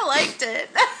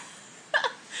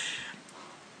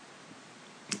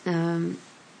 And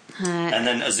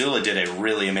then Azula did a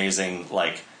really amazing,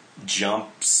 like,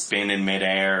 jump, spin in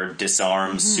midair,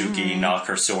 disarm Suki, knock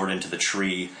her sword into the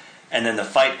tree, and then the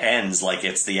fight ends like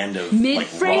it's the end of like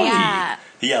Rocky.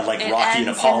 Yeah, like it Rocky and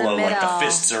Apollo, like the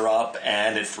fists are up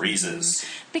and it freezes.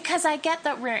 Because I get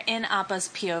that we're in Appa's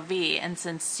POV, and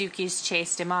since Suki's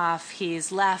chased him off,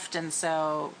 he's left, and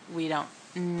so we don't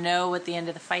know what the end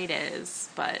of the fight is.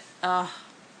 But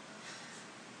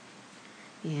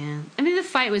yeah, I mean the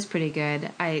fight was pretty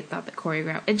good. I thought the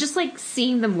choreography and just like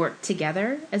seeing them work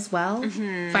together as well,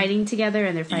 fighting together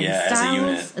and their fighting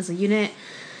styles as a unit.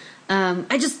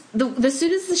 I just as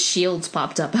soon as the shields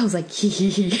popped up, I was like,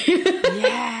 yeah,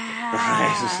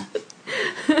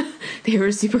 they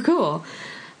were super cool.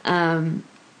 And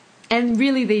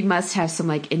really, they must have some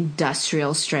like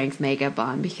industrial strength makeup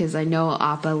on because I know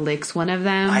Appa licks one of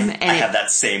them. I have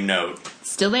that same note.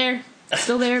 Still there,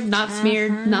 not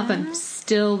smeared, nothing.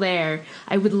 Still there.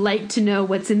 I would like to know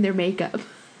what's in their makeup.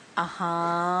 And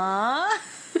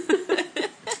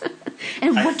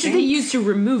what do they use to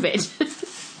remove it?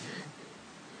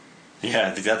 Yeah,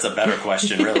 I think that's a better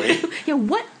question, really. Yeah,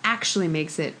 what actually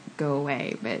makes it go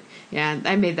away? But yeah,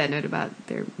 I made that note about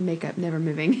their makeup never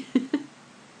moving.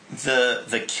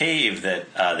 The cave that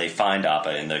they find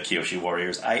Appa in the Kyoshi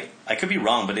Warriors, I could be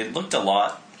wrong, but it looked a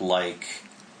lot like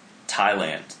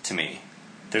Thailand to me.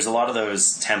 There's a lot of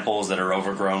those temples that are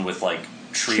overgrown with like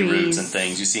tree roots and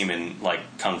things. You see them in like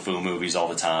kung fu movies all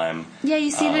the time. Yeah,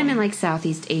 you see them in like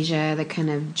Southeast Asia, the kind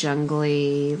of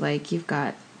jungly, like you've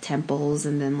got temples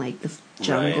and then like the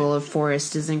jungle or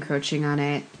forest is encroaching on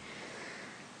it.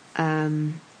 Yeah.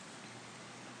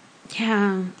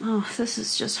 Oh, this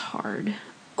is just hard.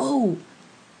 Oh,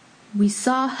 we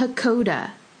saw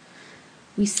Hakoda.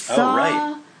 We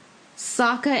saw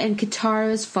Sokka and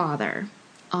Katara's father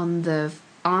on the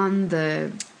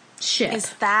ship.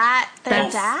 Is that their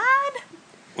dad?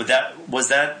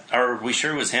 Are we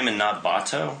sure it was him and not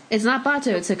Bato? It's not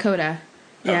Bato, it's Hakoda.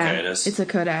 Yeah, okay, it is. It's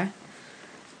Hakoda.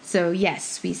 So,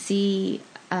 yes, we see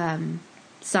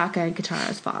Sokka and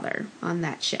Katara's father on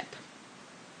that ship.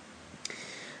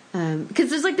 Because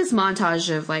there's, like, this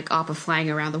montage of, like, Appa flying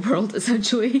around the world,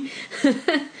 essentially.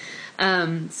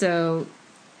 So,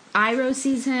 Iroh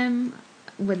sees him.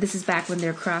 This is back when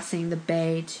they're crossing the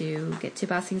bay to get to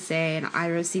Ba Sing Se, and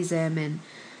Iroh sees him, and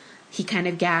he kind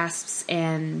of gasps,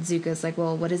 and Zuko's like,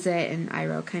 well, what is it? And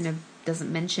Iroh kind of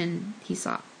doesn't mention he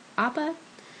saw Appa.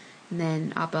 And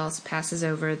then Appa also passes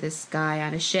over this guy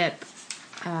on a ship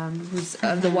who's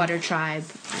of the Water Tribe.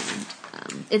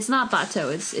 And it's not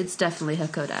Bato, it's definitely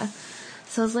Hakoda.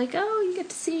 So I was like, oh, you get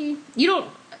to see... You don't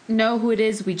know who it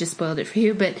is, we just spoiled it for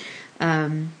you, but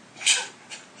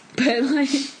like...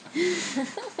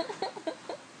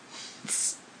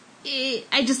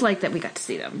 I just like that we got to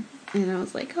see them. And I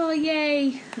was like, oh,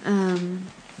 yay.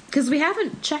 Because we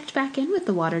haven't checked back in with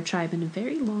the Water Tribe in a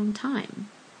very long time.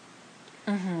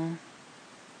 Mm-hmm.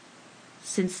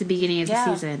 Since the beginning of the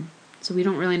season. So we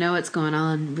don't really know what's going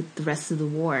on with the rest of the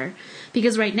war.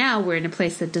 Because right now we're in a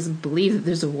place that doesn't believe that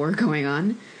there's a war going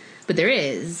on. But there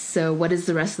is. So what is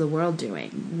the rest of the world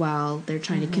doing while they're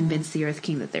trying to convince the Earth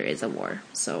King that there is a war?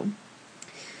 So,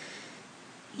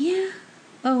 yeah.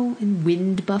 Oh, and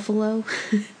wind buffalo.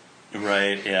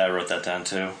 Right, yeah, I wrote that down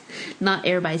too. Not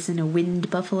air bison, a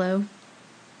wind buffalo.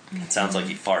 It sounds like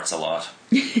he farts a lot.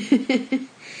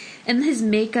 And his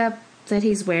makeup that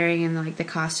he's wearing and like the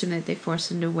costume that they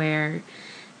force him to wear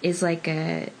is like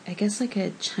I guess like a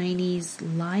Chinese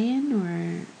lion,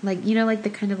 or like, you know, like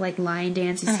the kind of like lion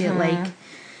dance you see at like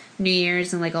New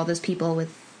Year's, and like all those people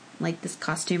with like this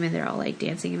costume and they're all like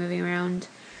dancing and moving around.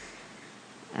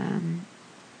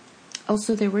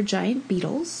 Also, there were giant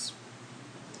beetles.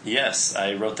 Yes,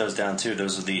 I wrote those down too.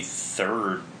 Those are the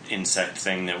third insect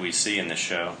thing that we see in this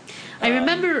show. I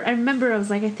remember I was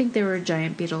like, I think there were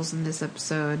giant beetles in this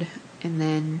episode. And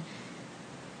then,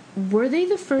 were they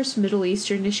the first Middle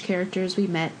Easternish characters we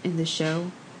met in the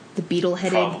show? The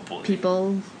beetle-headed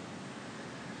people?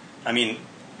 I mean,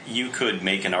 you could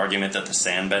make an argument that the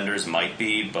Sandbenders might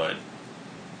be, but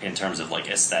in terms of, like,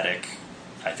 aesthetic,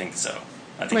 I think so.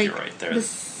 I think you're right there.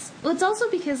 Well, it's also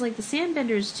because, like, the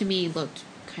Sandbenders, to me, looked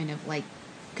kind of like...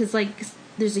 Because, like,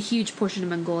 there's a huge portion of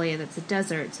Mongolia that's a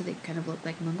desert, so they kind of look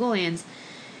like Mongolians.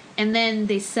 And then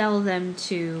they sell them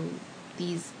to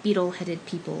these beetle-headed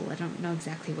people. I don't know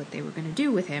exactly what they were going to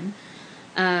do with him.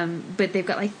 But they've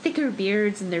got, like, thicker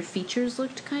beards, and their features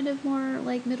looked kind of more,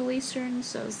 like, Middle Eastern.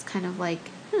 So it's kind of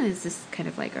like, is this kind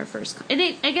of like our first... And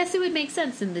I guess it would make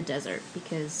sense in the desert,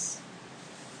 because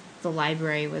the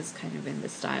library was kind of in the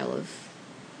style of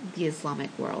the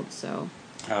Islamic world, so...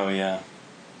 Oh, yeah.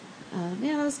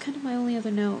 Yeah, that was kind of my only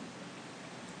other note.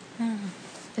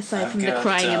 Aside from the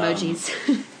crying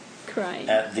emojis. Crying.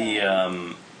 At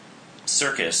the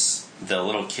circus, the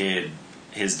little kid,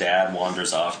 his dad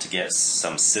wanders off to get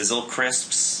some Sizzle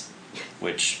Crisps,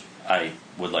 which I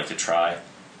would like to try.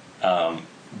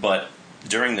 But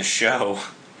during the show,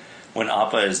 when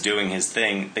Appa is doing his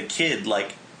thing, the kid,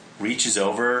 like, reaches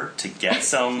over to get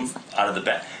some out of the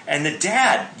bag, and the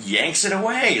dad yanks it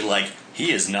away. Like,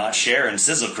 he is not sharing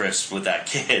Sizzle Crisps with that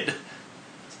kid.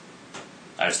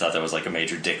 I just thought that was like a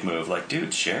major dick move. Like,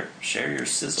 dude, share your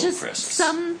Sizzle Crisps.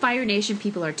 Some Fire Nation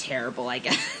people are terrible, I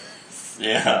guess.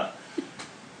 Yeah.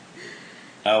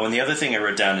 And the other thing I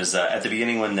wrote down is at the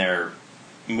beginning when they're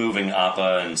moving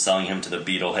Appa and selling him to the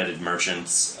beetle-headed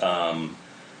merchants,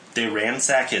 they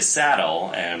ransack his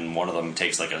saddle, and one of them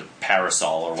takes like a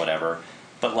parasol or whatever.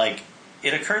 But like,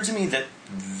 it occurred to me that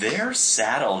their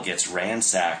saddle gets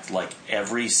ransacked like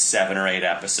every 7 or 8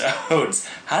 episodes.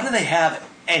 How do they have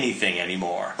anything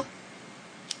anymore?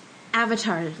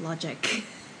 Avatar logic.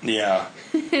 Yeah.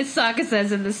 Sokka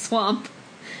says in the swamp.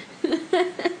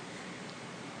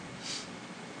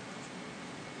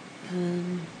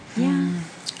 Yeah.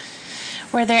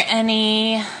 Were there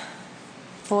any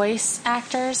voice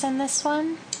actors in this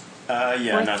one?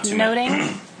 Yeah, worth not too noting?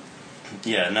 many.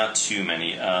 Yeah, not too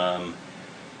many.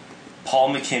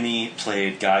 Paul McKinney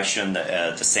played Gaishan,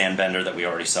 the Sandbender that we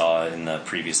already saw in the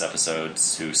previous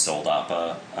episodes, who sold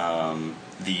Appa.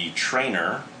 The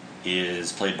trainer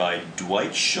is played by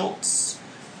Dwight Schultz,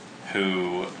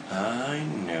 who I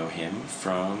know him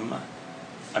from...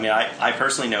 I mean, I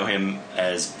personally know him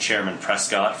as Chairman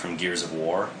Prescott from Gears of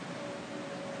War.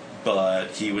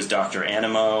 But he was Dr.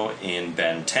 Animo in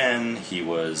Ben 10. He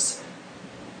was...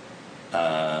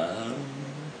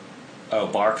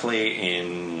 Barclay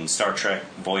in Star Trek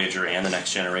Voyager and The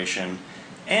Next Generation.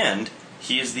 And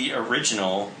he is the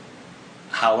original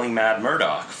Howling Mad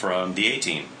Murdoch from The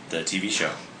A-Team, the TV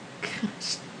show.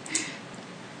 Gosh.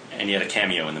 And he had a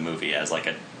cameo in the movie as like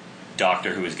a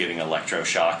doctor who was giving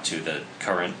electroshock to the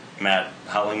current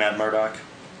Howling Mad Murdoch.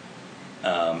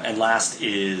 And last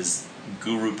is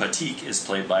Guru Patik, is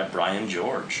played by Brian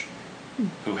George,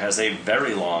 who has a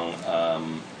very long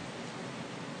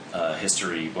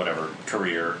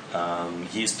career.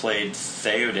 He's played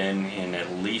Theoden in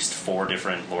at least 4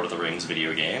 different Lord of the Rings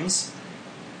video games.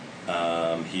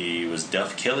 He was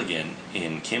Duff Killigan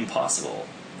in Kim Possible.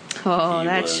 Oh,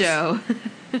 that show.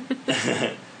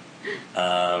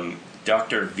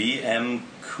 Dr. V.M.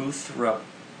 Koothrappali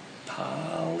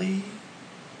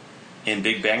in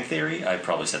Big Bang Theory. I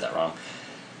probably said that wrong.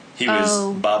 He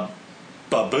was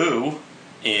Babu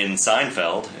in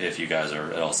Seinfeld, if you guys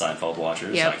are at all Seinfeld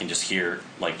watchers. Yep. I can just hear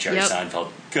like Jerry Seinfeld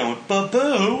going,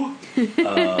 Babu!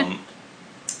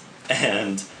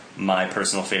 And my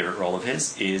personal favorite role of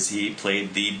his is he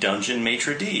played the dungeon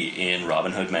maitre d' in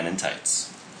Robin Hood Men in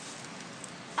Tights.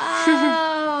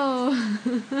 Oh!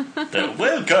 The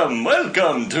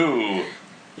welcome to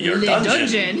your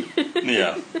dungeon.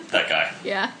 Yeah, that guy.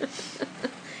 Yeah.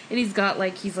 And he's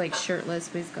like shirtless,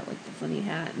 but he's got like the funny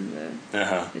hat and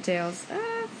the tails.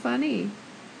 Funny.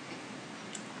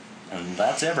 And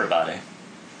that's everybody.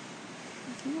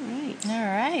 All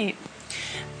right.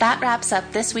 That wraps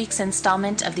up this week's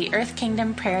installment of the Earth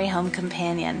Kingdom Prairie Home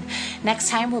Companion. Next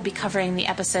time we'll be covering the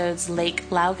episodes Lake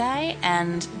Laogai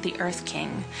and The Earth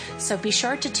King. So be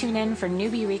sure to tune in for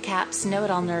newbie recaps,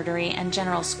 know-it-all nerdery, and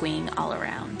general squeeing all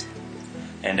around.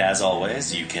 And as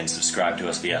always, you can subscribe to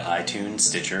us via iTunes,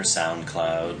 Stitcher,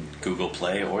 SoundCloud, Google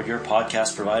Play, or your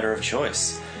podcast provider of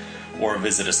choice. Or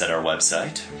visit us at our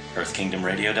website,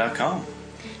 earthkingdomradio.com.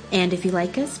 And if you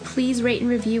like us, please rate and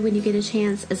review when you get a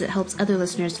chance, as it helps other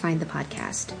listeners find the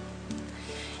podcast.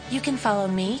 You can follow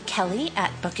me, Kelly,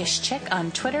 at BookishChick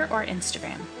on Twitter or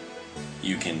Instagram.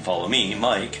 You can follow me,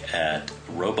 Mike, at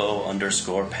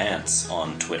robo_pants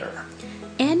on Twitter.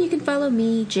 And you can follow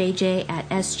me, JJ, at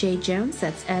SJJones,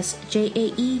 that's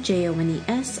SJAEJONES,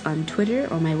 on Twitter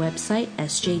or my website,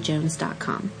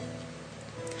 sjjones.com.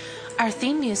 Our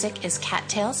theme music is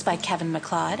Cattails by Kevin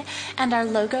MacLeod, and our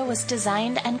logo was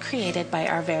designed and created by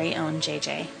our very own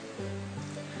JJ.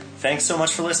 Thanks so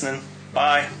much for listening.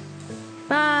 Bye.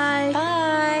 Bye.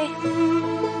 Bye.